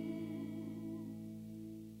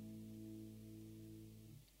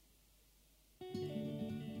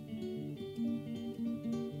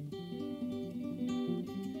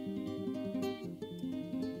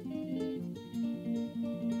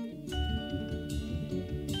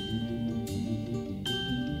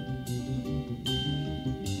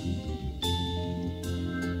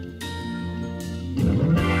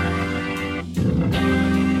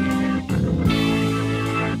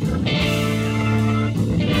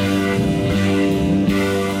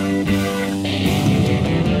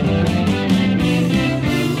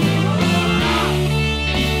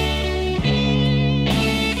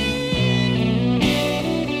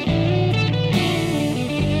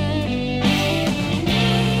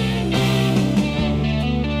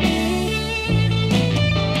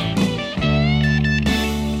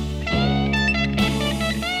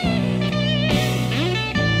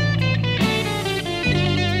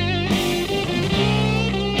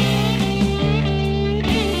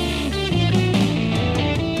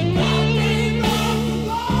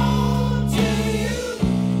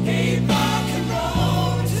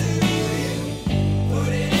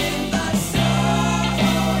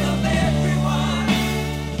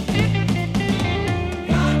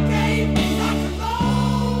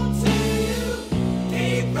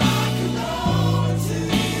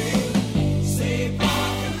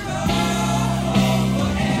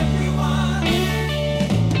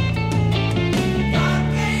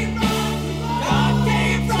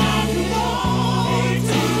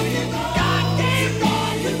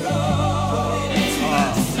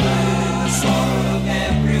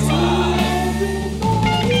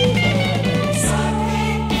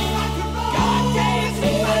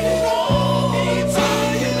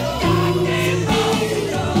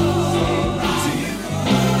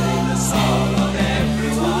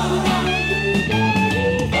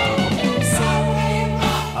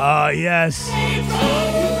 Yes.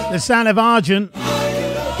 The sound of Argent.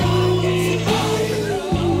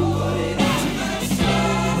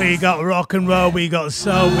 We got rock and roll, we got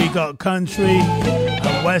soul, we got country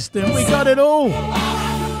and western. We got it all.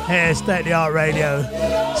 Here, State of the Art Radio,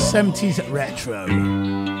 70s retro. Do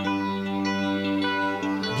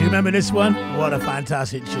you remember this one? What a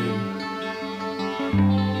fantastic tune.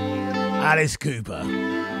 Alice Cooper.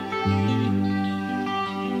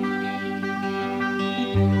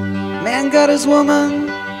 Man got his woman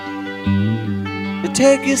to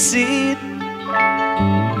take his seat.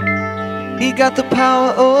 He got the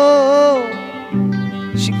power, oh,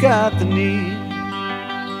 she got the need.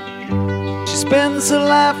 She spends her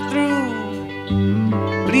life through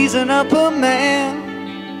pleasing up her man.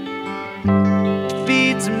 She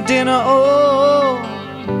feeds him dinner, oh,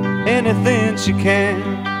 anything she can.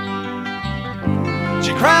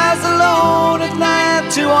 She cries alone at night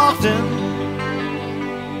too often.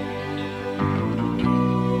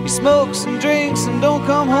 He smokes and drinks and don't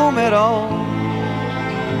come home at all.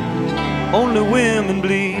 Only women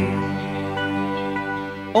bleed.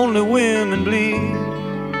 Only women bleed.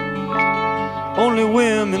 Only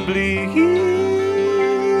women bleed.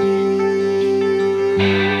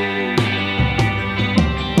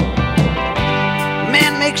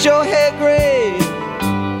 Man makes your hair gray.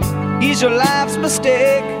 He's your life's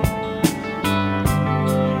mistake.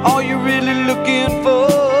 All you're really looking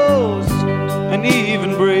for's an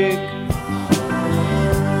even break.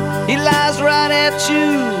 He lies right at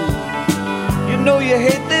you. You know you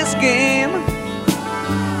hate this game.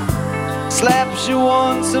 Slaps you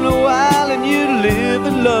once in a while and you live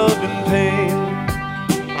in love and pain.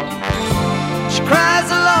 She cries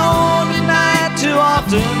alone at night too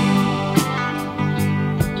often.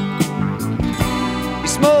 He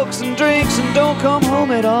smokes and drinks and don't come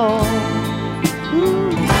home at all.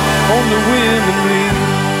 Only women bleed.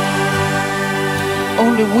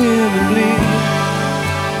 Only women bleed.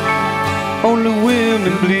 Only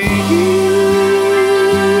women bleed.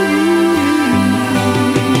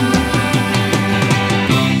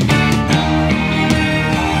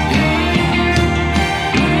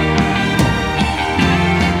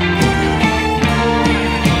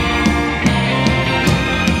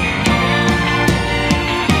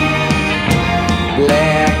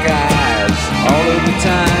 Black eyes all of the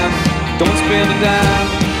time. Don't spend a dime.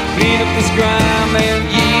 Clean up this grime and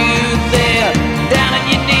you there down on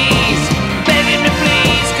your knees begging to please.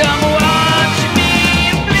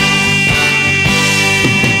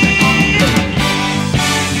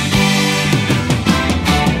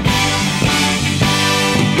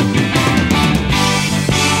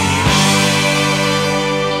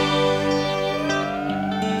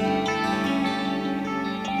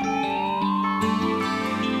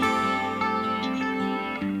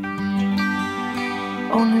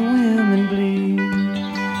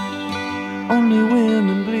 Only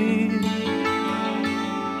women bleed.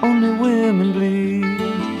 Only women bleed.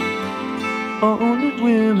 Only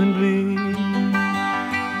women bleed.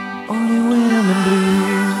 Only women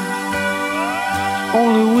bleed.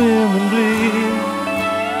 Only women bleed.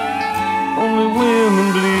 Only women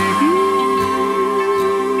bleed.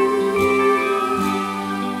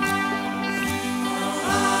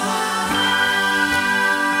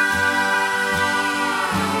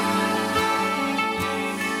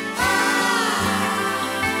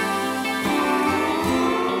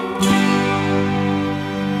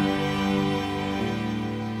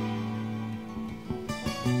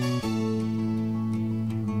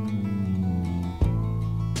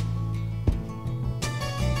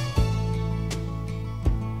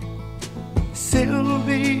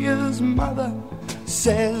 Sylvia's mother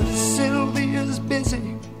says Sylvia's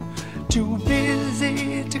busy, too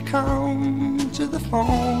busy to come to the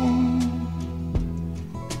phone.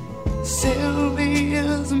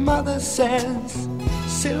 Sylvia's mother says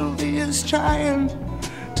Sylvia's trying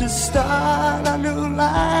to start a new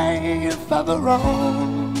life of her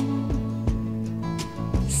own.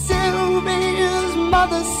 Sylvia's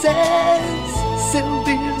mother says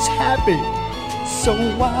Sylvia's happy, so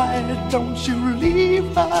why don't you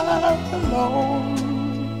leave her alone?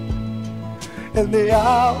 And the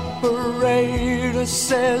operator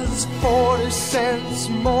says 40 cents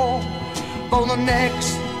more for the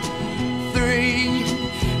next 3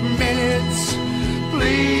 minutes.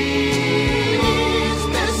 Please,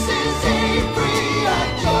 Mrs. Avery, I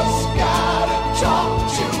just gotta talk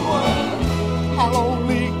to her. I'll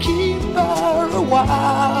only keep her a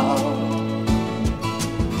while.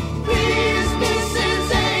 Please,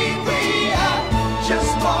 Mrs. Avery, I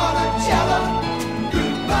just wanna tell her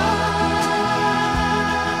goodbye.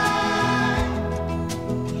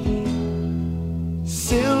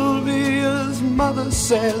 Sylvia's mother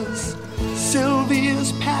says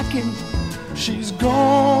Sylvia's packing. She's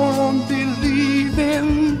gonna be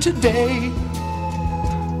leaving today.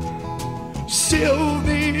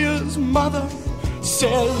 Sylvia's mother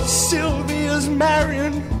says Sylvia's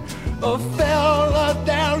marrying a fella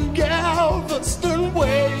down Galveston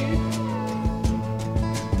Way.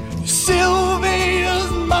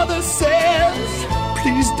 Sylvia's mother says,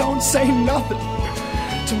 please don't say nothing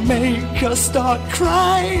to make her start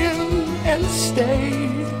crying and stay.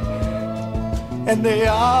 And the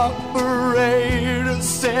operator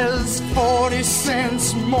says 40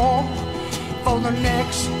 cents more for the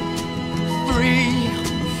next 3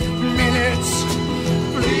 minutes.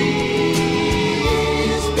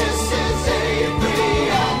 Please, Mrs.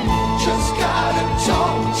 Avery, I just gotta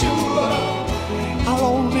talk to her. I'll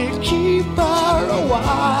only keep her a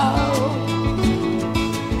while.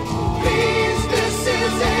 Please,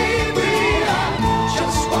 Mrs. Avery, I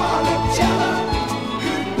just wanna tell her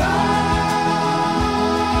goodbye.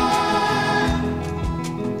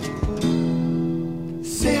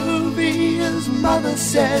 Sylvia's mother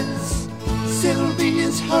says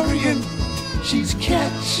Sylvia's hurrying. She's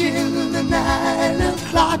catching the 9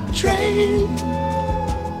 o'clock train.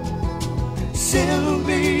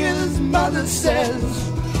 Sylvia's mother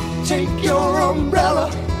says, take your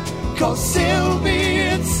umbrella, 'cause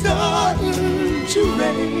Sylvia, it's starting to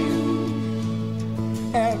rain.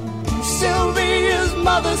 And Sylvia's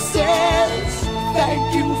mother says,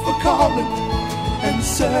 thank you for calling, and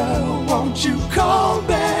sir, won't you call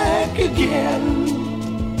back again?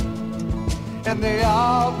 And the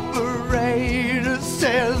operator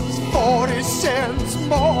says 40 cents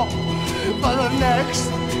more for the next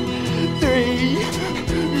 3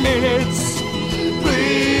 minutes.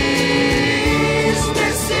 Please,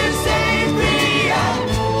 Mrs. Avery, I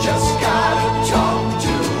just gotta talk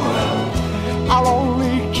to her. I'll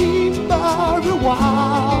only keep her a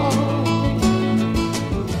while.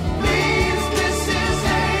 Please, Mrs.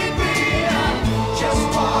 Avery, I just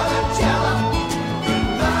wanna tell her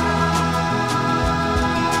goodbye.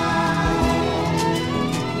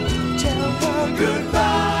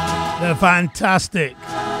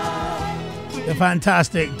 The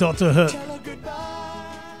fantastic Dr. Hook.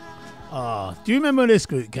 Do you remember when this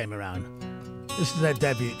group came around? This is their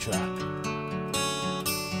debut track.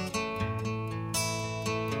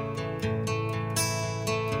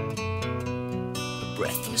 A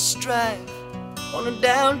breathless drive on a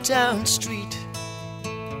downtown street.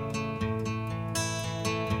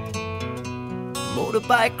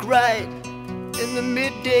 Motorbike ride in the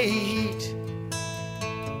midday heat.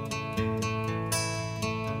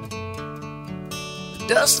 The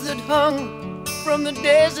dust that hung from the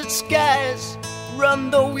desert skies, run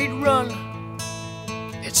though we'd run,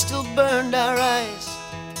 it still burned our eyes.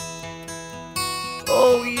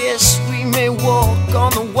 Oh yes, we may walk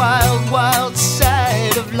on the wild, wild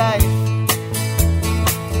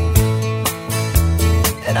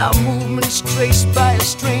was traced by a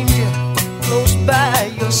stranger close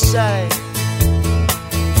by your side.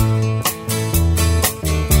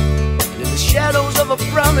 And in the shadows of a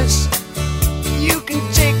promise, you can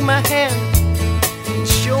take my hand and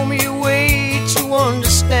show me a way to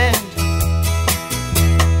understand.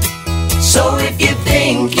 So if you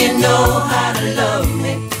think you know how to love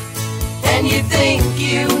me, and you think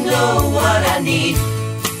you know what I need,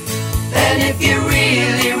 and if you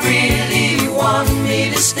really, really want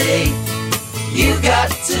me to stay, you got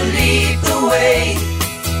to lead the way.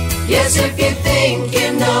 Yes, if you think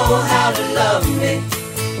you know how to love me,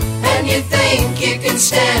 and you think you can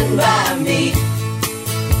stand by me,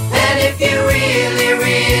 and if you really,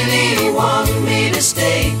 really want me to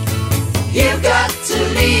stay, you got to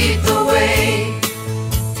lead the way.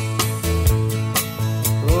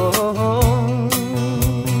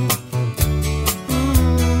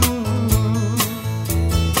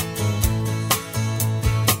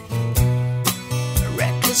 A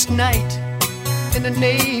reckless night in a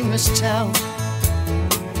nameless town.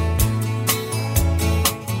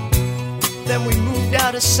 Then we moved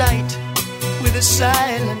out of sight with a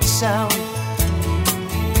silent sound.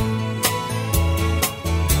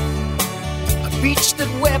 A beach that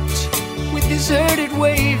wept with deserted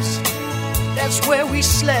waves. That's where we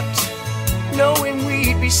slept, knowing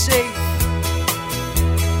we'd be safe.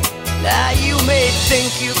 Now you may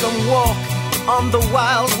think you can walk on the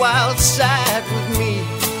wild, wild side with me,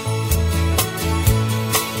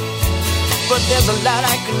 but there's a lot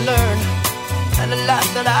I can learn and a lot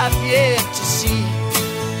that I've yet to see.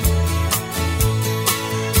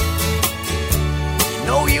 You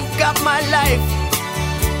know you've got my life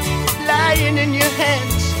lying in your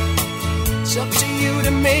hands. It's up to you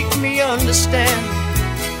to make me understand.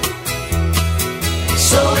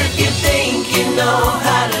 So if you think you know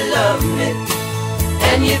how to love me,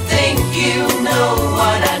 and you think you know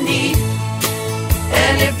what I need,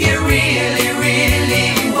 and if you really,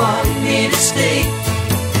 really want me to stay,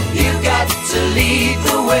 you got to lead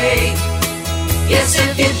the way. Yes,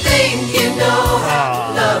 if you think you know how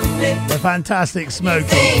to love me, The fantastic Smokey.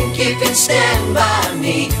 think you can stand by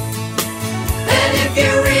me, and if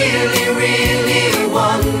you really, really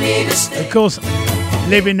want me to stay, Of course,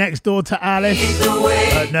 living next door to Alice.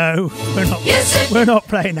 No, we're not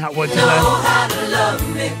playing that one know today. how to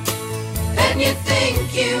love me, and you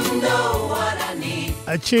think you know what I need.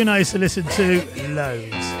 A tune I used to listen to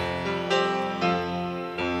loads.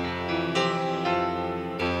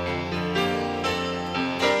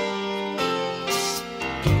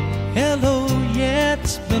 Hello, yeah,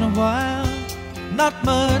 it's been a while. Not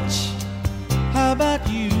much. How about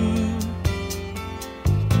you?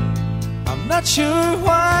 I'm not sure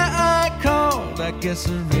why I called. I guess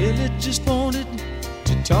I really just wanted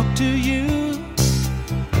to talk to you.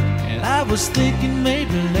 And I was thinking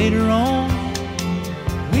maybe later on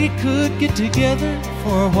we could get together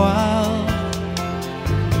for a while.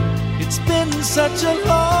 It's been such a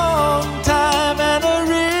long time and I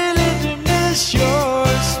really do miss your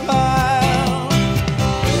smile.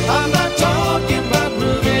 I'm not talking about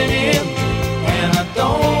moving in, and I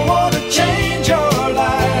don't want to change your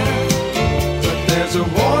life, but there's a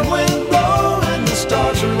warm wind blowing the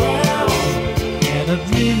stars around, and I'd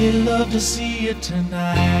really love to see you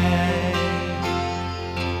tonight.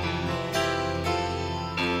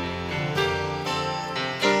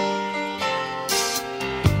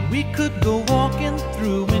 We could go walking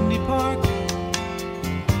through Windy Park,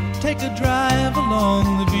 take a drive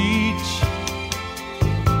along the beach,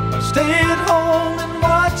 or stay at home and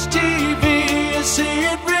watch TV. You see,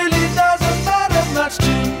 it really doesn't matter much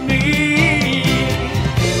to me.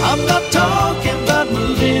 I'm not talking about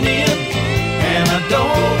moving in, and I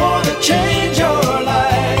don't want to change your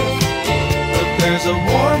life, but there's a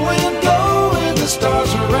warm wind blowing the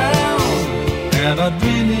stars around, and I'd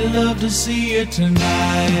really love to see you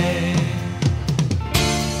tonight.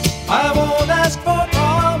 I won't ask for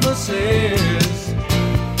promises,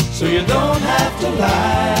 so you don't have to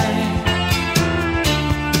lie.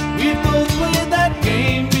 We both played that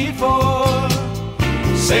game before.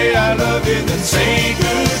 Say I love you, then say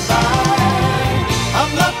goodbye.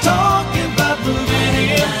 I'm not talking about moving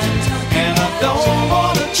in, and I don't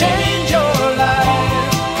want to change your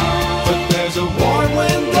life, but there's a warm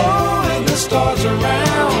wind blowing the stars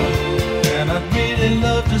around, and I'd really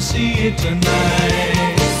love to see you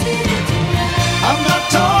tonight. I'm not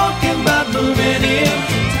talking about moving in,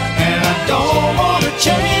 and I don't want to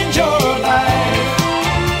change your life,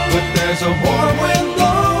 but there's a warm wind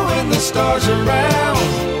blowing the stars around,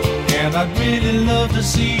 and I'd really love to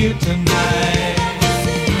see you tonight.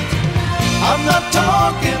 I'm not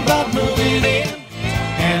talking about moving in,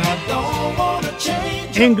 and I don't want to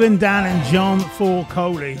change England Dan and John Ford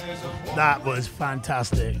Coley. That was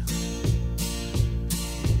fantastic.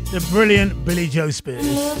 The brilliant Billy Joe Spears.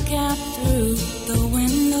 Look out through the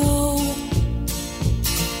window.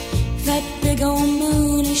 That big old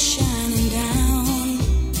moon is shining down.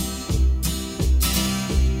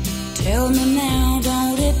 Tell me now,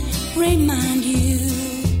 don't it remind you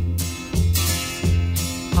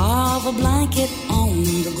of a blanket on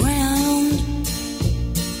the ground?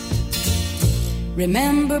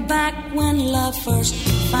 Remember back when love first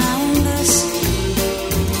found us?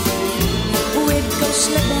 We'd go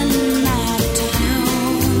slipping out of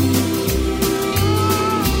town,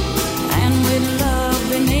 and we'd love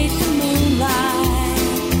beneath the moonlight,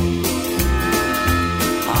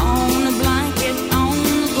 on a blanket on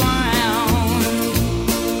the ground.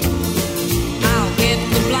 I'll get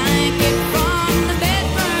the blanket from the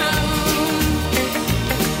bedroom,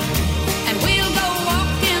 and we'll go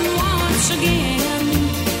walking once again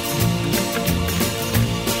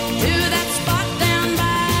to that spot down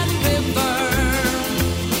by the river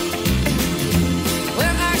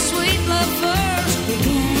where our sweet love first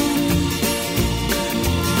began.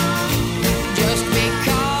 Just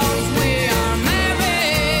because we are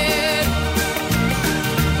married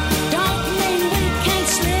don't mean we can't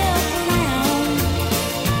slip around.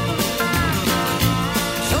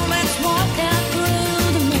 So let's walk out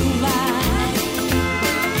through the moonlight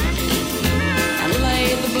and lay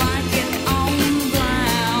the blanket on the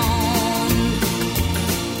ground.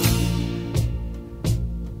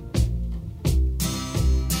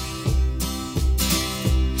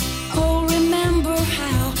 Oh, remember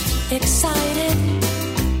how excited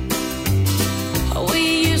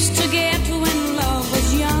we used to get when love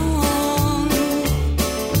was young.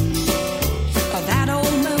 That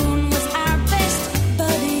old moon was our best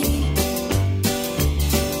buddy.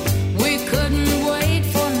 We couldn't wait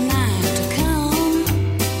for night to come.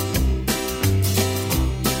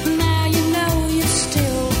 Now you know you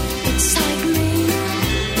still excite me.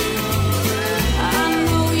 I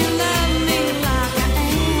know you love me like I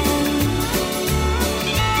am.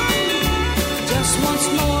 Just once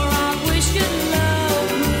more, I wish you'd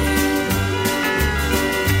love me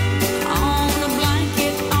on a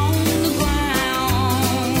blanket on the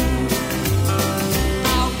ground.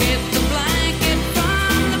 I'll get the blanket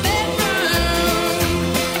from the bedroom,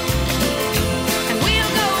 and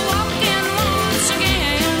we'll go walking once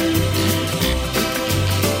again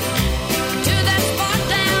to that spot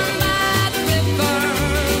down by the river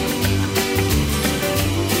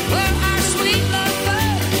where our sweet love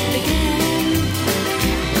first began.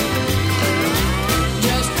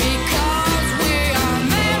 Just because we are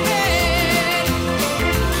married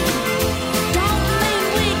don't mean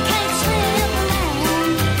we can't slip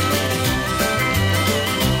around.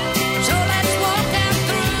 So let's walk out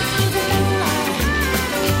through the moonlight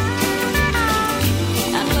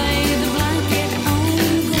and lay the blanket on the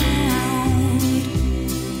ground.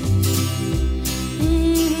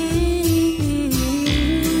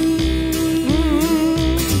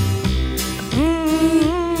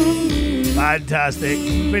 Fantastic.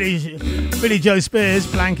 Billy Joe Spears,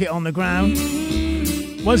 Blanket on the Ground.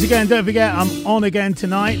 Once again, don't forget, I'm on again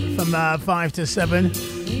tonight from 5 to 7.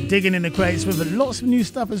 Digging in the crates with lots of new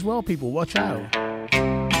stuff as well, people. Watch out.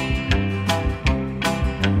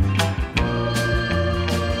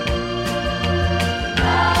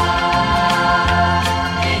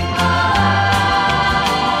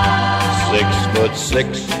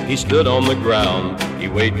 "6'6", he stood on the ground. He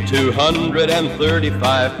weighed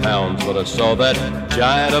 235 pounds, but I saw that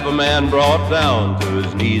giant of a man brought down to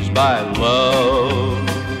his knees by love.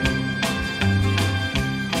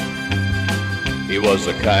 He was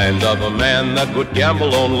the kind of a man that would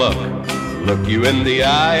gamble on luck, look you in the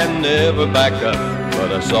eye and never back up.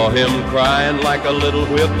 But I saw him crying like a little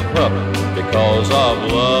whipped pup because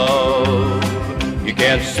of love. You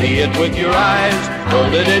can't see it with your eyes,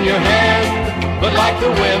 hold it in your hand, but like the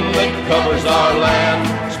wind that covers our land,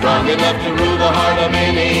 strong enough to rule the heart of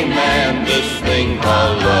any man, this thing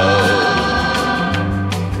called love.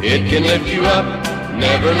 It can lift you up,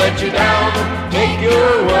 never let you down, take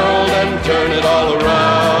your world and turn it all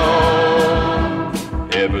around.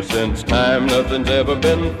 Ever since time, nothing's ever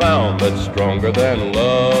been found that's stronger than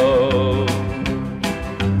love.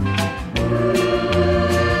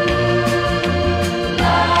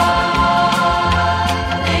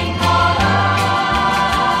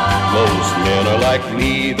 Most men are like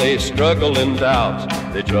me, they struggle in doubt.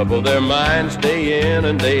 They trouble their minds day in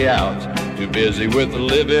and day out. Too busy with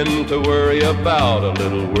living to worry about a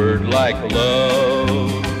little word like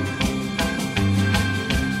love.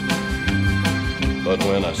 But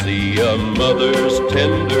when I see a mother's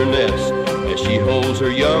tenderness as she holds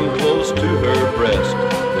her young close to her breast,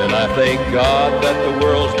 then I thank God that the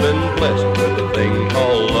world's been blessed with a thing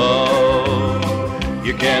called love.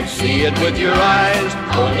 You can't see it with your eyes,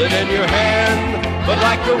 hold it in your hand, but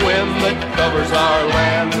like the wind that covers our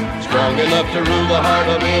land, strong enough to rule the heart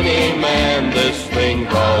of any man, this thing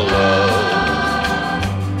called love.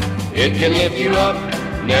 It can lift you up,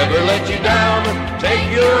 never let you down, take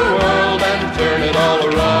your world and turn it all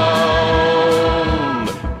around.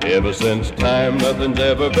 Ever since time, nothing's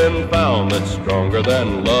ever been found that's stronger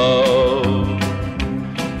than love.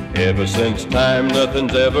 Ever since time,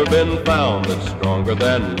 nothing's ever been found that's stronger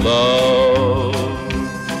than love.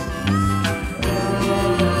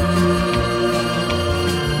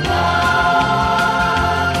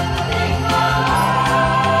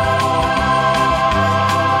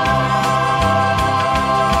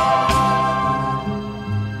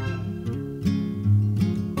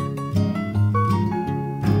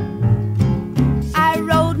 I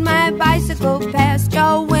rode my bicycle past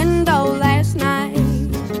your window last night.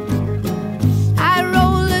 I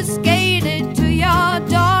roller skated to your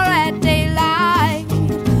door at daylight.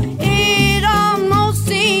 It almost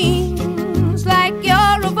seems like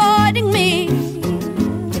you're avoiding me.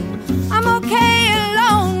 I'm okay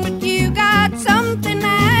alone, but you got something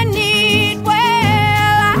I need. Well,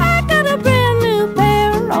 I got a brand new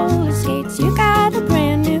pair of roller skates. You got a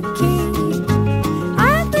brand new key.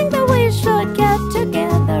 I think that we should get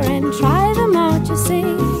together and try them out, you see.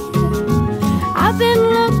 I've been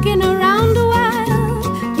looking around a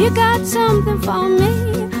while. You got something for me.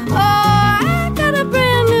 Oh, I got a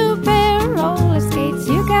brand new pair of roller skates.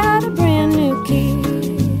 You got a brand new key.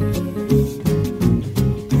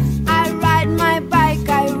 I ride my bike,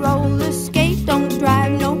 I roller skate, don't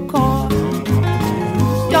drive no car.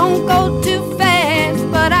 Don't go too fast,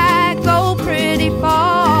 but I go pretty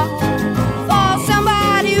far. For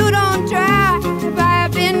somebody who don't drive,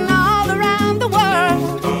 I've been all around the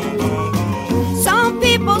world. Some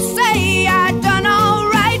people say I done all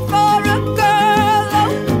right for a girl. Oh,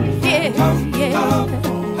 yeah, yeah.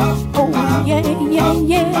 Oh, yeah, yeah,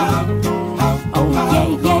 yeah. Oh, yeah,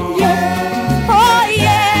 yeah, yeah. Oh,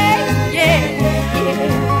 yeah, yeah, yeah.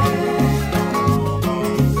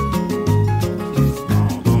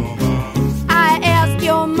 I asked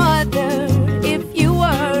your mother if you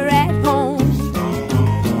were at home.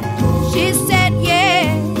 She said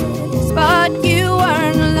yes, but you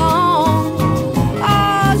weren't alone.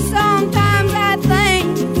 Oh, sometimes I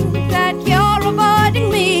think that you're avoiding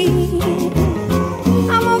me.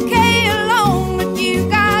 I'm okay alone, but you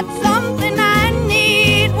got something I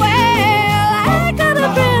need. Well, I got a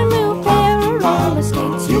brand new pair of roller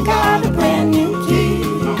skates. You got a brand new key.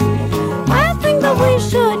 I think that we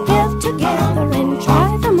should get together and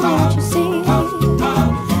try them out, you see.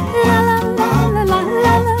 La la la la la la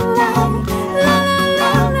la la la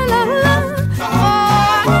la la la.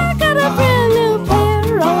 Oh, I got a brand new pair of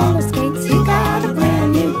roller skates. You got a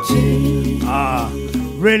brand new key.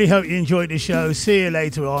 Really hope you enjoyed the show. See you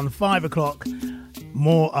later on, 5 o'clock.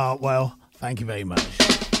 More Artwell. Thank you very much.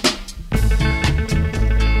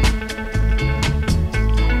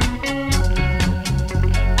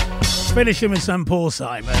 Finishing with some Paul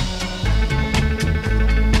Simon.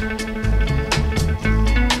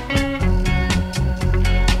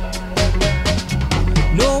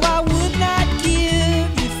 No, I would not give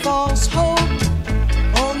you false hope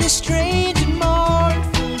on this strange and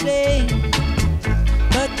mournful day.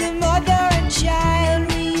 But the mother and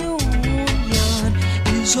child reunion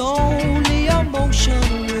is only a motion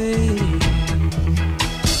away.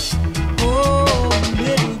 Oh,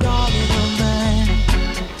 little darling of mine,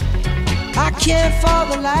 I can't for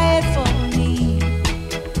the life of me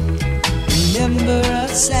remember a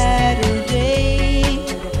Saturday.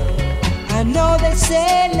 I know they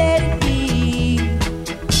say let it be,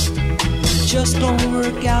 it just don't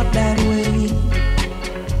work out that way.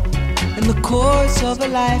 And the course of a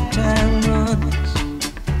lifetime runs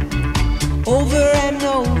over and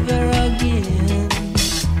over again.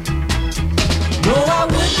 No, I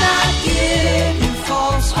would not give you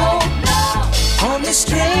false hope on this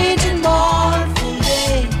strange and mournful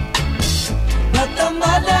day. But the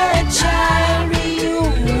mother and child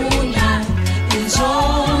reunion is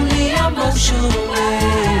only a motion away.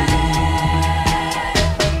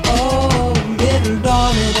 Oh, little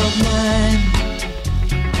darling of mine,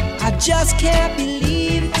 I just can't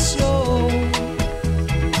believe it's so.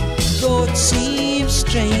 Though it seems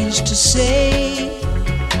strange to say,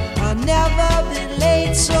 I've never been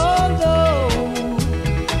late so low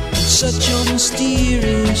in such a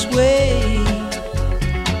mysterious way.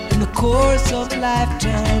 In the course of a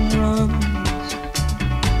lifetime